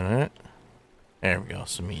had nothing in it. There we go,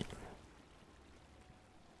 some meat.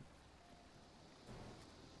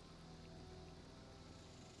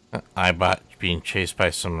 I bought being chased by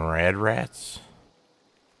some rad rats.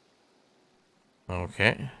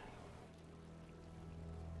 Okay.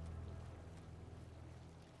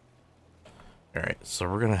 Alright, so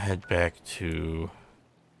we're gonna head back to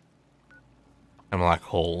Hemlock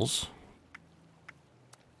Holes.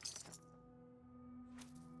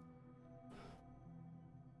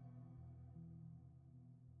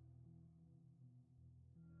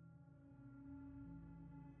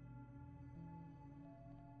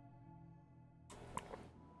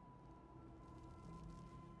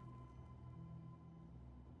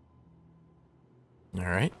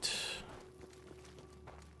 Alright.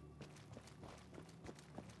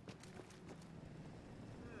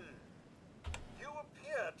 You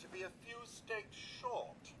appear to be a few steaks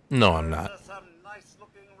short. No, I'm Those not. are some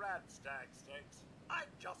nice-looking rad stag steaks. I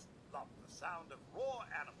just love the sound of raw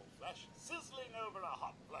animal flesh sizzling over a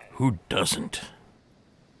hot flame. Who doesn't?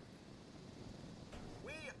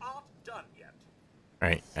 We aren't done yet.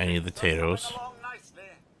 Alright, I need the Steaks are coming potatoes. along nicely.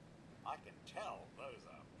 I can tell those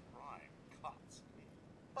are prime cuts.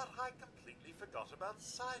 But I completely forgot about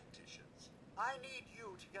side dishes. I need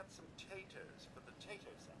you to get some taters for the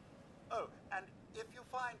tato salad. Oh, and if you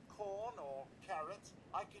find corn or carrots,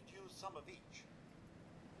 I could use some of each.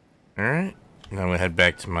 Alright. Now I'm gonna head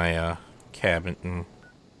back to my cabin and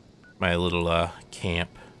my little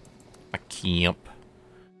camp. A camp,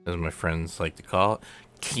 as my friends like to call it.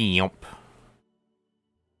 Camp.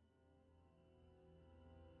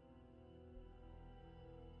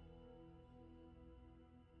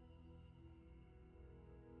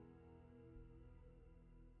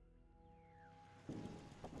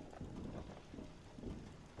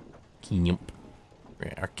 Camp.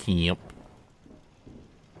 Our camp.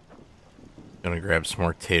 Gonna grab some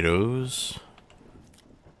more potatoes.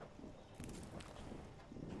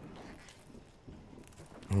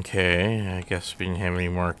 Okay, I guess we didn't have any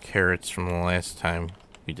more carrots from the last time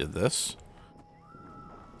we did this.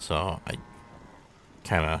 So I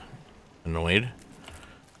kinda annoyed.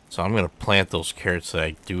 So I'm gonna plant those carrots that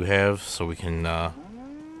I do have so we can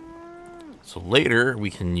so later we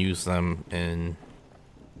can use them in.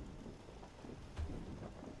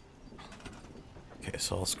 Okay,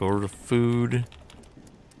 so let's go over to food.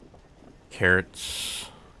 Carrots.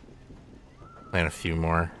 Plant a few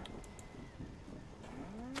more.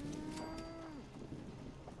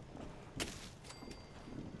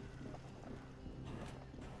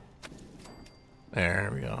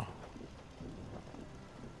 There we go.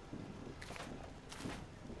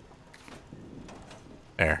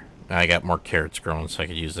 There. Now I got more carrots growing so I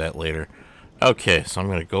could use that later. Okay, so I'm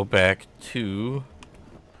going to go back to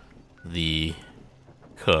the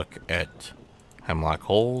cook at Hemlock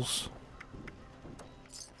Holes.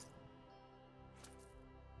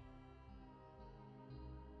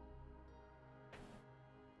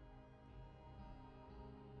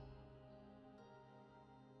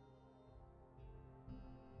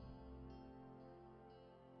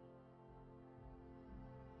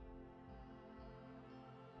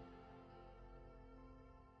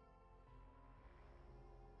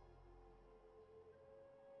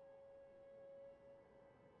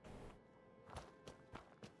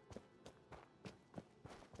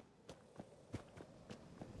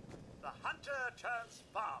 The hunter turns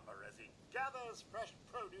farmer as he gathers fresh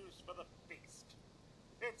produce for the feast.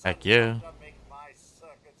 It's Heck enough yeah. to make my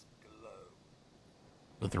circuits glow.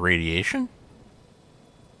 With the radiation?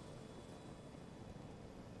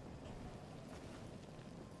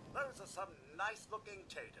 Those are some nice-looking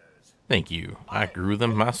taters. Thank you. I grew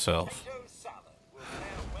them myself. Potato salad will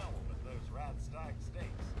pair well with those rad stag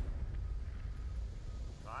steaks.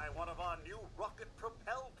 Try one of our new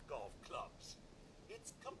rocket-propelled golf clubs.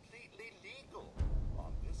 It's completely legal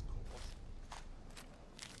on this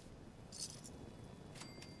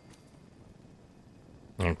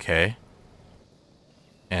course. Okay.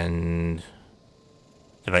 And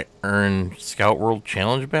Earn Scout World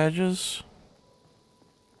Challenge badges?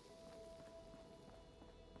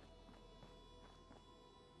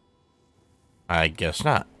 I guess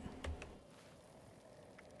not.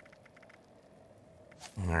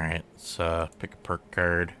 Alright, let's pick a perk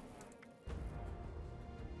card.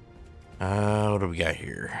 What do we got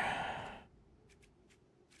here?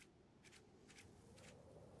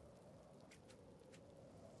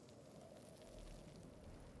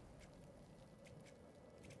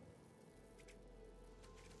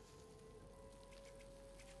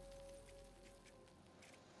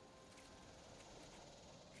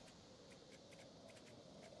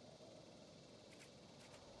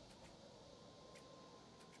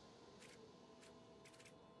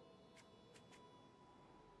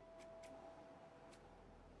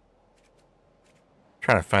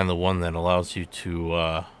 Trying to find the one that allows you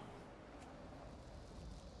to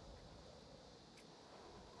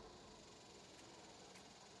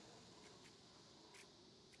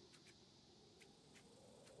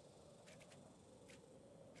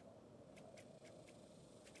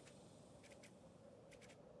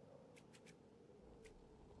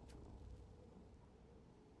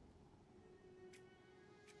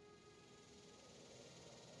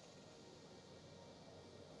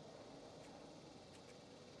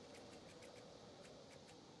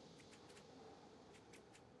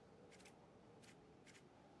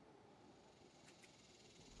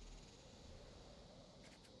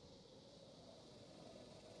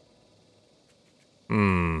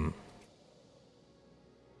hmm.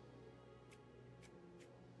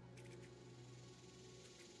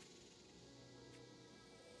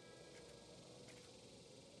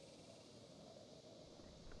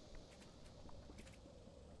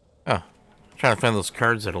 Oh, trying to find those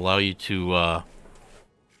cards that allow you to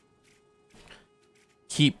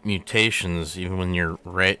keep mutations even when your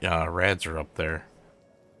rads are up there.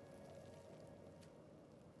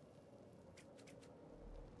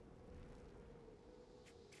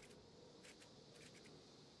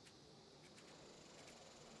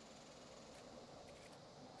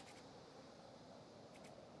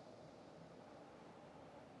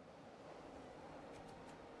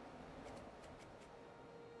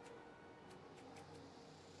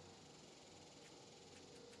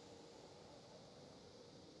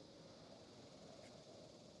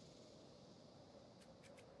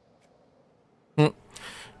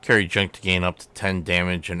 Carry junk to gain up to 10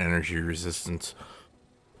 damage and energy resistance.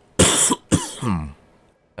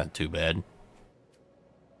 Not too bad.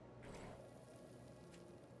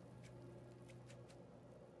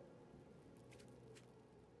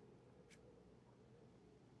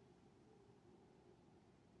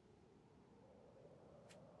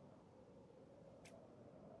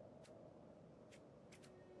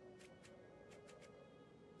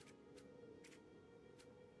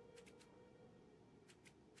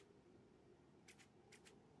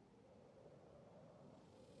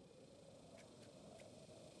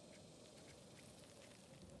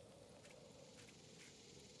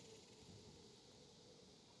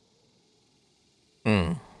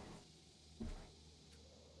 Hmm.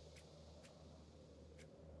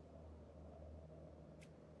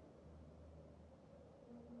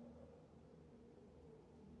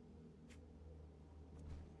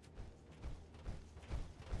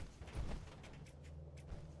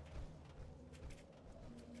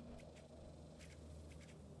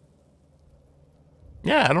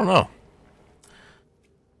 Yeah, I don't know.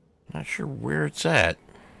 Not sure where it's at.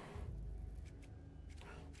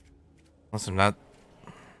 Unless I'm not...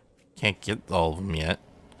 Can't get all of them yet.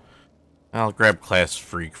 I'll grab Class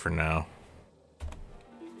Freak for now.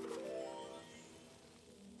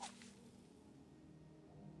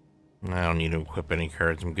 I don't need to equip any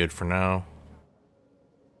cards. I'm good for now.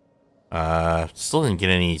 Still didn't get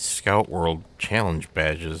any Scout World Challenge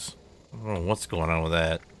badges. I don't know what's going on with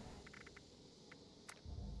that.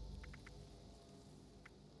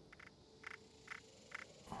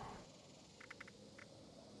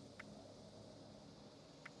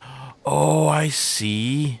 Oh, I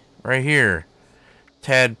see. Right here.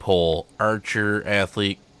 Tadpole, Archer,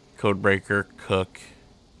 Athlete, Codebreaker, Cook.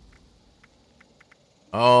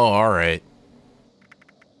 Oh, alright.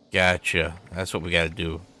 Gotcha. That's what we gotta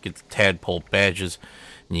do. Get the Tadpole badges.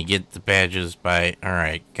 And you get the badges by...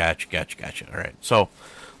 Alright, gotcha. Alright, so...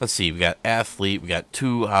 Let's see. We got Athlete. We got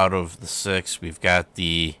 2 out of the 6. We've got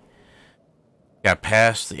the... Got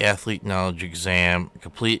past the Athlete Knowledge Exam,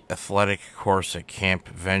 complete athletic course at Camp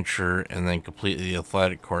Venture, and then complete the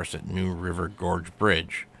athletic course at New River Gorge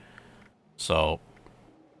Bridge. So,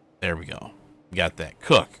 there we go. We got that.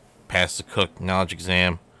 Cook. Passed the Cook Knowledge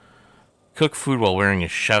Exam. Cook food while wearing a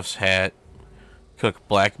chef's hat. Cook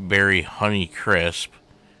blackberry honey crisp.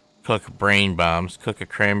 Cook brain bombs. Cook a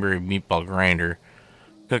cranberry meatball grinder.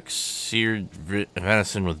 Cook seared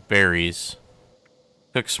venison with berries.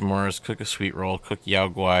 Cook s'mores. Cook a sweet roll. Cook yao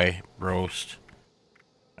guai roast.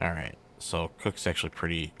 Alright, so cook's actually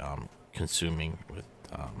pretty consuming with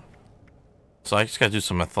so I just gotta do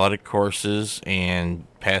some athletic courses and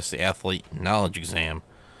pass the athlete knowledge exam.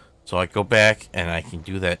 So I go back and I can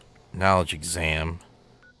do that knowledge exam.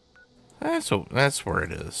 That's where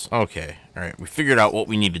it is. Okay, alright, we figured out what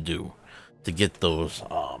we need to do to get those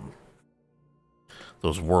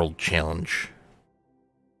world challenge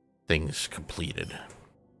things completed.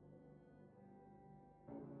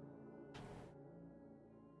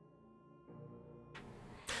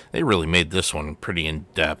 They really made this one pretty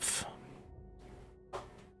in-depth.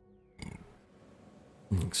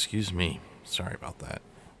 Excuse me. Sorry about that.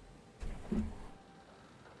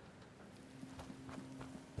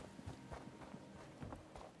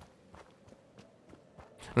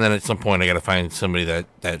 And then at some point I gotta find somebody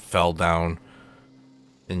that fell down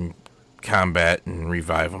in combat and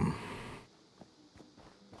revive them.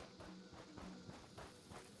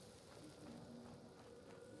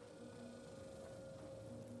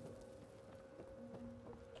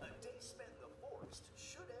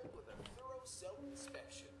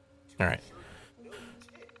 Alright.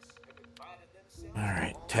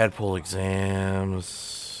 Alright, tadpole exams.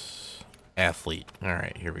 Athlete.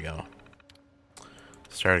 Alright, here we go.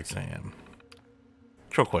 Start exam.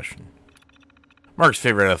 Control question. Mark's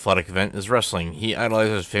favorite athletic event is wrestling. He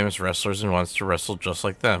idolizes famous wrestlers and wants to wrestle just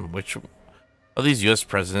like them. Which of these U.S.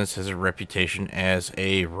 presidents has a reputation as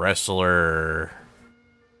a wrestler?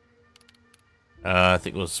 I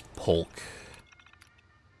think it was Polk.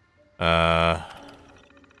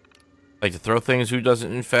 Like to throw things, who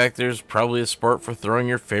doesn't? In fact, there's probably a sport for throwing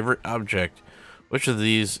your favorite object. Which of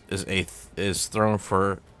these is thrown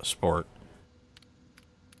for sport?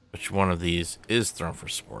 Which one of these is thrown for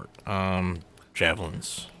sport?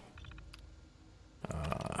 Javelins.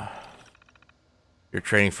 You're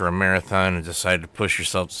training for a marathon and decide to push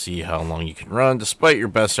yourself to see how long you can run. Despite your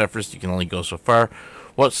best efforts, you can only go so far.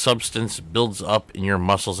 What substance builds up in your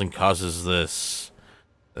muscles and causes this?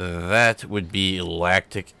 That would be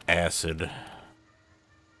lactic acid.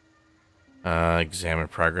 Examine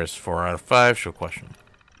progress 4 out of 5. Show question.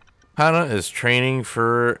 Hana is training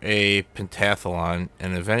for a pentathlon,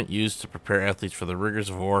 an event used to prepare athletes for the rigors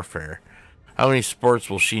of warfare. How many sports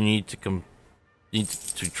will she need to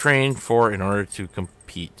train for in order to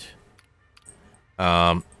compete?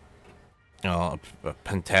 A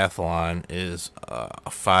pentathlon is a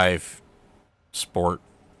 5-sport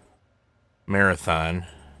marathon.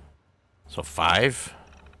 So 5.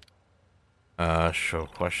 Show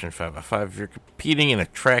question 5 out of 5. If you're competing in a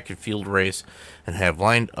track and field race and have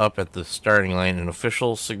lined up at the starting line, an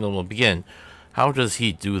official signal will begin. How does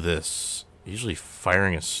he do this? Usually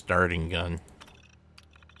firing a starting gun.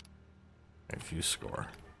 If you score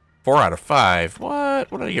 4 out of 5. What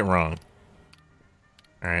did I get wrong?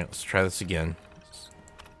 Alright, let's try this again.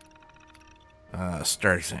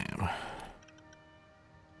 Start exam.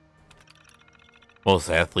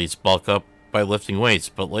 Most athletes bulk up by lifting weights,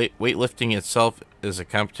 but weightlifting itself is a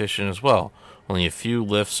competition as well. Only a few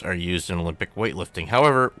lifts are used in Olympic weightlifting.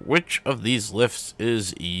 However, which of these lifts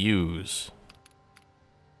is used?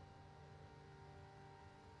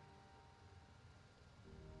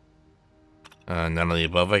 None of the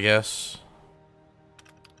above, I guess.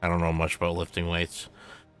 I don't know much about lifting weights.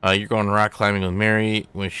 You're going rock climbing with Mary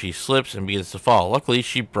when she slips and begins to fall. Luckily,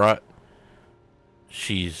 she's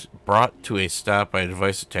brought to a stop by a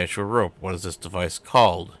device attached to a rope. What is this device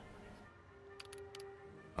called?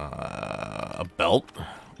 A belt?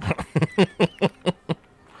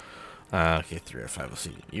 Okay, 3 out of 5. Let's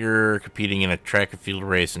see. You're competing in a track and field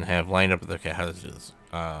race and have lined up. Okay, how does it do this?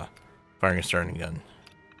 Firing a starting gun.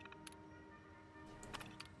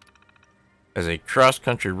 As a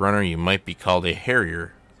cross-country runner, you might be called a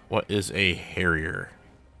harrier. What is a harrier?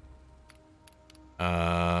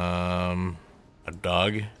 A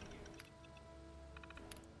dog.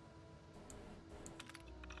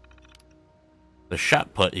 The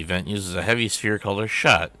shot put event uses a heavy sphere called a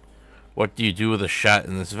shot. What do you do with a shot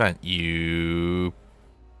in this event? You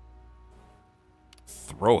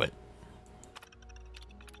throw it.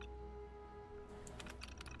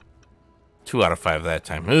 2 out of 5 that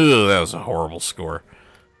time. Ooh, that was a horrible score.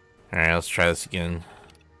 Alright, let's try this again.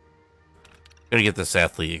 Gonna get this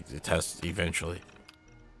athlete test eventually.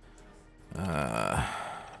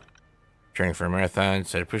 Training for a marathon.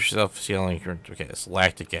 So to push yourself, see how long you can. Okay, it's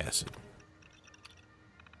lactic acid.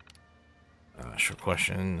 Short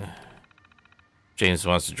question. James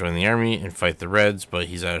wants to join the army and fight the Reds, but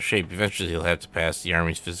he's out of shape. Eventually, he'll have to pass the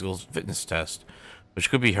army's physical fitness test,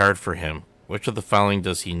 which could be hard for him. Which of the following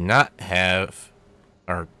does he not have,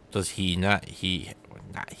 or does he not,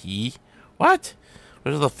 what?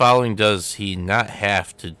 Which of the following does he not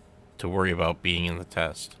have to worry about being in the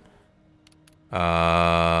test?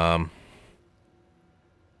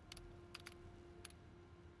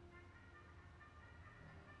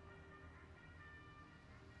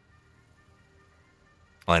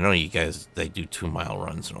 Well, I know you guys, they do 2-mile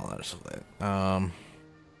runs and all that stuff.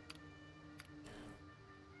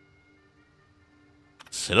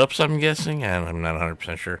 Sit-ups, I'm guessing? I'm not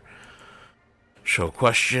 100% sure. Show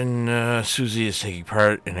question. Susie is taking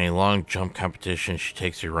part in a long jump competition. She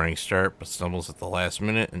takes a running start, but stumbles at the last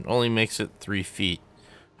minute and only makes it 3 feet.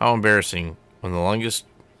 How embarrassing. When the longest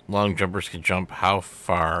long jumpers can jump, how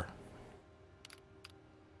far?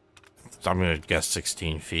 I'm going to guess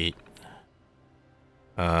 16 feet.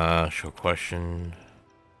 Show question.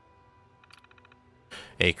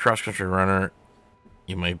 A cross-country runner,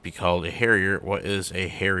 you might be called a harrier. What is a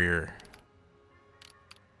harrier?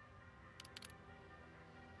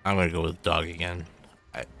 I'm going to go with dog again,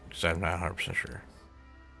 because I'm not 100% sure.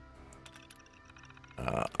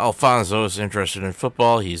 Alfonso is interested in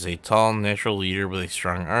football. He's a tall, natural leader with a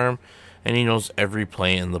strong arm, and he knows every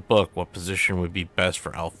play in the book. What position would be best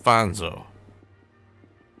for Alfonso?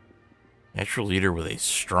 Natural leader with a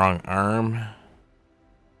strong arm.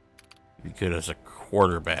 Be good as a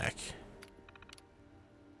quarterback.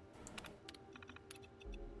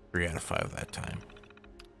 3 out of 5 that time.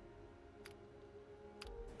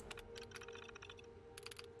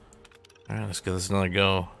 Alright, let's give this another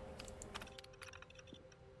go.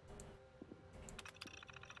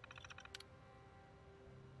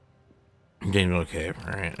 Game okay.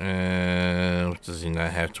 Alright. What does he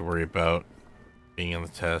not have to worry about being on the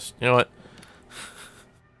test? You know what?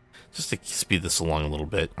 Just to speed this along a little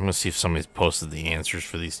bit, I'm going to see if somebody's posted the answers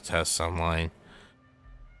for these tests online.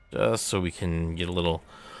 Just so we can get a little...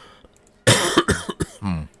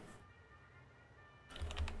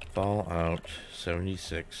 Fallout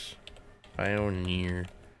 76 Pioneer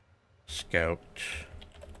Scout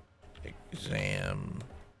exam.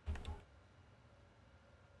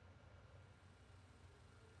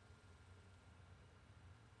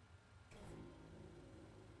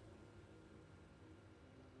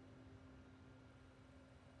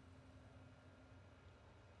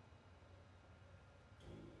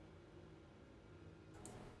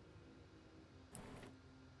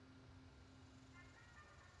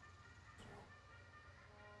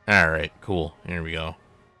 Alright, cool. Here we go.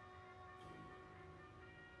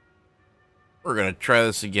 We're gonna try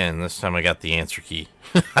this again. This time I got the answer key.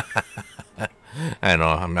 I know,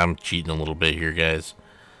 I'm cheating a little bit here, guys.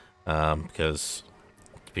 Because,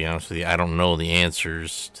 to be honest with you, I don't know the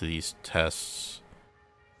answers to these tests.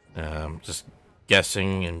 Just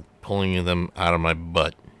guessing and pulling them out of my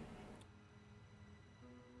butt.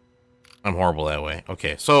 I'm horrible that way.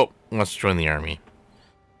 Okay, so, let's join the army.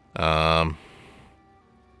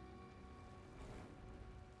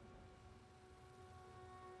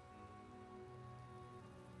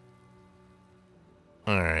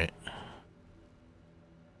 Alright.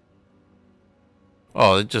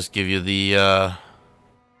 Oh, it just give you the, oh,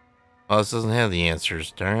 this doesn't have the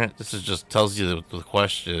answers, darn it. This is just tells you what the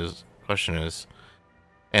question is,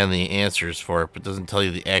 and the answers for it, but doesn't tell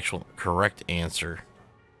you the actual correct answer.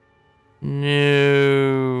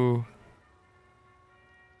 No.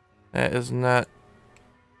 That is not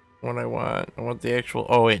what I want. I want the actual,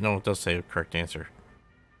 oh wait, no, it does say the correct answer.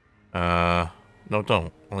 No,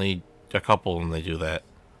 don't. Only a couple of them they do that.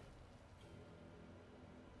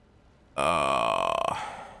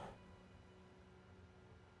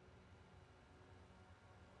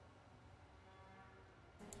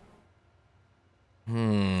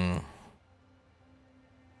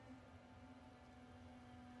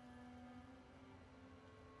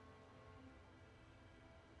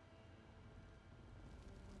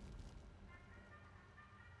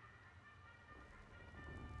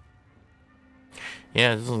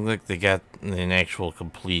 Yeah, it doesn't look like they got an actual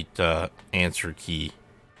complete answer key.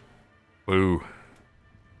 Boo.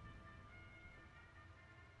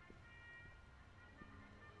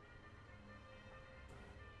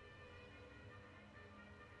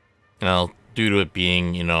 Well, due to it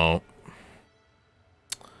being, you know,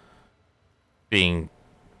 being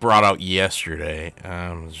brought out yesterday,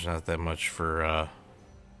 there's not that much for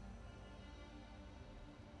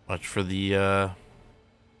the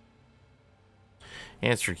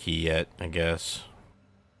answer key yet, I guess.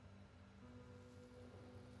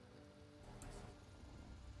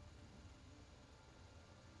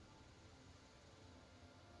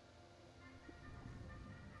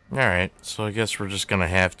 Alright, so I guess we're just gonna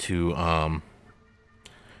have to,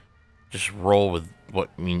 just roll with what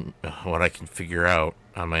I can figure out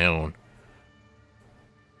on my own.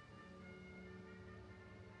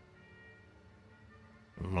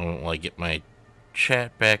 A moment while I get my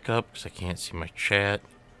chat back up, because I can't see my chat.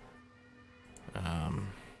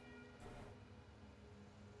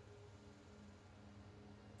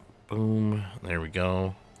 Boom. There we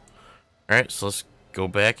go. Alright, so let's go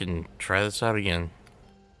back and try this out again.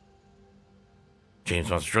 James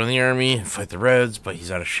wants to join the army and fight the Reds, but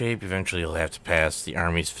he's out of shape. Eventually, he'll have to pass the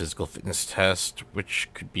army's physical fitness test, which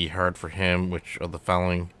could be hard for him. Which of the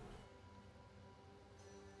following?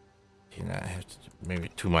 Maybe a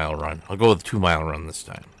 2-mile run. I'll go with a 2-mile run this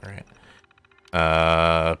time. Alright.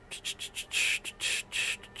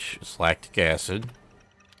 It's lactic acid.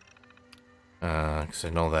 Because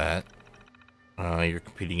I know that. You're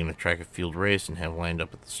competing in a track and field race and have lined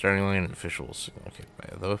up at the starting line. An official will signal. Okay,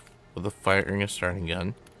 with the firing a starting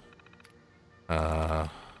gun. That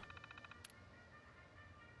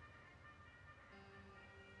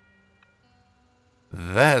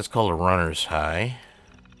is called a runner's high.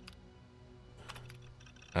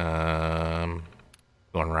 Going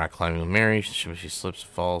rock climbing with Mary. She slips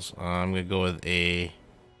and falls. I'm gonna go with a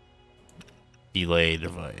delay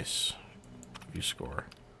device. You score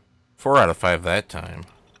 4 out of 5 that time.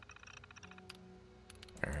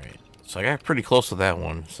 Alright, so I got pretty close to that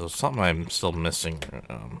one. So something I'm still missing.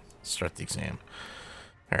 Start the exam.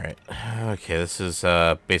 Alright, okay, this is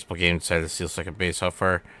a baseball game. Decided to steal second base. How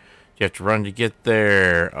far do you have to run to get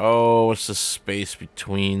there? Oh, what's the space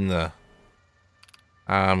between the...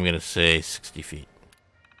 I'm gonna say 60 feet.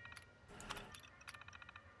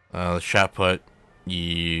 The shot put,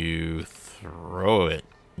 you throw it.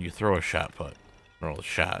 You throw a shot put. Roll a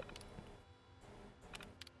shot.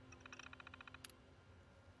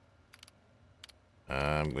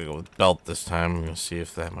 I'm gonna go with belt this time. I'm gonna see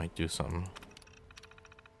if that might do something.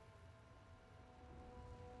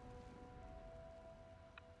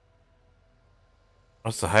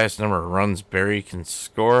 What's the highest number of runs Barry can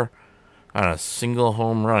score on a single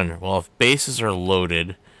home run? Well, if bases are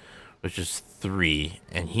loaded, which is 3,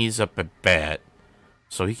 and he's up at bat,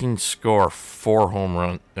 so he can score 4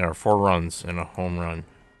 runs in a home run.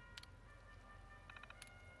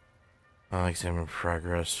 Examine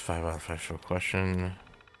progress. 5 out of 5 show question. I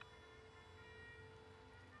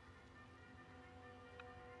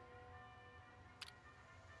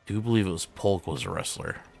do believe it was Polk was a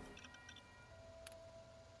wrestler.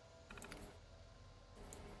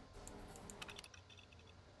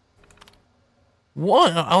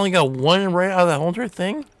 One? I only got 1 right out of that whole entire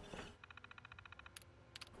thing?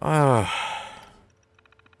 Man,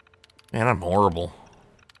 I'm horrible.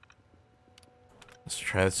 Let's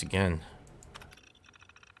try this again.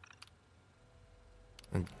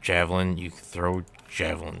 And javelin, you throw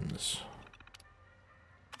javelins.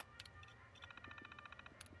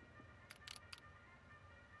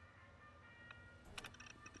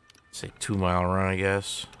 Say 2-mile run, I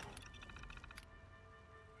guess.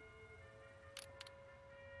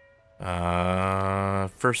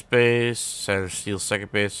 First base, Saturday steal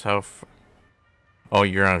second base. Oh,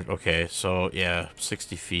 you're on. Okay, so yeah,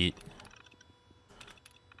 60 feet.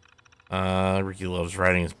 Ricky loves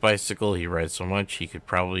riding his bicycle. He rides so much he could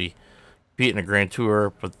probably compete in a Grand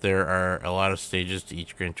Tour, but there are a lot of stages to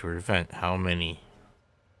each Grand Tour event. How many?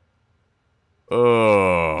 Oh.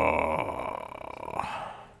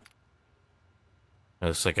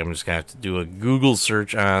 Looks like I'm just gonna have to do a Google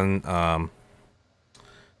search on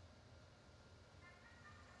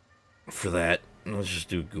for that. Let's just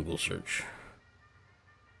do a Google search.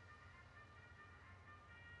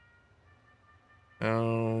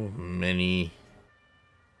 How many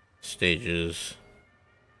stages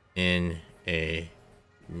in a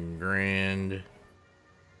Grand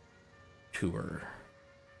Tour?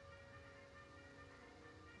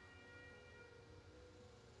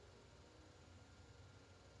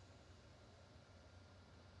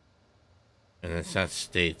 And it's not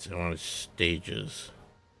states, I want stages.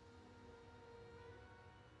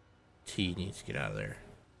 T needs to get out of there.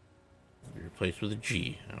 Be replaced with a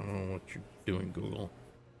G. I don't know what you're doing, Google.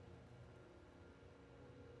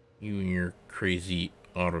 You and your crazy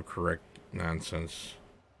autocorrect nonsense.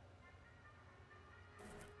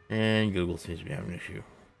 And Google seems to be having an issue.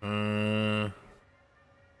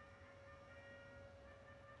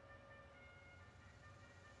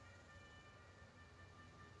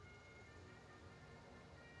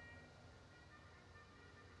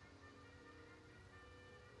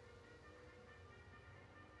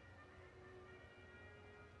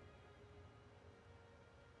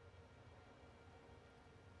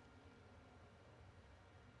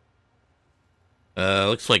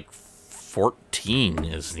 Looks like 14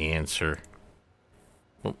 is the answer.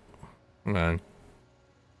 Oh, come on.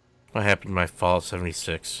 What happened to my Fallout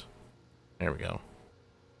 76? There we go.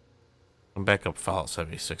 I'm back up Fallout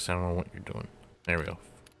 76. I don't know what you're doing. There we go.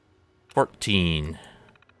 14.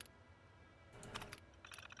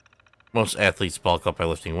 Most athletes bulk up by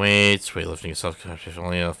lifting weights. Weightlifting is self-conscious.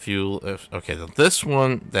 Only a few. Okay, this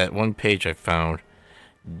one, that one page I found,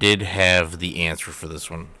 did have the answer for this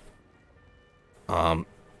one.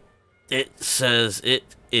 It says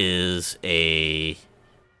it is a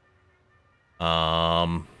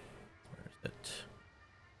where is it?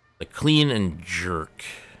 The clean and jerk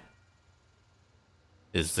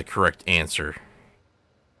is the correct answer.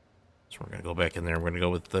 So we're gonna go back in there. We're gonna go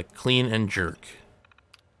with the clean and jerk.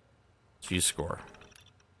 So you score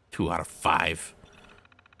 2 out of 5.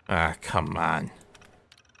 Ah, come on.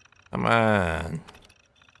 Come on.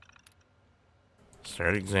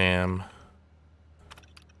 Start exam.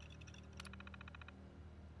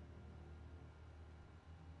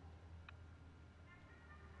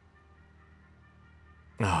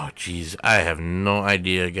 Oh, jeez. I have no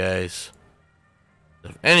idea, guys.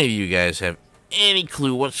 If any of you guys have any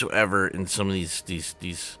clue whatsoever in some of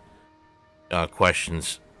these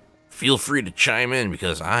questions, feel free to chime in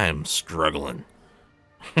because I am struggling.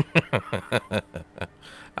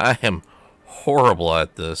 I am horrible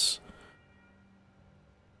at this.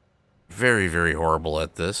 Very, very horrible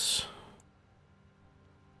at this.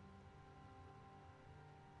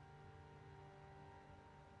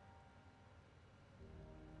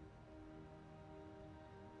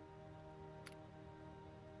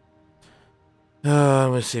 I'm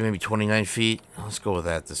going to say maybe 29 feet. Let's go with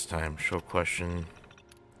that this time. Show question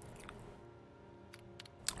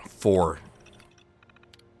 4.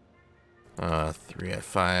 3 out of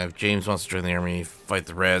 5. James wants to join the army, fight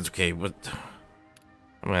the Reds. Okay, what?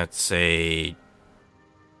 I'm going to have to say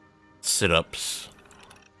sit-ups.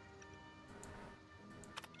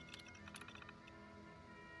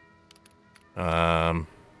 I'm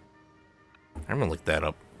going to look that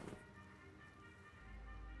up.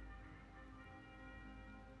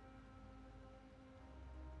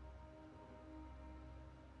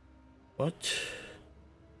 What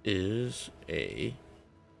is a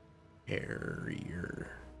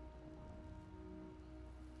harrier?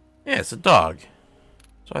 Yeah, it's a dog.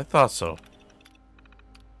 So I thought so.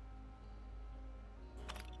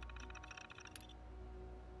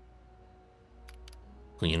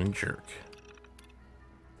 Clean and jerk.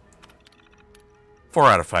 4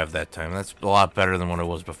 out of 5 that time. That's a lot better than what it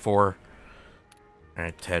was before.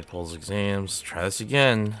 Alright, Tadpole's exams. Try this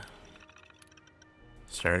again.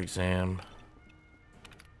 Start exam.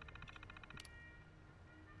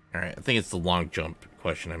 Alright, I think it's the long jump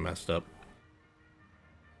question I messed up.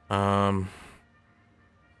 Long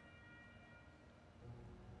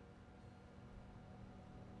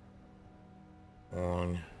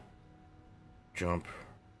jump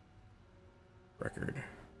record.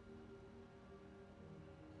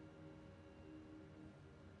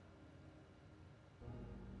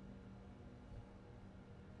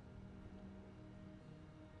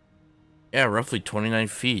 Yeah, roughly 29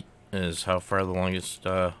 feet is how far the longest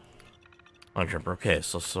long jumper. Okay,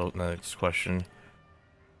 so next question.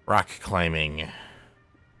 Rock climbing.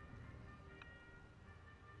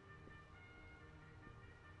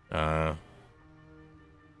 Rock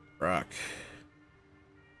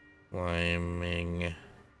climbing.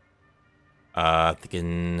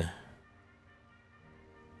 Thinking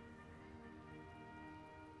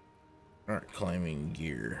rock climbing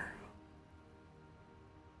gear.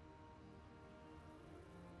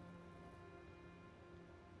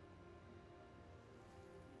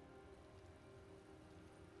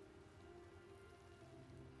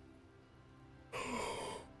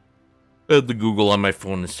 The Google on my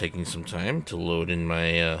phone is taking some time to load in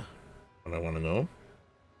my, what I want to know.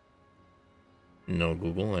 No,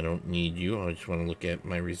 Google, I don't need you. I just want to look at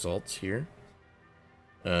my results here.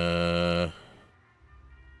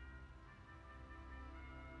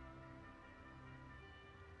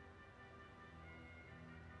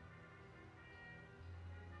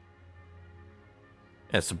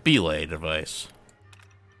 It's a belay device.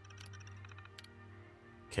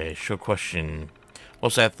 Okay, show question.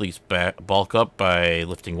 Most athletes bulk up by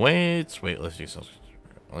lifting weights. Weightlifting,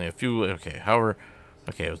 only a few. Okay, however,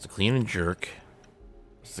 okay, it was the clean and jerk.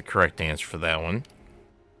 That's the correct answer for that one.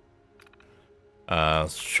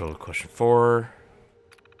 Let's show question 4.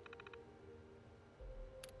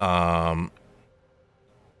 There are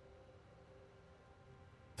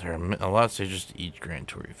a lot of stages to each Grand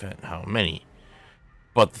Tour event. How many?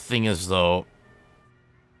 But the thing is, though,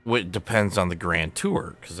 it depends on the Grand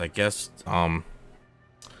Tour, because I guess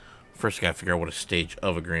First, I gotta figure out what a stage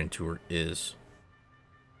of a grand tour is.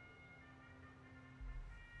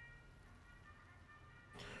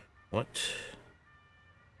 What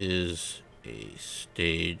is a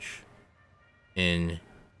stage in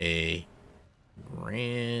a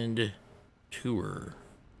grand tour?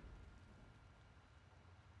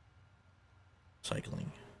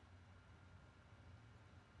 Cycling.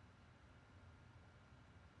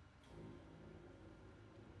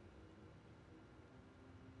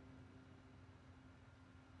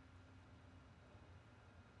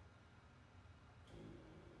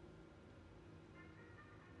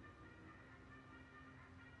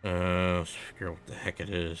 Let's figure out what the heck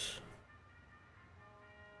it is.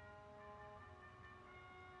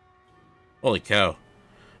 Holy cow.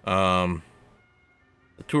 The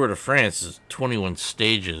Tour de France is 21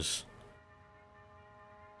 stages.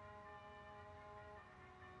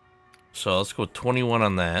 So let's go 21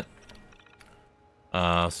 on that.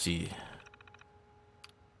 Let's see.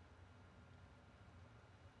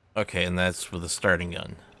 Okay, and that's with a starting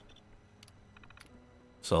gun.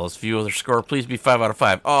 So let's view their score. Please be 5 out of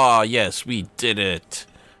 5. Oh, yes, we did it.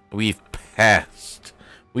 We've passed.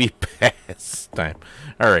 We passed time.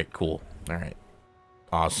 Alright, cool. Alright.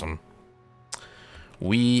 Awesome.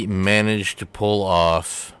 We managed to pull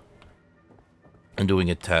off and doing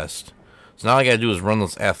a test. So now all I gotta do is run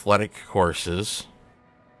those athletic courses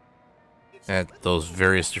at those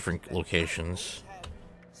various different locations.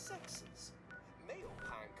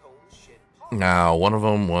 Now, one of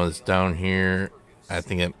them was down here, I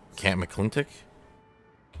think at Camp McClintock.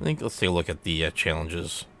 I think let's take a look at the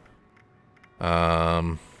challenges. We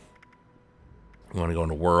want to go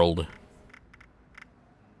into World.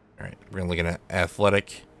 All right, we're gonna look at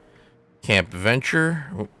Athletic, Camp Venture.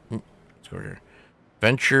 Let's go here.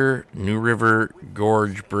 Venture, New River,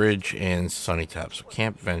 Gorge, Bridge, and Sunny Top. So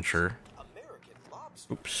Camp Venture.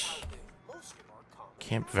 Oops.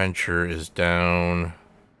 Camp Venture is down.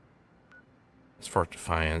 It's Fort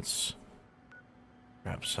Defiance.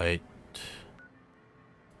 Map site.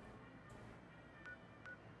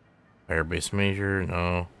 Firebase Major,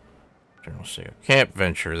 no. General Sale. Camp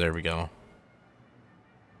Venture, there we go.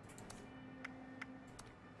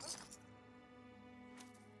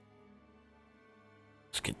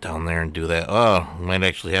 Let's get down there and do that. Oh, we might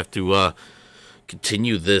actually have to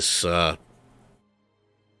continue this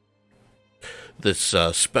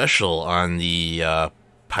special on the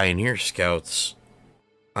Pioneer Scouts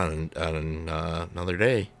on another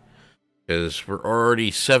day, because we're already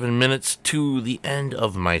 7 minutes to the end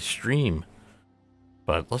of my stream.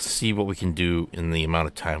 But let's see what we can do in the amount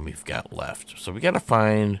of time we've got left. So we got to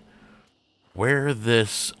find where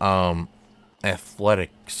this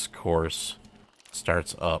athletics course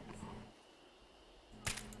starts up.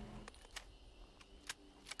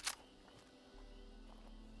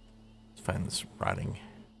 Let's find this rotting.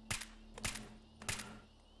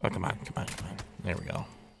 Oh, come on, come on, come on. There we go.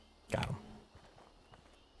 Got him.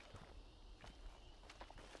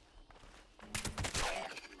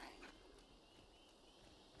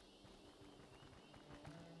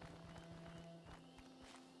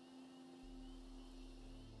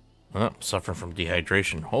 Oh, suffering from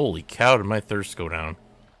dehydration. Holy cow, did my thirst go down.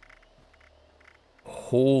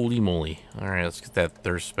 Holy moly. Alright, let's get that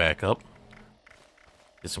thirst back up.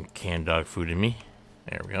 Get some canned dog food in me.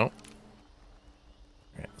 There we go.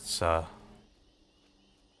 Alright, let's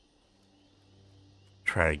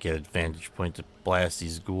try to get a vantage point to blast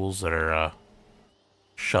these ghouls that are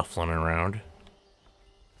shuffling around.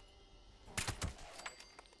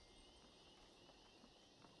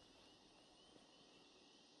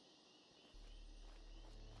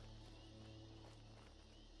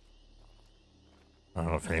 I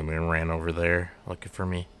don't know if anyone ran over there looking for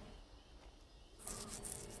me.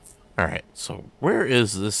 Alright, so where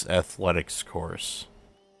is this athletics course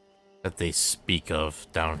that they speak of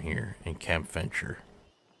down here in Camp Venture?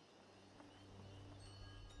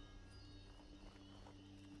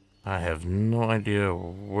 I have no idea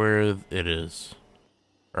where it is,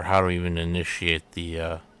 or how to even initiate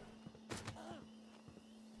the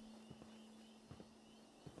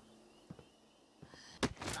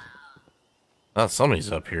oh,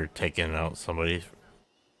 somebody's up here taking out somebody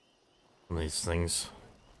from these things.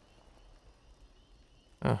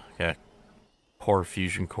 Oh, got poor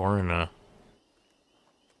fusion core and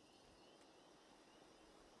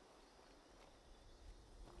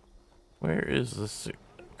where is this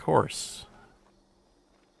course?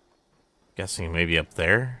 Guessing maybe up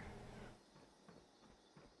there.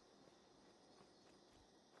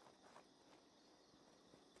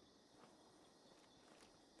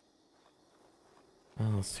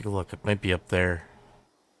 Oh, let's take a look. It might be up there.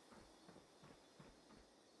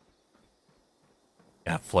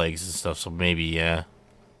 flags and stuff, so maybe, yeah.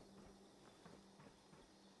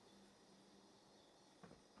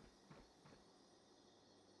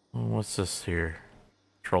 What's this here?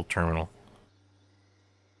 Control terminal.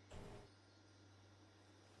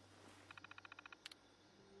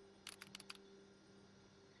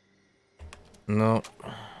 No.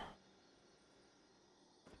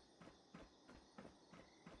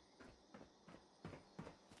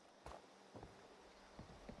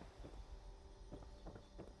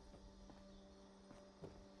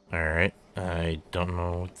 Alright, I don't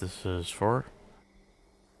know what this is for.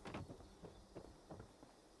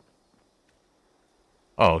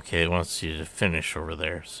 Oh, okay, it wants you to finish over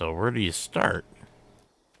there. So where do you start?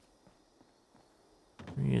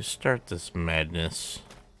 Where do you start this madness?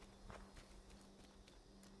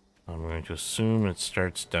 I'm going to assume it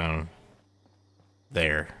starts down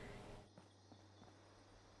there.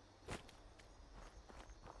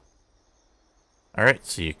 Alright,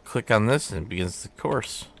 so you click on this and it begins the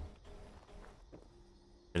course.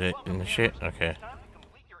 Did it initiate? Okay.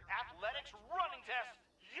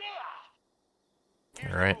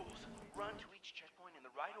 Alright. Run to each checkpoint in the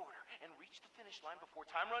right order and reach the finish line before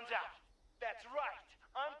time runs out. That's right.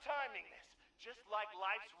 I'm timing this. Just like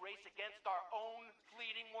life's race against our own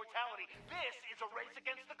fleeting mortality. This is a race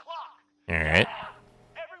against the clock. Alright.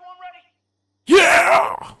 Everyone ready?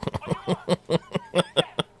 Yeah!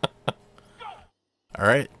 Go!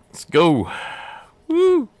 Alright, let's go.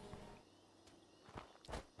 Woo!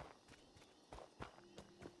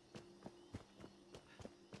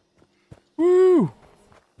 Woo!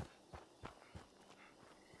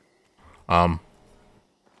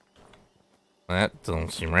 That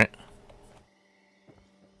doesn't seem right.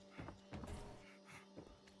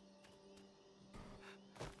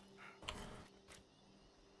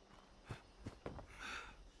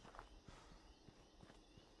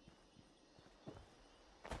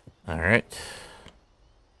 All right.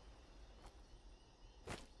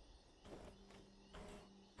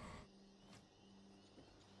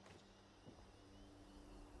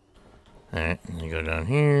 All right, and you go down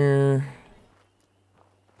here.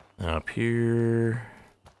 Up here.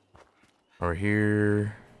 Or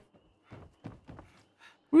here.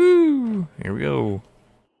 Woo! Here we go.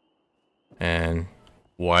 And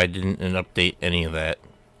why didn't it update any of that?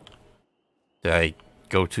 Did I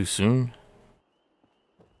go too soon?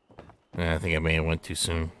 I think I may have went too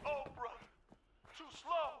soon. Oh, brother. Too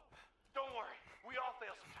slow. Don't worry. We all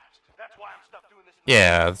fail sometimes. That's why I'm stuck doing this.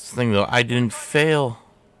 Yeah, that's the thing though. I didn't fail.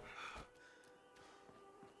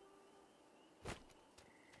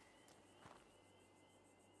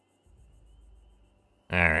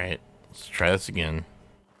 Alright, let's try this again.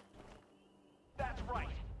 That's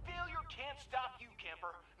right. Failure can't stop you,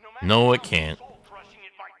 camper. No matter No, it how can't. soul-crushing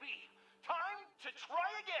it might be. Time to try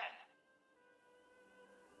again.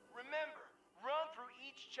 Remember, run through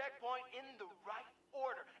each checkpoint in the right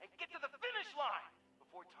order and get to the finish line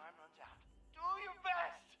before time runs out. Do your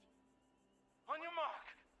best. On your mark.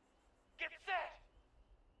 Get set.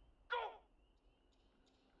 Go.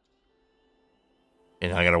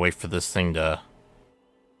 And I gotta wait for this thing to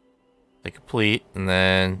complete, and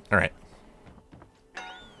then alright.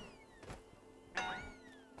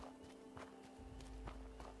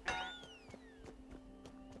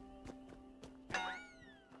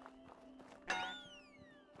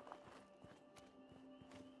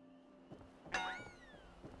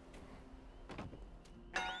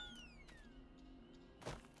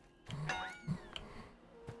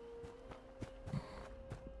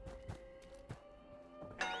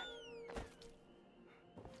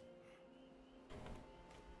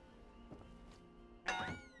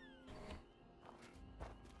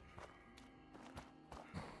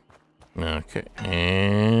 Okay,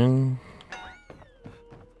 and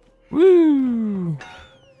woo!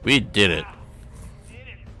 We did it. Did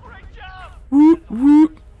it. Great job. Whoop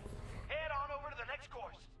whoop. Head on over to the next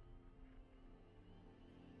course.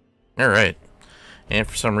 Alright. And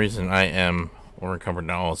for some reason I am over encumbered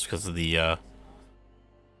now. It's because of the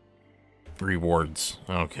rewards.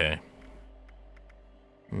 Okay.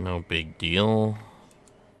 No big deal.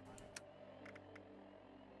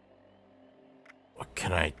 What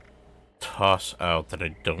can I toss out that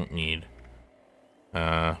I don't need?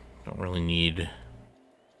 Don't really need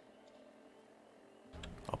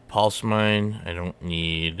a pulse mine. I don't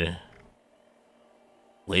need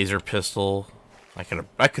laser pistol. I could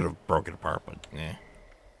have broken it apart, but eh.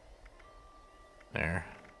 There.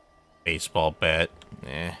 Baseball bat.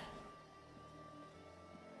 Eh.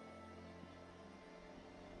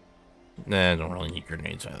 Nah, I don't really need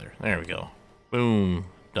grenades either. There we go. Boom.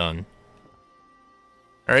 Done.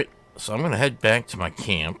 Alright, so I'm gonna head back to my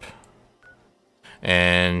camp.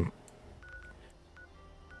 and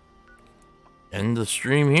end the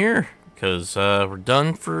stream here because we're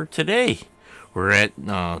done for today. We're at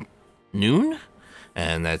noon,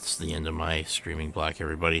 and that's the end of my streaming block,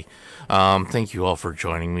 everybody. Thank you all for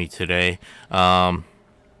joining me today.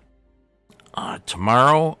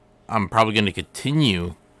 Tomorrow, I'm probably going to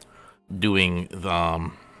continue doing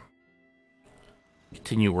the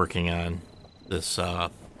continue working on this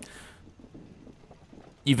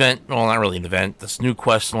event. Well, not really an event. This new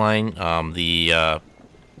quest line.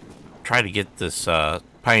 Try to get this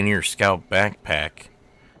Pioneer Scout backpack.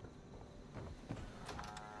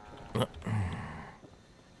 Let's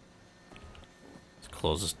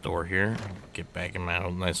close this door here. Get back in my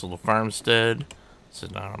old nice little farmstead.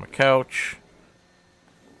 Sit down on my couch.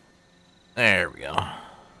 There we go.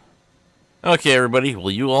 Okay, everybody.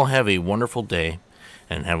 Well, you all have a wonderful day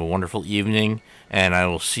and have a wonderful evening. And I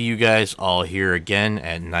will see you guys all here again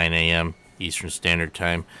at 9 a.m. Eastern Standard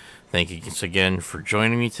Time. Thank you again for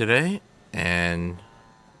joining me today. And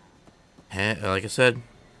like I said,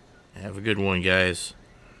 have a good one, guys.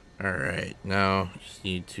 Alright, now just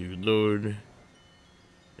need to load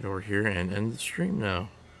it over here and end the stream now.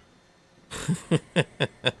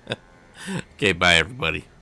 Okay, bye, everybody.